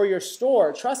 So for your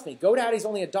store, trust me, GoDaddy's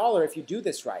only $1 if you do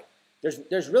this right.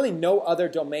 There's really no other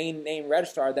domain name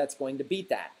registrar that's going to beat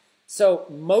that. So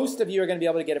most of you are going to be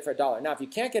able to get it for $1. Now, if you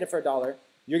can't get it for $1,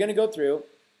 you're going to go through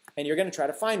and you're going to try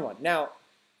to find one. Now,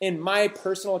 in my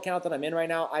personal account that I'm in right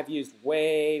now, I've used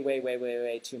way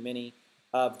too many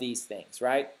of these things,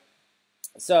 right?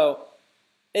 So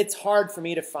it's hard for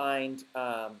me to find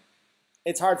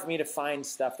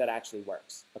stuff that actually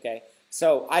works, okay?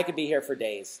 So I could be here for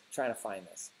days trying to find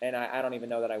this, and I don't even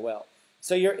know that I will.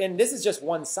 So and this is just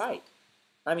one site.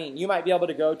 I mean, you might be able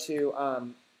to go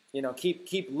to,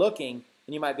 keep looking,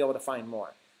 and you might be able to find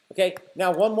more. Okay,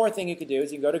 now one more thing you could do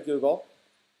is you can go to Google,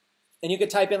 and you could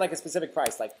type in like a specific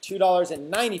price, like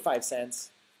 $2.95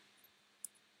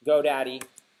 GoDaddy,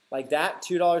 like that,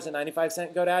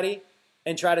 $2.95 GoDaddy,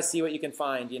 and try to see what you can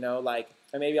find, or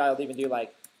maybe I'll even do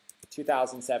like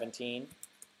 2017,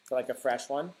 so like a fresh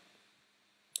one.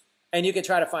 And you can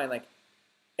try to find like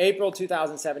April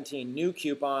 2017, new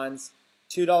coupons,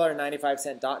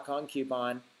 $2.95 .com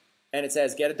coupon, and it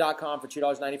says get a .com for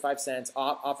 $2.95,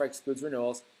 offer excludes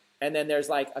renewals, and then there's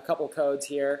like a couple codes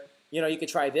here. You could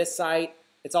try this site.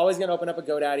 It's always going to open up a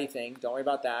GoDaddy thing. Don't worry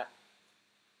about that.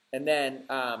 And then,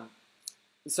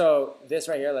 so this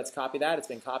right here, let's copy that. It's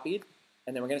been copied.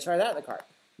 And then we're going to try that in the cart.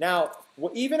 Now,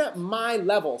 even at my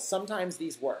level, sometimes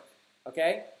these work,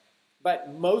 okay?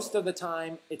 But most of the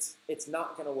time, it's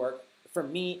not going to work for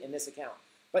me in this account.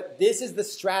 But this is the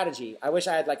strategy. I wish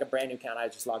I had like a brand new account I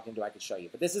just logged into I could show you.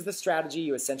 But this is the strategy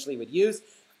you essentially would use.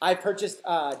 I purchased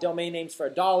domain names for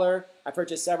 $1. I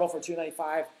purchased several for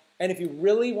 $2.95. And if you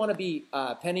really want to be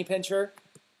a penny pincher,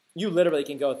 you literally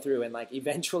can go through and like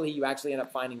eventually you actually end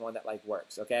up finding one that like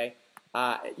works, okay?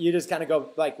 You just kind of go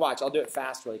like, watch, I'll do it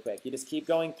fast really quick. You just keep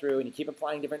going through and you keep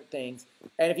applying different things.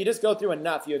 And if you just go through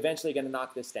enough, you're eventually going to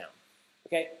knock this down.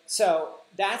 Okay, so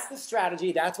that's the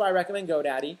strategy. That's why I recommend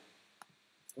GoDaddy.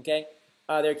 Okay,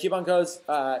 there are coupon codes.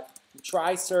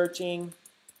 Try searching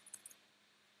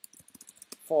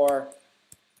for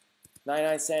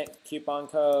 99-cent coupon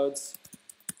codes.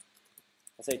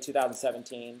 I'll say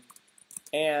 2017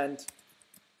 and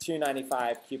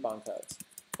 $2.95 coupon codes.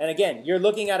 And again, you're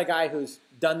looking at a guy who's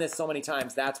done this so many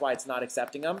times. That's why it's not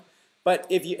accepting them. But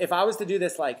if I was to do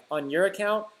this like on your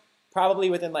account, probably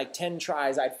within like 10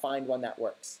 tries, I'd find one that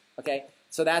works. Okay,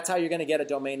 so that's how you're going to get a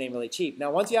domain name really cheap.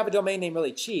 Now, once you have a domain name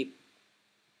really cheap,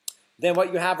 then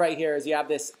what you have right here is you have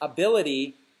this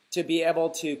ability to be able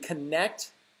to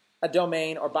connect a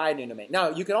domain or buy a new domain. Now,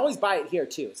 you can always buy it here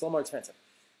too. It's a little more expensive.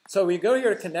 So we go here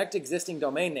to connect existing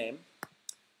domain name,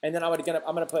 and then I'm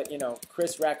gonna put,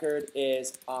 Chris Record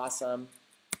is awesome.com.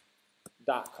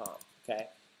 Okay.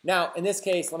 Now in this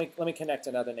case, let me connect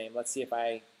another name. Let's see if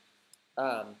I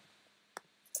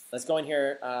let's go in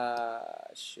here.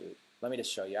 Shoot. Let me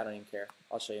just show you. I don't even care.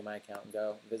 I'll show you my account and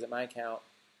go visit my account.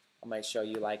 I might show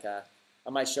you like an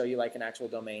actual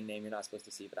domain name you're not supposed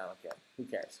to see, but I don't care. Who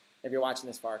cares? If you're watching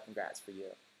this far, congrats for you.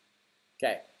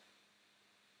 Okay.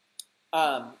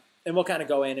 And we'll kind of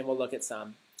go in and we'll look at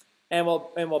some, and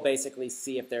we'll basically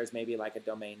see if there's maybe like a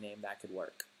domain name that could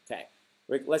work. Okay.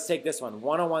 Let's take this one.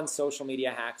 101 social media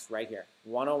hacks right here.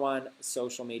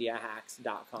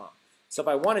 101socialmediahacks.com. So if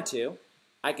I wanted to,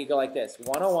 I could go like this.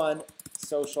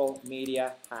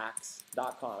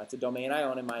 101socialmediahacks.com. It's a domain I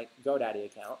own in my GoDaddy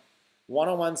account.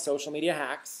 101 social media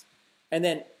hacks. And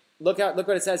then look what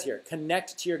it says here.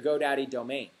 Connect to your GoDaddy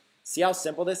domain. See how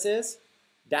simple this is?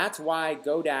 That's why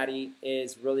GoDaddy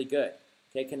is really good.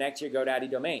 Okay, connect to your GoDaddy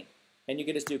domain. And you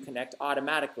can just do connect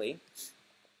automatically.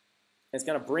 It's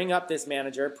going to bring up this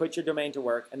manager, put your domain to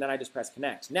work, and then I just press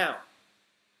connect. Now,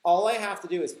 all I have to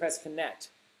do is press connect.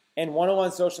 And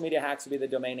 101 social media hacks will be the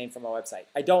domain name for my website.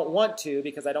 I don't want to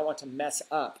because I don't want to mess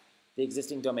up the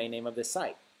existing domain name of this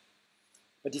site.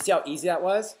 But do you see how easy that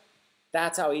was?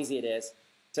 That's how easy it is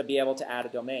to be able to add a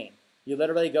domain. You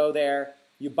literally go there,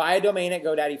 you buy a domain at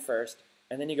GoDaddy first,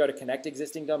 and then you go to connect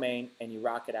existing domain and you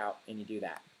rock it out and you do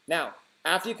that. Now,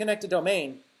 after you connect a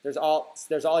domain, there's all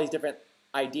these different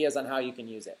ideas on how you can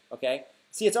use it, okay?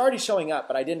 See, it's already showing up,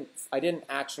 but I didn't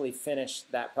actually finish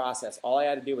that process. All I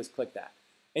had to do was click that.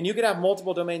 And you could have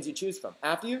multiple domains you choose from.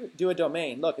 After you do a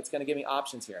domain, look, it's going to give me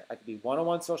options here. I could be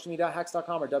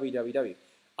 101socialmediahacks.com or www.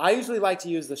 I usually like to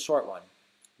use the short one,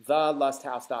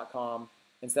 thelusthouse.com,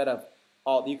 instead of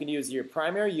all. You can use your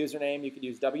primary username, you could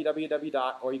use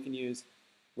www. Or you can use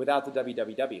without the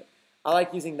www. I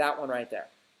like using that one right there.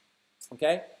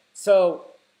 Okay? So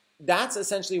that's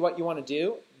essentially what you want to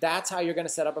do. That's how you're going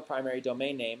to set up a primary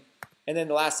domain name. And then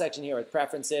the last section here with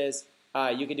preferences,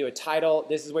 you can do a title.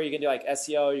 This is where you can do like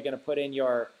SEO. You're going to put in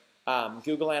your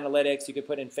Google Analytics. You could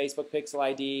put in Facebook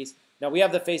Pixel IDs. Now we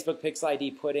have the Facebook Pixel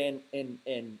ID put in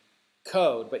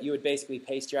code, but you would basically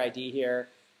paste your ID here.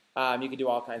 You could do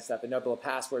all kinds of stuff. Enable a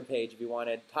password page if you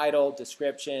wanted. Title,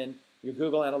 description, your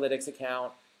Google Analytics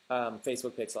account,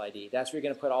 Facebook Pixel ID. That's where you're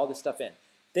going to put all this stuff in.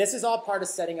 This is all part of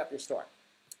setting up your store.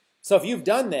 So if you've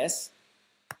done this,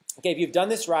 okay, if you've done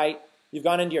this right, you've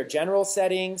gone into your general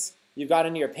settings, you've gone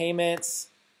into your payments,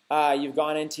 you've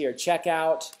gone into your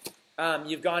checkout,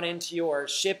 you've gone into your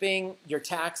shipping, your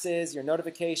taxes, your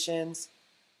notifications,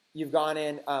 you've gone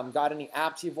in, got any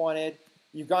apps you've wanted,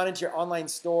 you've gone into your online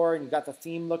store and you've got the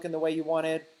theme looking the way you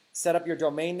wanted, set up your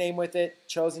domain name with it,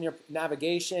 chosen your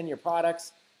navigation, your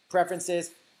products,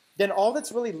 preferences, then all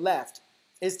that's really left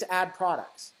is to add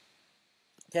products,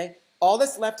 okay? All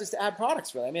that's left is to add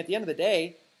products, really. I mean, at the end of the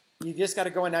day, you just got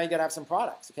to go in now, you got to have some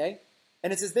products, okay?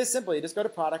 And it's just this simple. You just go to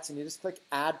products and you just click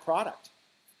add product,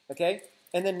 okay?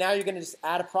 And then now you're going to just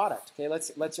add a product, okay?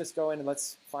 Let's just go in and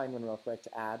let's find one real quick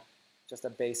to add. Just a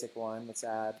basic one. Let's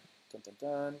add, dun, dun,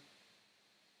 dun.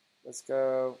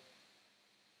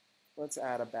 Let's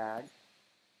add a bag.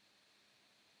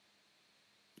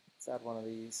 Let's add one of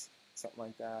these, something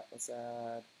like that. Let's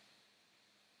add,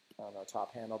 I don't know,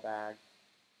 top handle bag.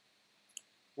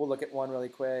 We'll look at one really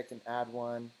quick and add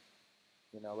one.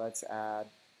 Let's add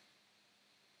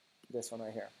this one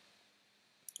right here.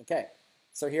 Okay,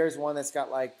 so here's one that's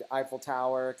got like the Eiffel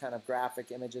Tower kind of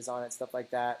graphic images on it, stuff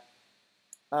like that.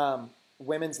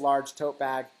 Women's large tote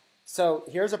bag. So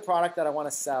here's a product that I want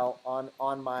to sell on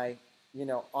my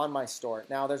store.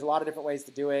 Now there's a lot of different ways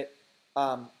to do it.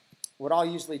 What I'll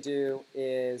usually do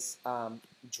is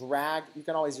drag. You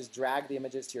can always just drag the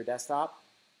images to your desktop.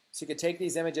 So you can take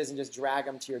these images and just drag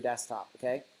them to your desktop,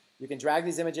 okay? You can drag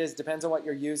these images, depends on what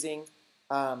you're using.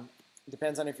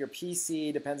 Depends on if you're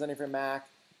PC, depends on if you're Mac.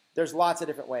 There's lots of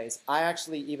different ways. I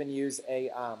actually even use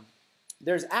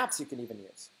there's apps you can even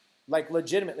use. Like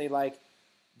legitimately, like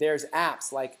there's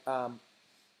apps like, let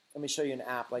me show you an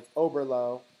app like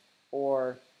Oberlo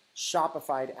or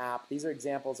Shopify app. These are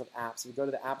examples of apps. You go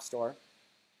to the App Store,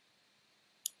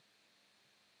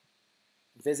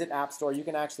 visit App Store. You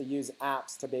can actually use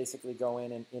apps to basically go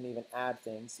in and even add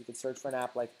things. You can search for an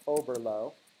app like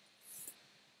Oberlo,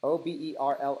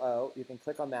 Oberlo. You can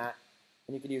click on that,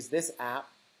 and you can use this app.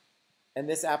 And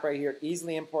this app right here,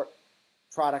 easily import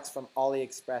products from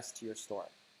AliExpress to your store.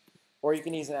 Or you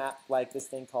can use an app like this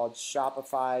thing called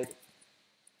Shopify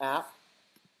app,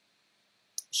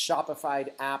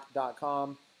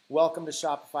 shopifyedapp.com. Welcome to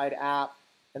Shopify app.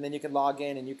 And then you can log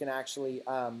in and you can actually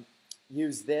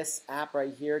use this app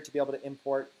right here to be able to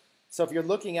import. So if you're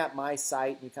looking at my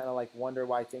site and you kind of like wonder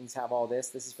why things have all this,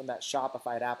 this is from that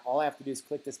Shopify app. All I have to do is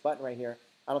click this button right here.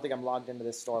 I don't think I'm logged into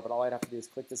this store, but all I'd have to do is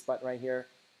click this button right here.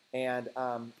 And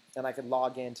I can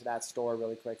log into that store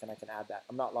really quick and I can add that.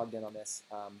 I'm not logged in on this.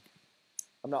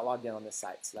 I'm not logged in on this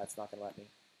site, so that's not going to let me.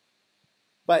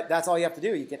 But that's all you have to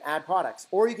do. You can add products,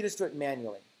 or you can just do it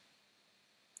manually.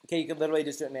 Okay, you can literally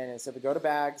just do it manually. So if you go to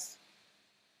bags,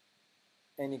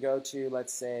 and you go to,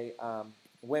 let's say,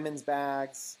 women's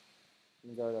bags,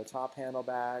 you can go to the top handle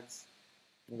bags,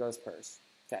 and you go to purse.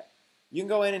 Okay, you can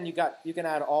go in and you can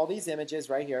add all these images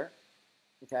right here.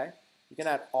 Okay, you can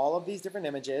add all of these different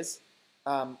images,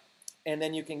 and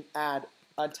then you can add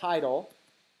a title.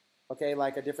 Okay,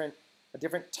 like a different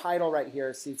title right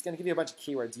here. See, it's going to give you a bunch of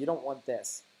keywords. You don't want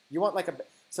this. You want like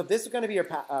so if this is going to be your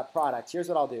product, here's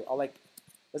what I'll do.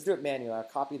 Let's do it manually. I'll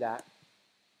copy that,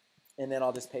 and then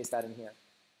I'll just paste that in here.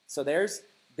 So there's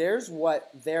what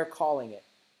they're calling it.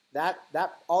 That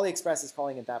AliExpress is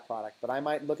calling it that product. But I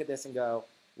might look at this and go,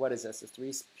 what is this? A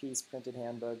 3-piece printed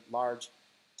handbag, large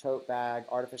tote bag,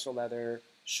 artificial leather,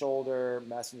 shoulder,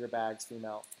 messenger bags,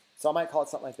 female. So I might call it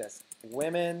something like this: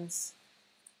 women's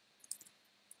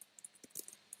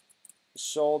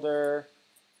shoulder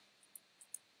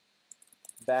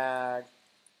bag,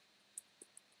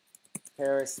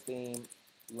 Paris theme,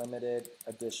 limited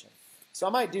edition. So I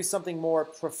might do something more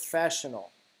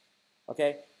professional.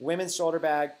 Okay, women's shoulder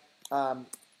bag,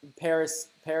 Paris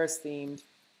themed,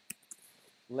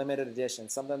 limited edition,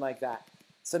 something like that.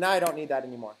 So now I don't need that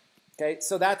anymore. Okay,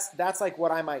 so that's like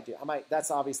what I might do.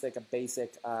 That's obviously like a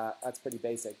basic. That's pretty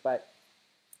basic, but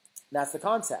that's the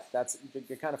concept.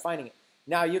 You're kind of finding it.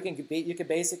 Now you can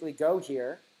basically go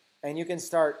here and you can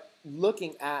start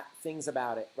looking at things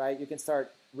about it, right? You can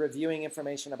start reviewing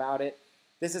information about it.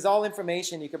 This is all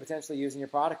information you could potentially use in your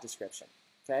product description,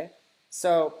 okay?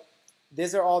 So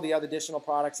these are all the other additional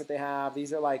products that they have.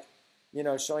 These are like,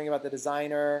 showing about the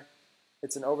designer.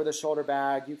 It's an over-the-shoulder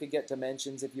bag. You could get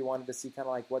dimensions if you wanted to see kind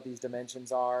of like what these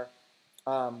dimensions are.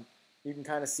 You can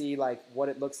kind of see like what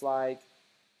it looks like.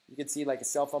 You can see like a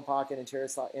cell phone pocket, interior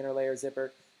slot, inner layer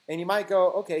zipper. And you might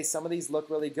go, okay, some of these look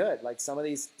really good. Like some of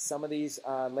these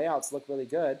layouts look really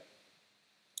good.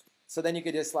 So then you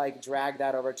could just like drag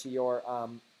that over to your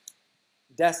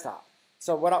desktop.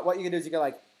 So what you can do is you can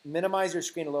like minimize your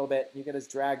screen a little bit. You can just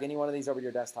drag any one of these over to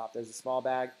your desktop. There's a small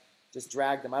bag. Just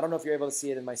drag them. I don't know if you're able to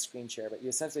see it in my screen share, but you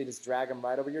essentially just drag them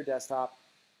right over your desktop.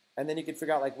 And then you can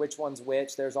figure out like which one's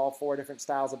which. There's all 4 different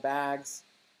styles of bags.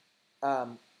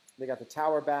 They got the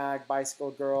tower bag,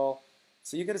 bicycle girl.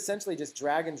 So you could essentially just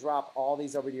drag and drop all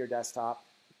these over to your desktop.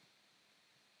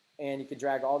 And you could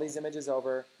drag all these images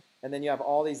over. And then you have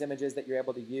all these images that you're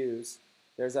able to use.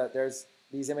 There's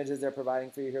these images they're providing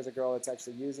for you. Here's a girl that's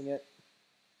actually using it.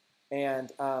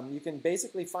 And you can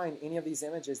basically find any of these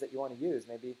images that you want to use.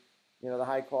 Maybe, the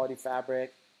high quality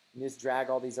fabric. You just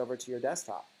drag all these over to your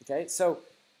desktop. Okay, so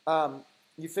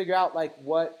you figure out like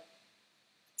what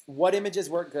images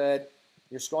work good.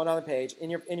 You're scrolling down the page,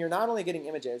 and you're not only getting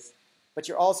images, but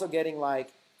you're also getting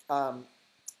like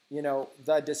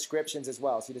the descriptions as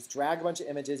well. So you just drag a bunch of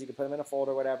images. You can put them in a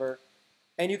folder, whatever.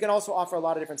 And you can also offer a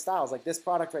lot of different styles. Like this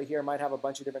product right here might have a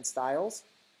bunch of different styles.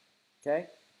 Okay,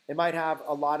 it might have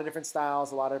a lot of different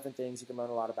styles, a lot of different things. You can learn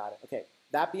a lot about it. Okay,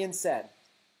 that being said,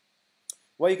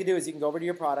 what you can do is you can go over to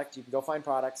your product. You can go find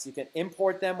products. You can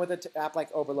import them with an app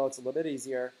like Oberlo. It's a little bit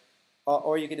easier.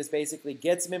 Or you can just basically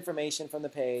get some information from the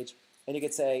page, and you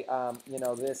could say,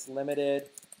 this limited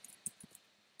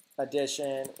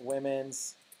edition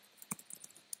women's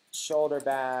shoulder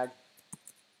bag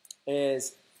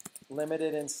is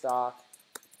limited in stock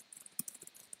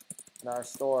in our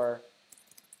store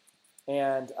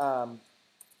and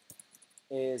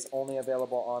is only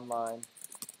available online,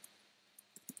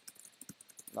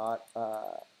 not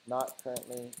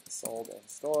currently sold in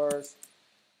stores,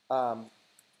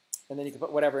 and then you can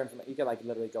put whatever information. You could like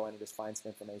literally go in and just find some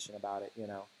information about it. You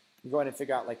know, you go in and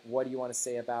figure out like what do you want to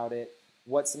say about it,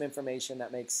 what's some information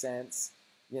that makes sense.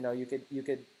 You know, you could,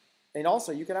 and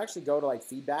also you could actually go to like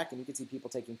feedback and you could see people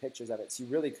taking pictures of it. So you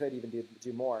really could even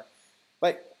do more,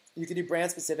 but you can do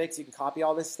brand specifics. You can copy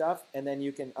all this stuff, and then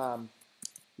you can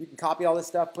copy all this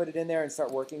stuff, put it in there, and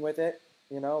start working with it.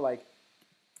 You know, like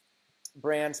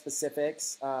brand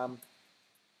specifics.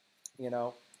 You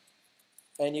know,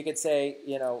 and you could say,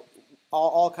 you know,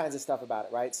 all kinds of stuff about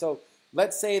it, right? So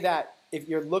let's say that if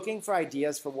you're looking for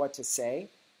ideas for what to say,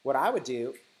 what I would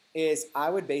do is I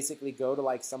would basically go to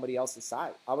like somebody else's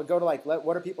site. I would go to like,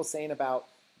 what are people saying about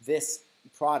this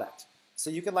product? So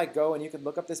you can like go and you can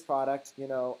look up this product, you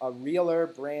know, a Realer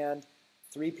brand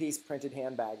 3-piece printed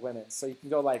handbag, women's. So you can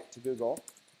go like to Google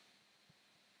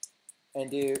and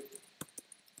do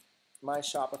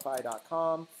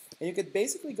myshopify.com, and you could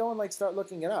basically go and like start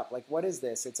looking it up. Like, what is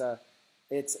this?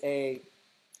 It's a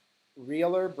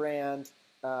Realer brand,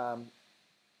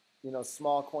 you know,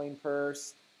 small coin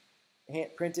purse,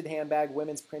 printed handbag,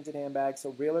 women's printed handbag.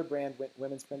 So Realer brand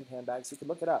women's printed handbag. So you can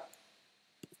look it up.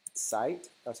 Site.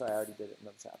 Oh, sorry, I already did it in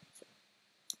the tab.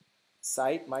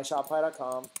 Site,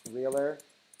 myshopify.com, Realer,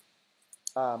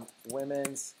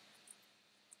 women's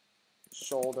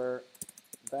shoulder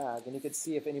bag, and you can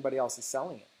see if anybody else is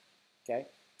selling it. Okay,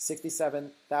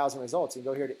 67,000 results. You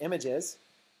can go here to images,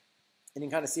 and you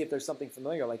can kind of see if there's something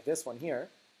familiar like this one here.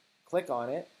 Click on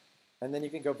it, and then you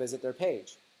can go visit their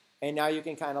page. And now you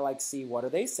can kind of like see what are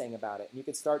they saying about it. And you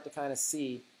can start to kind of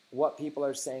see what people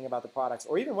are saying about the products,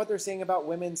 or even what they're saying about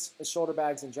women's shoulder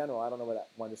bags in general. I don't know where that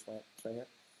one just went. It's right here.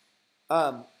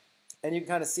 And you can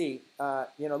kind of see,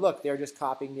 you know, look, they're just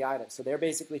copying the items. So they're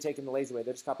basically taking the lazy way.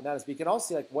 They're just copying items. But you can also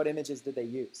see like what images did they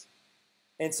use.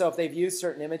 And so if they've used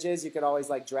certain images, you could always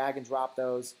like drag and drop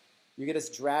those. You could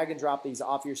just drag and drop these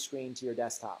off your screen to your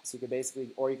desktop. So you could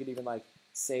basically, or you could even like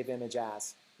save image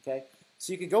as, okay?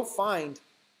 So you could go find,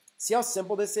 see how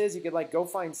simple this is? You could like go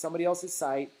find somebody else's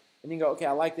site and you can go, okay,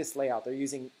 I like this layout. They're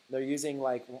using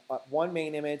like one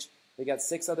main image. They got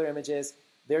 6 other images.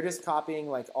 They're just copying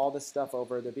like all this stuff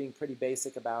over. They're being pretty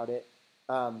basic about it.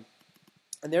 And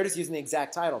they're just using the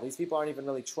exact title. These people aren't even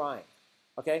really trying,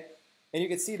 okay? And you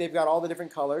can see they've got all the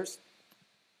different colors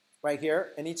right here.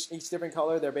 And each different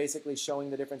color, they're basically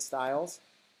showing the different styles,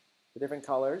 the different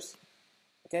colors,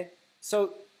 okay?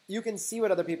 So you can see what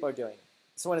other people are doing.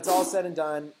 So when it's all said and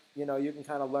done, you know, you can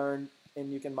kind of learn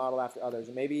and you can model after others.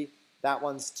 And maybe that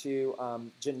one's too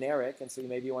generic, and so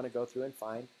maybe you want to go through and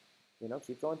find, you know,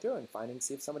 keep going through and finding,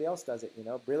 see if somebody else does it, you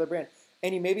know, Realer brand.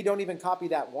 And you maybe don't even copy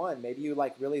that one. Maybe you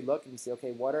like really look and you see,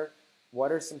 okay, what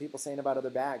are some people saying about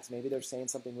other bags? Maybe they're saying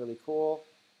something really cool.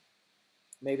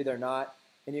 Maybe they're not.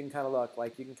 And you can kind of look,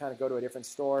 like you can kind of go to a different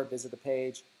store, visit the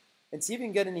page, and see if you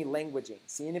can get any languaging.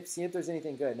 See if there's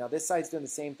anything good. Now this site's doing the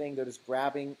same thing. They're just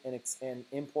grabbing and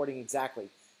importing exactly.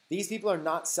 These people are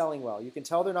not selling well. You can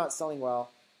tell they're not selling well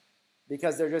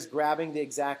because they're just grabbing the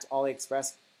exact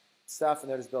AliExpress stuff and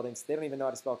they're just building. They don't even know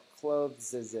how to spell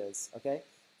clothes, okay?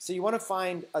 So you want to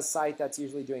find a site that's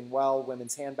usually doing well,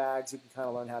 women's handbags. You can kind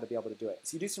of learn how to be able to do it.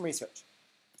 So you do some research.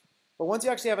 But once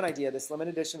you actually have an idea, this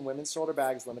limited edition women's shoulder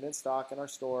bag is limited in stock in our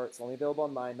store. It's only available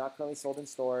online, not currently sold in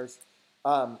stores.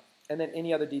 And then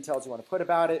any other details you want to put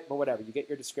about it, but whatever. You get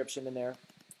your description in there.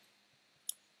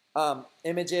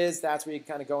 Images, that's where you can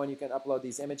kind of go and you can upload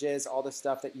these images, all the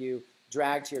stuff that you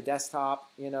drag to your desktop.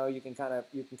 You know, you can kind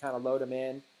of load them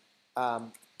in.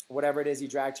 Whatever it is you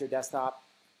drag to your desktop,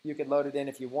 you can load it in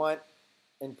if you want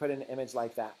and put in an image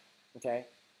like that, okay?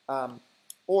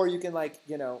 Or you can like,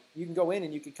 you know, you can go in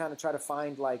and you can kind of try to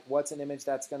find like what's an image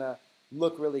that's going to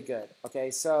look really good,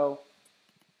 okay? So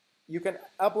you can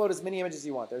upload as many images as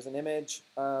you want. There's an image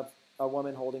of a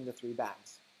woman holding the 3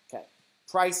 bags, okay?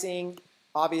 Pricing,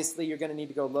 obviously you're going to need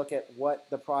to go look at what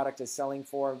the product is selling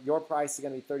for. Your price is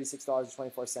going to be $36.24.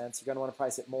 You're going to want to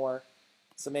price it more.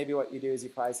 So maybe what you do is you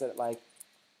price it at like,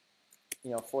 you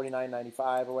know,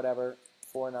 $49.95 or whatever,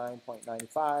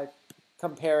 $49.95.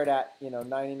 Compare it at, you know,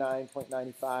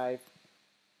 $99.95.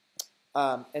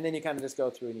 And then you kind of just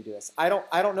go through and you do this. I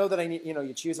don't know that I need, you know,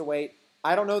 you choose a weight.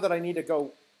 I don't know that I need to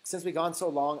go, since we've gone so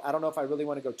long, I don't know if I really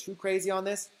want to go too crazy on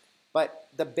this. But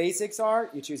the basics are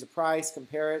you choose a price,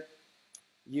 compare it.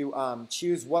 You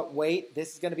choose what weight.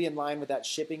 This is going to be in line with that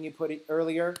shipping you put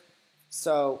earlier.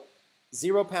 So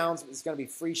 0 pounds is going to be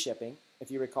free shipping, if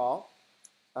you recall.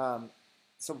 So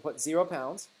we'll put 0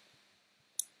 pounds.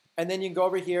 And then you can go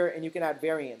over here and you can add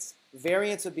variants.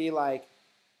 Variants would be like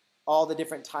all the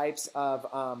different types of,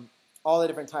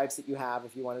 that you have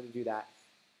if you wanted to do that.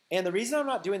 And the reason I'm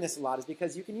not doing this a lot is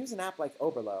because you can use an app like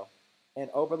Oberlo. and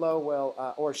Oberlo will,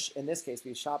 in this case,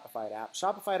 be Shopify app.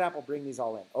 Shopify app will bring these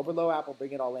all in. Oberlo app will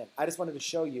bring it all in. I just wanted to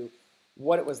show you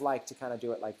what it was like to kind of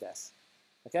do it like this.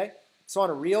 Okay? So on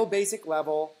a real basic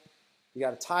level, you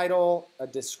got a title, a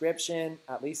description,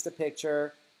 at least a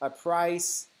picture, a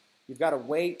price. You've got a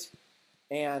weight,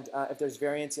 and if there's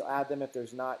variants, you'll add them. If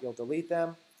there's not, you'll delete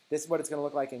them. This is what it's going to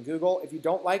look like in Google. If you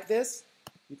don't like this,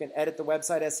 you can edit the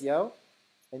website SEO,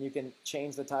 and you can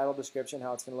change the title, description,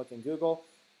 how it's going to look in Google.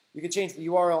 You can change the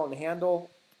URL and handle.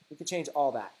 You can change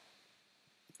all that.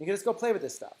 You can just go play with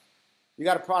this stuff. You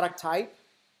got a product type.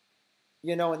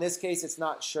 You know, in this case, it's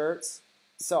not shirts.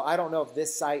 So I don't know if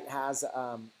this site has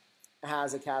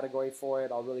a category for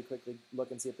it. I'll really quickly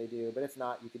look and see if they do. But if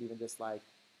not, you could even just like,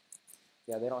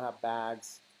 yeah, they don't have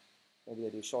bags. Maybe they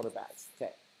do shoulder bags.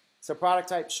 Okay. So product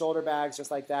type, shoulder bags,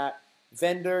 just like that.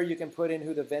 Vendor, you can put in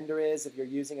who the vendor is if you're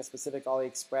using a specific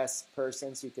AliExpress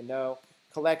person so you can know.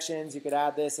 Collections, you could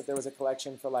add this if there was a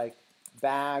collection for like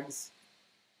bags.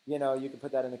 You know, you could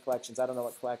put that in the collections. I don't know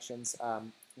what collections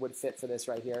would fit for this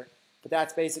right here. But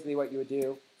that's basically what you would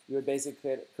do. You would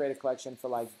basically create a collection for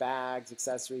like bags,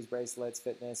 accessories, bracelets,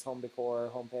 fitness, home decor,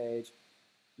 homepage.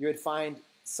 You would find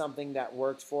something that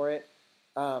worked for it.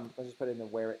 Let's just put it in the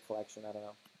wear it collection. I don't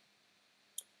know.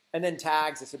 And then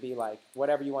tags, this would be like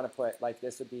whatever you want to put. Like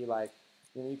this would be like,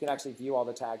 you know, you can actually view all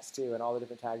the tags too and all the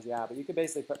different tags you have. But you could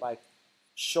basically put like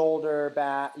shoulder,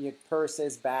 bag,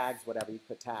 purses, bags, whatever. You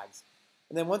put tags.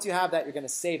 And then once you have that, you're going to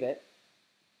save it.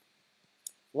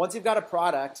 Once you've got a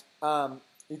product,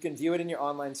 you can view it in your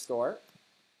online store.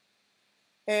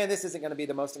 And this isn't going to be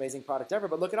the most amazing product ever,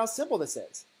 but look at how simple this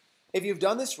is. If you've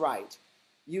done this right,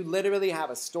 you literally have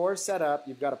a store set up.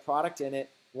 You've got a product in it.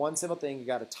 One simple thing. You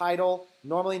got a title.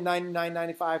 Normally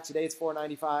 $99.95. Today it's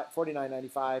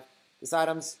 $49.95. This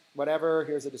item's whatever.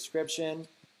 Here's a description.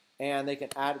 And they can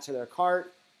add it to their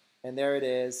cart. And there it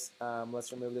is.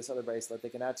 Let's remove this other bracelet. They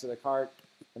can add it to their cart,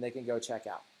 and they can go check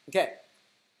out. Okay.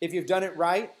 If you've done it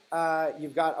right,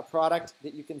 you've got a product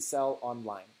that you can sell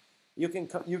online. You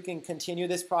can continue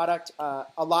this product. A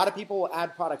lot of people will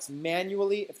add products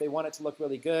manually if they want it to look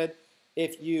really good.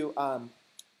 If you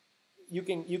you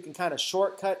can kind of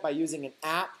shortcut by using an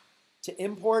app to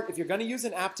import. If you're going to use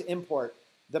an app to import,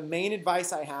 the main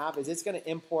advice I have is it's going to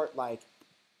import like,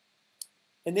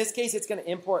 in this case, it's going to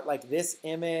import like this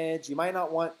image. You might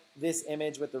not want this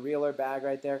image with the reeler bag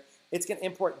right there. It's going to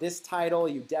import this title.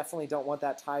 You definitely don't want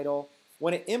that title.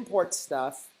 When it imports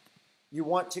stuff, you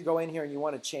want to go in here and you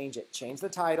want to change it. Change the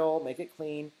title, make it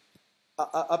clean,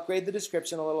 upgrade the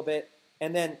description a little bit,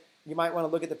 and then you might want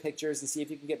to look at the pictures and see if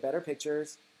you can get better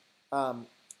pictures. And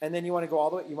then you want to go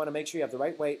all the way, you want to make sure you have the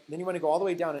right weight. Then you want to go all the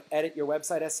way down and edit your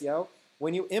website SEO.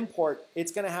 When you import,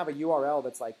 it's going to have a URL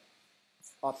that's like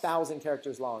 1,000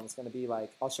 characters long. It's going to be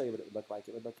like, I'll show you what it would look like.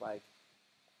 It would look like,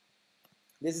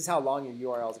 this is how long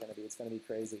your URL is going to be. It's going to be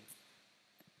crazy.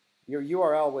 Your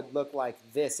URL would look like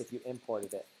this if you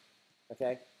imported it.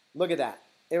 Okay? Look at that.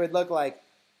 It would look like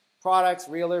products,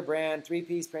 reeler, brand,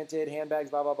 3-piece printed,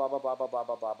 handbags, blah, blah, blah, blah, blah, blah, blah,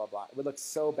 blah, blah, blah, blah. It would look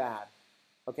so bad.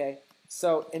 Okay?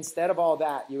 So instead of all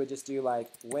that, you would just do like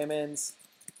women's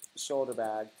shoulder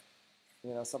bag,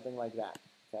 you know, something like that.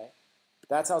 Okay?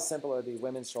 That's how simple it would be,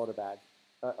 women's shoulder bag.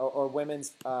 Or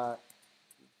women's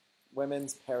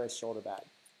Paris shoulder bag.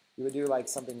 You would do like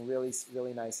something really,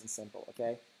 really nice and simple,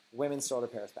 okay? Women's shoulder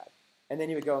Paris bag. And then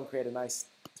you would go and create a nice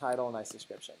title, a nice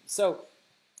description. So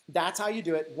that's how you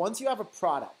do it. Once you have a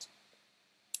product,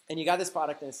 and you got this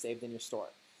product and it's saved in your store,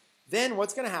 then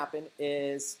what's going to happen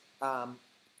is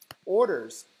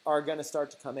orders are going to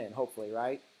start to come in, hopefully,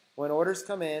 right? When orders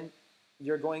come in,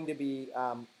 you're going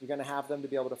to have them to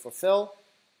be able to fulfill.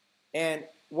 And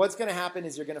what's going to happen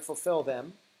is you're going to fulfill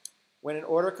them. When an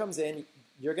order comes in,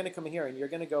 you're going to come here and you're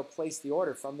going to go place the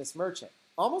order from this merchant,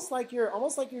 almost like you're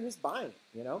just buying it,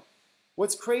 you know.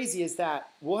 What's crazy is that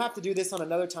we'll have to do this on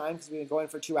another time because we've been going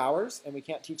for 2 hours and we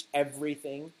can't teach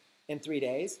everything in 3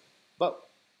 days. But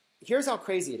here's how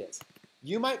crazy it is.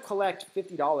 You might collect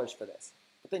 $50 for this,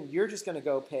 but then you're just going to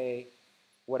go pay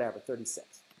whatever, $36.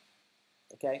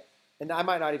 Okay, and I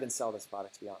might not even sell this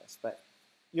product, to be honest, but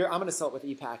I'm going to sell it with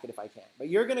ePacket if I can. But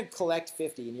you're going to collect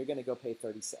 $50 and you're going to go pay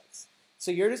 $36. So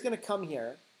you're just going to come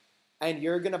here and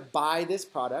you're going to buy this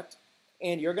product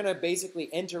and you're going to basically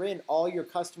enter in all your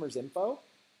customers' info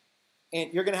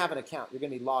and you're going to have an account. You're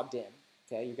going to be logged in.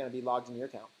 Okay, you're going to be logged in your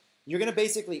account. You're going to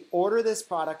basically order this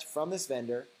product from this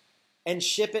vendor and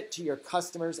ship it to your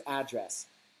customer's address.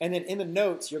 And then in the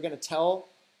notes, you're going to tell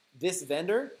this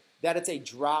vendor that it's a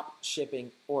drop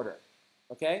shipping order.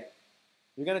 Okay?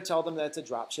 You're going to tell them that it's a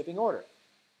drop shipping order.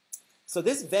 So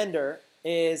this vendor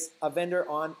is a vendor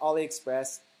on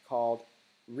AliExpress called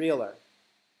Reeler.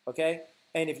 okay?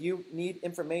 And if you need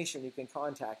information, you can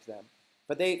contact them.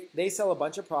 But they sell a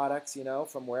bunch of products, you know,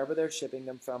 from wherever they're shipping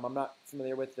them from. I'm not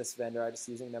familiar with this vendor. I'm just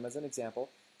using them as an example.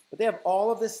 But they have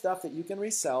all of this stuff that you can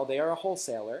resell. They are a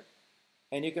wholesaler,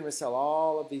 and you can resell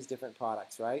all of these different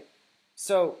products, right?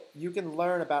 So you can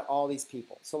learn about all these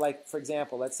people. So like, for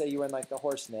example, let's say you were in like the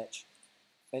horse niche,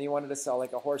 and you wanted to sell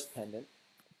like a horse pendant.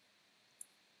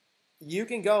 You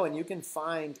can go and you can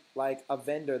find like a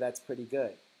vendor that's pretty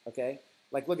good, okay?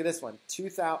 Like look at this one,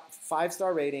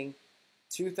 5-star rating,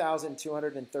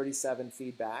 2,237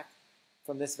 feedback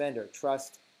from this vendor,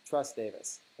 Trust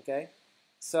Davis, okay?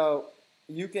 So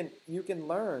you can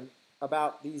learn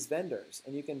about these vendors,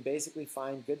 and you can basically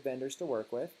find good vendors to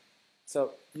work with.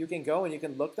 So you can go and you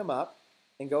can look them up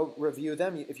and go review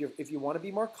them. If you want to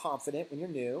be more confident when you're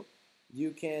new,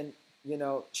 you can, you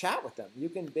know, chat with them. You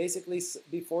can basically,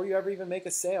 before you ever even make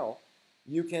a sale,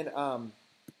 you can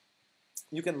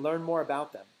learn more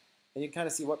about them, and you kind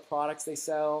of see what products they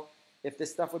sell. If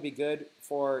this stuff would be good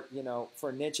for, you know,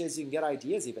 for niches, you can get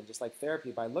ideas even just like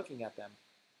therapy by looking at them.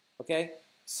 Okay,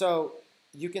 so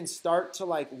you can start to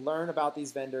like learn about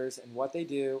these vendors and what they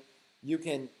do. You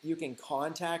can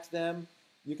contact them.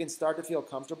 You can start to feel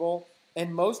comfortable.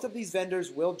 And most of these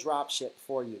vendors will drop ship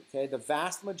for you. Okay, the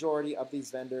vast majority of these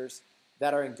vendors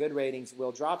that are in good ratings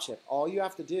will drop ship. All you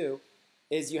have to do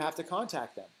is you have to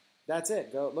contact them. That's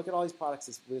it. Go look at all these products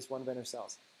this one vendor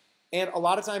sells. And a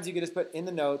lot of times you could just put in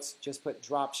the notes, just put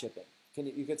drop shipping.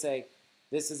 You could say,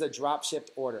 this is a drop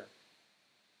shipped order.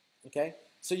 Okay?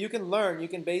 So you can learn. You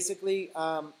can basically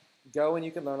go and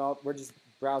you can learn we're just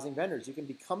browsing vendors. You can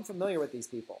become familiar with these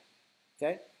people.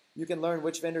 Okay? You can learn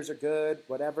which vendors are good,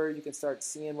 whatever. You can start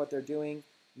seeing what they're doing.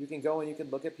 You can go and you can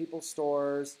look at people's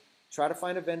stores. Try to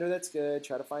find a vendor that's good.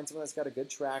 Try to find someone that's got a good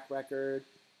track record.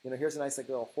 You know, here's a nice like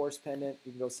little horse pendant.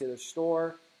 You can go see their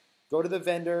store. Go to the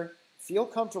vendor. Feel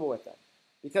comfortable with them,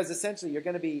 because essentially you're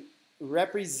going to be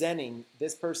representing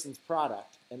this person's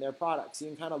product and their products. So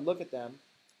you can kind of look at them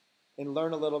and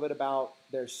learn a little bit about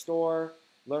their store,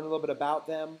 learn a little bit about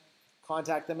them,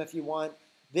 contact them if you want.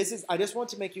 I just want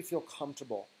to make you feel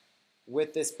comfortable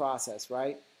with this process,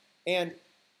 right? And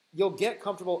you'll get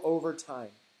comfortable over time.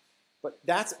 But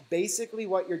that's basically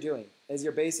what you're doing, is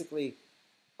you're basically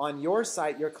on your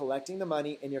site, you're collecting the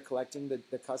money and you're collecting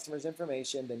the customer's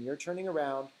information, then you're turning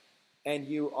around and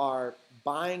you are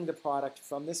buying the product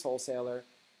from this wholesaler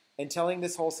and telling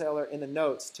this wholesaler in the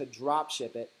notes to drop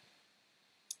ship it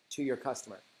to your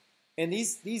customer. And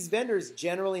these vendors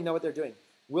generally know what they're doing.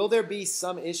 Will there be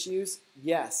some issues?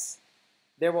 Yes.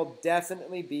 There will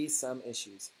definitely be some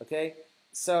issues, okay?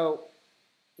 So,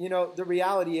 you know, the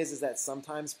reality is that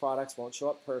sometimes products won't show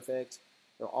up perfect.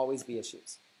 There'll always be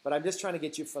issues. But I'm just trying to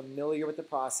get you familiar with the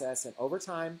process, and over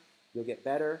time, you'll get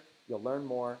better, you'll learn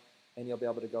more, and you'll be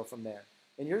able to go from there.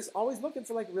 And you're just always looking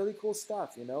for like really cool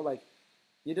stuff, you know, like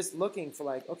you're just looking for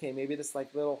like, okay, maybe this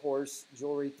like little horse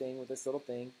jewelry thing with this little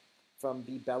thing from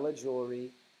the Bella Jewelry,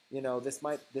 you know, this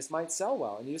might sell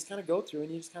well. And you just kind of go through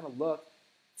and you just kind of look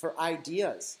for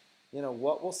ideas, you know,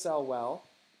 what will sell well.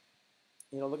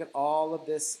 You know, look at all of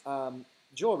this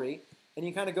jewelry, and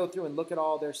you kind of go through and look at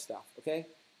all their stuff, okay?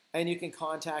 And you can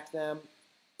contact them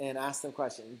and ask them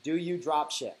questions. Do you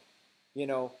drop ship? You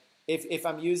know, if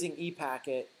I'm using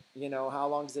ePacket, you know, how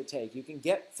long does it take? You can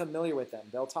get familiar with them.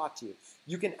 They'll talk to you.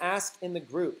 You can ask in the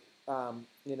group,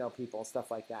 you know, people,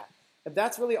 stuff like that. If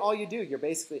that's really all you do, you're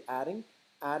basically adding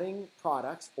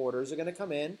products. Orders are going to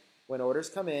come in. When orders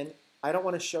come in, I don't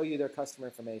want to show you their customer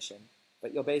information,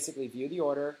 but you'll basically view the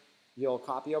order, you'll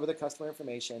copy over the customer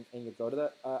information, and you'll go to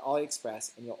the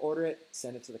AliExpress, and you'll order it,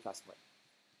 send it to the customer.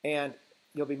 And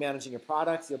you'll be managing your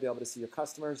products. You'll be able to see your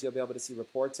customers. You'll be able to see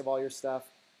reports of all your stuff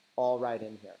all right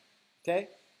in here. Okay?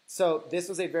 So this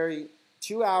was a very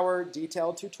 2-hour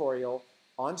detailed tutorial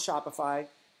on Shopify.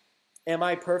 Am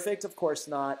I perfect? Of course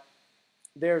not.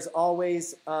 There's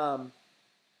always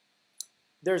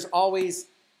there's always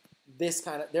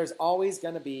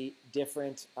going to be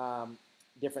different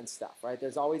stuff, right?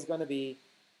 There's always going to be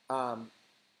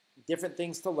different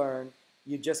things to learn.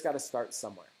 You just got to start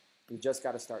somewhere.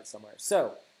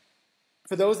 So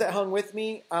for those that hung with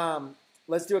me,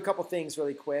 let's do a couple things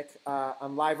really quick.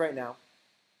 I'm live right now.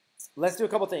 Let's do a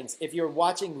couple things. If you're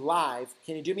watching live,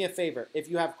 can you do me a favor? If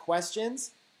you have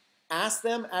questions, ask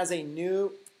them as a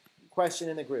new question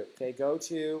in the group. Okay, go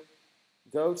to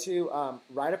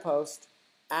write a post.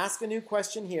 Ask a new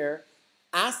question here.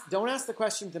 Don't ask the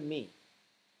question to me.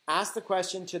 Ask the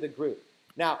question to the group.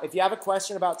 Now, if you have a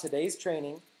question about today's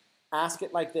training, ask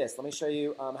it like this. Let me show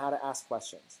you how to ask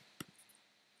questions.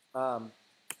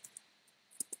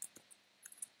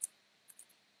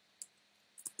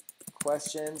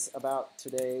 questions about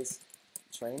today's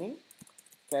training.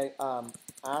 Okay,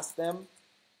 ask them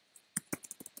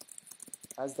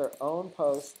as their own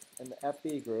post in the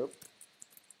FB group,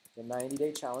 the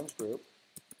 90-day challenge group.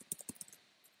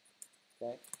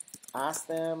 Okay, ask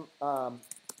them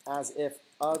as if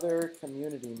other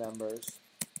community members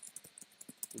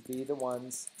would be the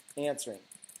ones answering.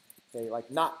 Okay,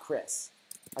 like not Chris.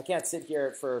 I can't sit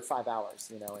here for 5 hours,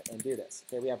 and do this.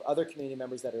 Okay, we have other community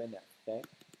members that are in there. Okay,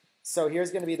 so here's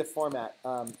going to be the format.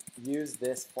 Use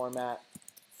this format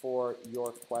for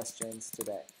your questions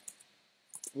today.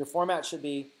 Your format should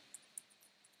be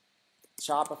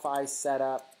Shopify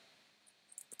setup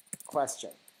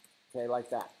question. Okay, like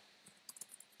that.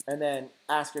 And then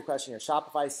ask your question here.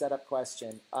 Shopify setup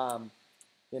question.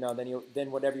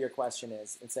 Then whatever your question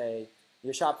is, and say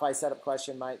your Shopify setup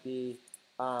question might be,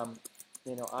 I'm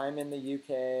in the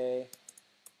UK,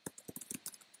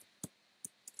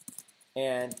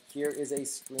 and here is a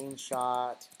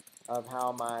screenshot of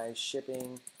how my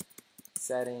shipping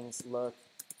settings look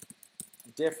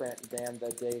different than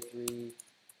the day 3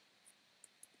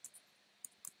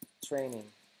 training.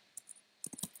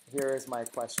 Here is my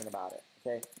question about it.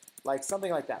 Okay, like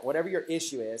something like that. Whatever your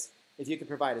issue is, if you can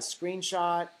provide a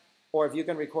screenshot, or if you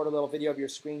can record a little video of your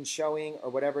screen showing,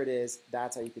 or whatever it is,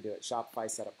 that's how you can do it. Shopify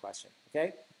setup question.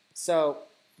 Okay, so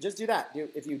just do that.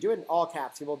 If you do it in all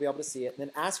caps, you will be able to see it. And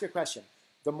then ask your question.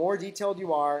 The more detailed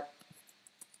you are,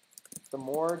 the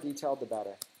more detailed, the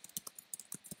better.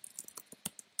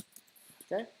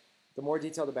 Okay, the more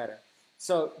detailed, the better.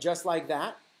 So just like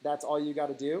that, that's all you got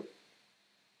to do,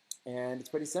 and it's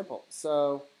pretty simple.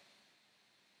 So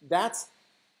that's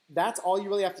all you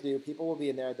really have to do. People will be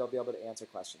in there. They'll be able to answer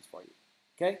questions for you.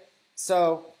 Okay?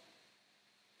 So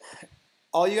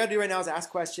all you got to do right now is ask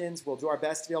questions. We'll do our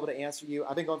best to be able to answer you.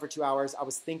 I've been going for 2 hours. I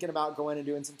was thinking about going and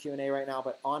doing some Q&A right now,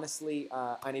 but honestly,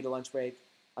 I need a lunch break.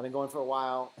 I've been going for a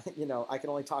while. I can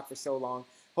only talk for so long.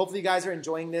 Hopefully you guys are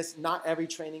enjoying this. Not every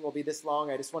training will be this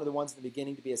long. I just wanted the ones at the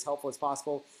beginning to be as helpful as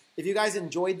possible. If you guys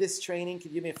enjoyed this training,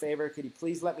 could you do me a favor? Could you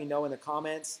please let me know in the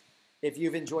comments if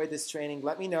you've enjoyed this training?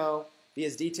 Let me know. Be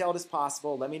as detailed as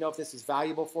possible. Let me know if this was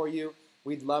valuable for you.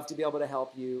 We'd love to be able to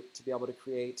help you to be able to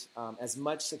create as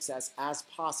much success as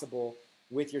possible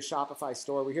with your Shopify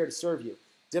store. We're here to serve you.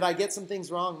 Did I get some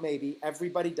things wrong? Maybe.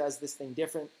 Everybody does this thing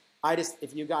different.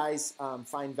 If you guys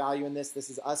find value in this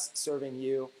is us serving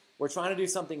you. We're trying to do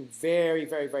something very,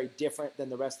 very, very different than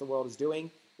the rest of the world is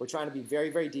doing. We're trying to be very,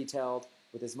 very detailed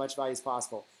with as much value as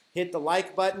possible. Hit the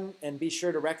like button and be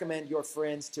sure to recommend your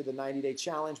friends to the 90-day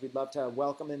challenge. We'd love to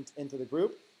welcome them into the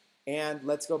group. And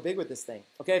let's go big with this thing.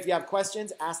 Okay, if you have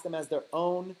questions, ask them as their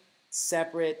own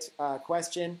separate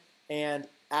question and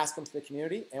ask them to the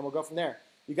community, and we'll go from there.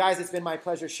 You guys, it's been my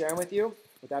pleasure sharing with you.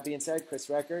 With that being said, Chris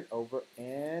Record, over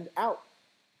and out.